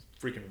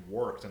freaking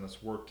worked, and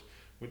it's worked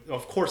with,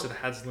 of course it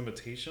has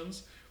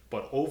limitations,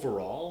 but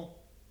overall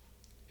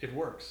it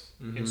works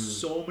in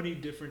so many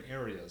different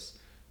areas.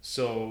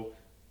 So,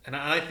 and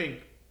I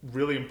think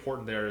really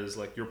important there is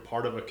like you're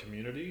part of a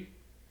community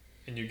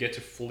and you get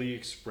to fully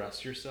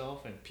express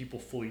yourself, and people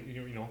fully,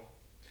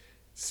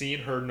 seen,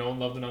 heard, known,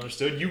 loved, and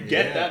understood. You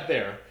get that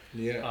there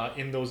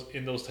in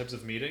those types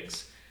of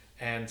meetings.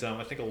 And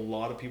I think a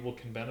lot of people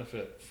can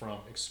benefit from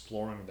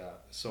exploring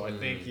that. So I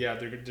think,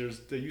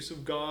 there's the use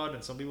of God,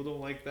 and some people don't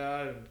like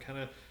that, and kind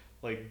of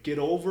like get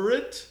over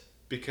it,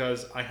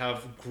 because I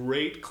have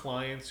great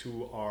clients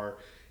who are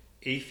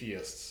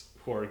atheists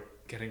who are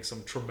getting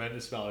some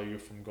tremendous value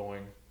from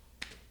going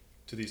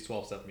to these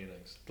 12-step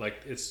meetings.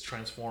 Like, it's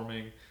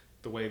transforming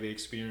the way they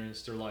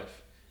experience their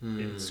life.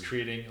 It's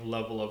creating a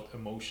level of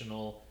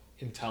emotional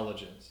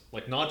intelligence.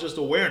 Like, not just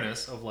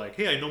awareness of like,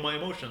 hey, I know my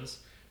emotions,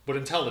 but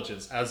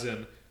intelligence, as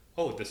in,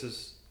 oh, this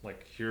is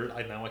like here.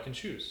 Now I can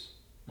choose.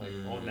 Like,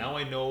 oh, now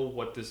I know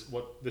what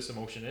this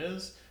emotion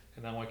is,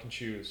 and now I can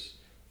choose.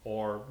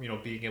 Or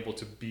being able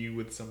to be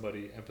with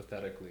somebody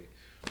empathetically.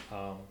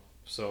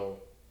 So,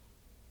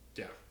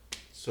 yeah.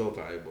 So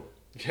valuable.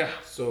 Yeah.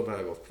 So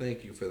valuable.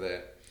 Thank you for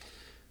that.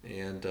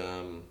 And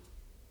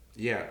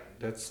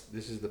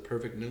this is the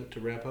perfect note to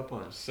wrap up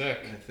on. Sick.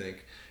 I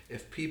think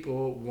if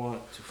people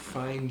want to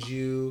find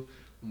you,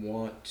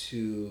 want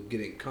to get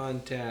in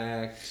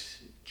contact,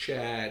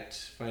 chat,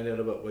 find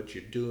out about what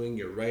you're doing,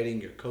 your writing,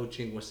 your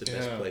coaching, what's the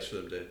best place for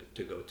them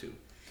to go to?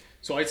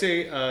 So I'd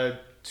say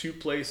 2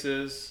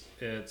 places.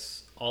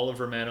 It's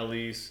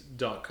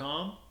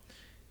olivermanalise.com,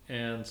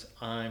 and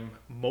I'm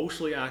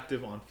mostly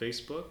active on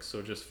Facebook.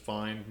 So just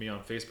find me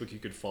on Facebook. You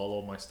could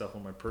follow my stuff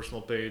on my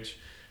personal page,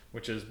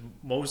 which is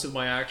most of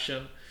my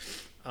action.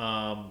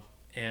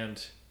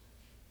 And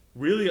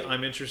really,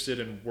 I'm interested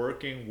in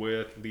working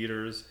with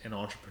leaders and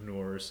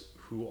entrepreneurs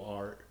who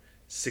are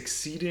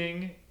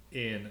succeeding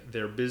in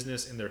their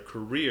business, in their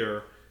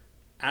career,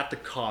 at the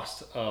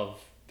cost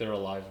of their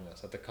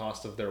aliveness, at the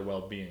cost of their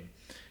well-being.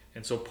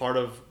 And so part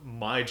of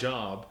my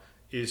job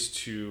is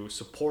to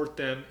support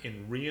them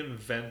in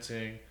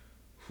reinventing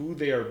who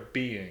they are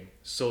being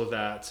so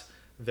that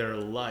their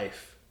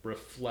life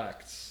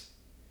reflects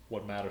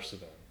what matters to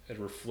them. It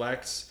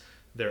reflects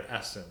their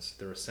essence,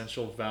 their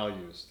essential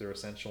values, their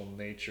essential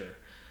nature.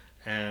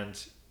 And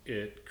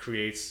it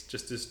creates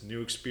just this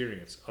new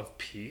experience of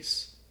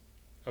peace,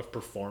 of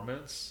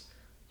performance,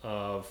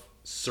 of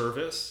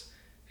service.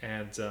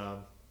 And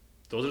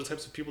those are the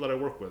types of people that I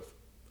work with.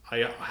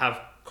 I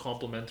have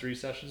complimentary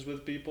sessions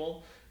with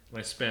people, and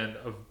I spend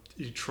a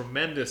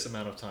tremendous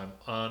amount of time,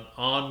 an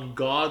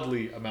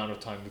ungodly amount of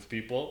time with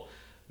people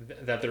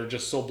that they're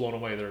just so blown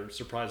away. They're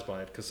surprised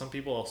by it. Because some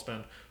people I'll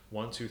spend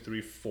 1, 2,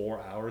 3,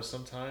 4 hours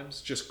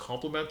sometimes just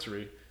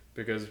complimentary,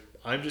 because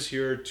I'm just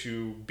here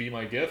to be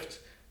my gift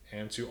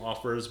and to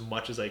offer as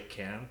much as I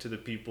can to the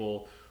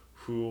people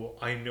who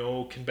I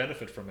know can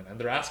benefit from it, and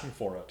they're asking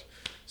for it.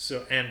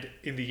 So, and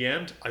in the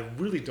end, I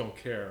really don't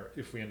care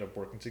if we end up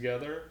working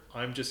together.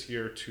 I'm just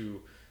here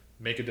to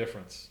make a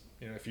difference.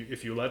 You know,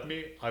 if you let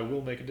me, I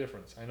will make a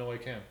difference. I know I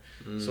can.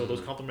 So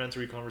those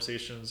complimentary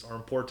conversations are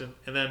important.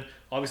 And then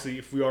obviously,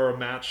 if we are a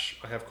match,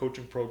 I have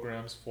coaching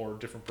programs for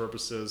different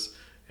purposes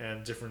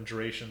and different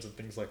durations and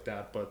things like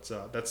that. But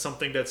that's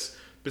something that's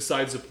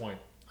besides the point.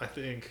 I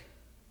think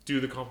do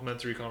the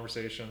complimentary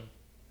conversation,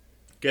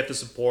 get the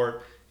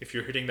support. If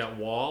you're hitting that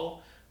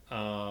wall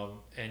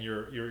and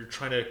you're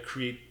trying to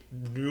create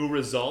new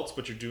results,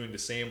 but you're doing the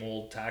same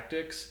old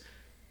tactics,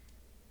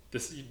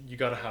 you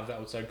got to have the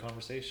outside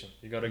conversation.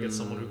 You got to get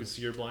someone who can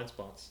see your blind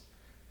spots.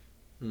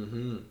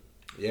 Mm-hmm.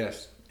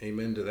 Yes,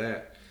 amen to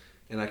that.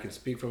 And I can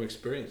speak from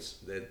experience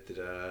that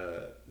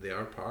they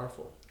are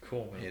powerful.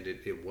 Cool, man. And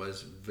it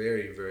was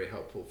very, very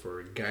helpful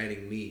for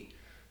guiding me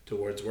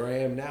towards where I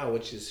am now,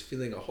 which is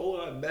feeling a whole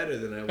lot better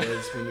than I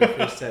was when we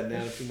first sat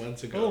down a few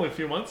months ago. Only a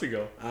few months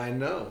ago. I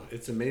know.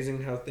 It's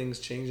amazing how things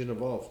change and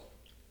evolve.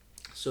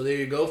 So there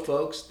you go,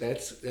 folks.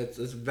 That's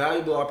a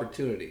valuable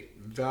opportunity.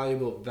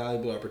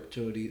 Valuable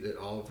opportunity that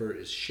Oliver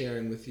is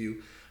sharing with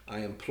you. I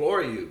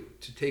implore you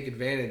to take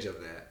advantage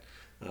of that.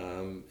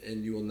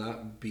 And you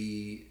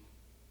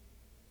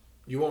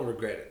won't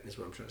regret it, is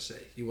what I'm trying to say.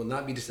 You will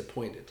not be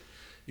disappointed.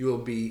 You will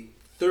be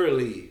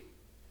thoroughly,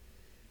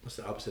 what's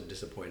the opposite of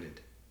disappointed?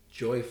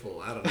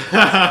 Joyful, I don't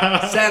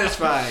know.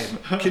 Satisfied,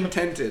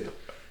 contented.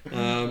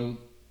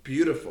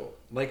 Beautiful.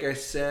 Like I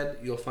said,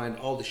 you'll find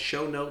all the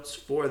show notes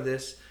for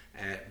this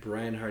at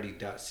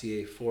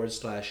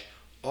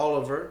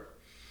brianhardy.ca/Oliver.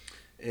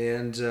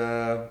 And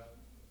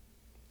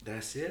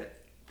that's it.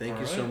 Thank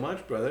you so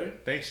much, brother.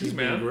 Thanks,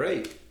 man. Been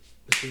great.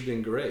 This has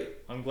been great.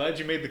 I'm glad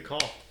you made the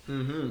call.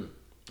 Mm-hmm.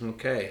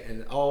 Okay.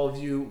 And all of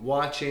you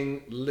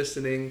watching,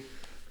 listening,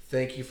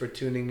 thank you for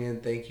tuning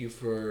in. Thank you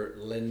for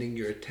lending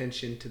your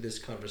attention to this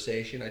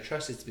conversation. I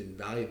trust it's been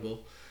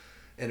valuable,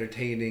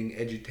 entertaining,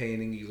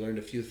 edutaining. You learned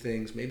a few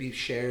things. Maybe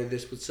share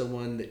this with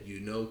someone that you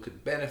know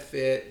could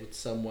benefit, with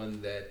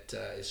someone that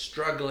is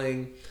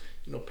struggling.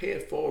 You know, pay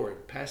it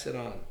forward. Pass it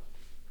on.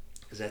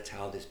 Because that's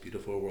how this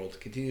beautiful world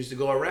continues to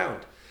go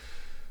around.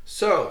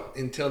 So,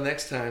 until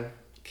next time,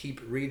 keep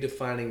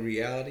redefining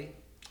reality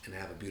and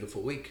have a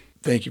beautiful week.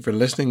 Thank you for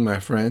listening, my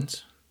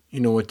friends. You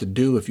know what to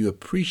do. If you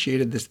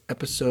appreciated this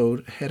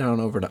episode, head on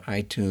over to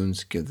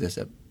iTunes, give this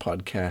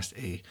podcast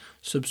a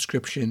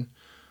subscription,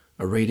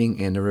 a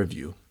rating, and a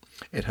review.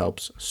 It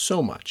helps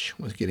so much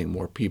with getting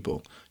more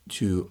people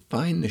to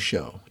find the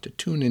show, to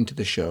tune into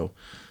the show,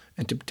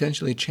 and to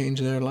potentially change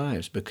their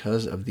lives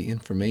because of the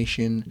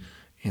information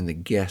and the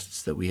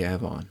guests that we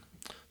have on.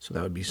 So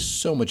that would be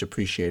so much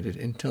appreciated.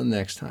 Until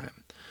next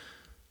time,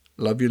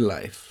 love your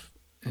life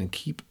and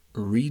keep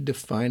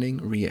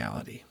redefining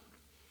reality.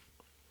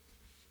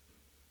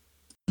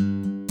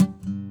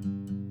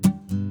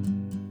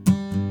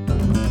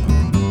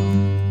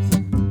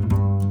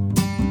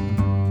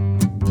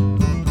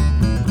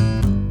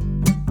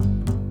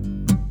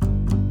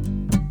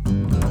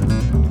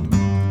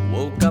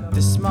 Woke up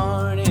this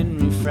morning,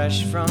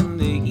 refreshed from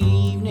the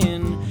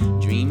evening,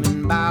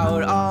 dreaming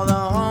about all the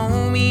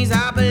homies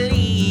I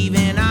believe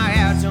in. I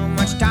had so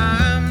much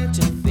time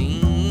to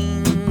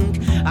think.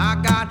 I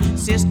got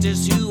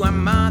sisters who are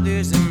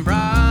mothers and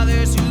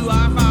brothers who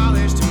are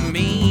fathers to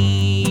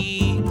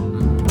me.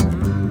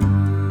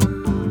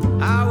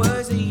 I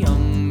was a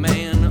young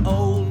man,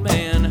 old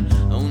man,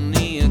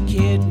 only a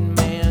kid,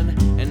 man,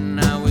 and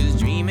I was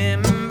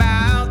dreaming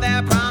about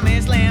that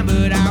promised land,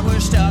 but I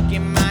was stuck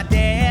in my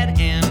dead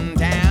end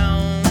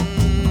town,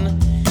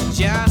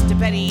 just a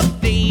petty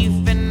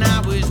thief, and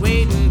I was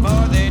waiting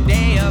for the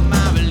day of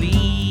my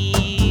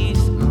release.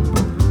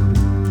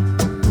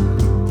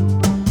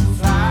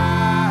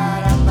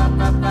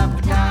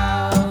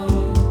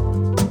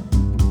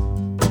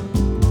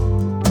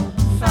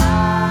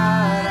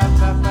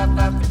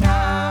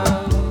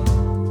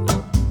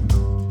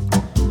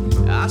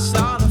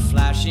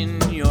 flash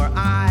in your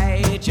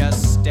eye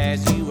just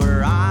as you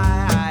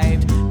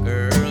arrived.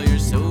 Girl, you're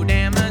so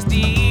damn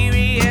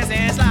mysterious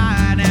and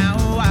sly. Now,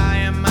 why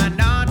am I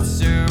not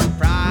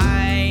surprised?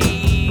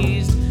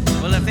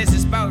 Well, if this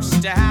is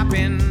supposed to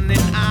happen, then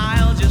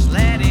I'll just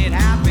let it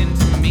happen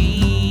to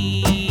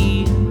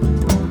me.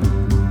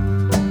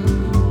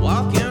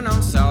 Walking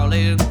on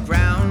solid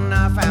ground,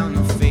 I found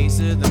the face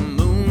of the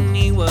moon.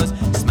 He was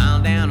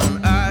smiling down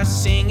on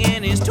us,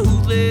 singing his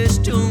toothless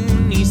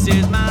tune. He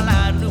says, my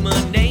light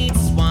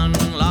illuminates one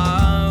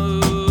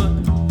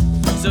love,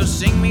 so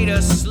sing me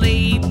to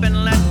sleep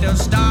and let the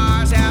stars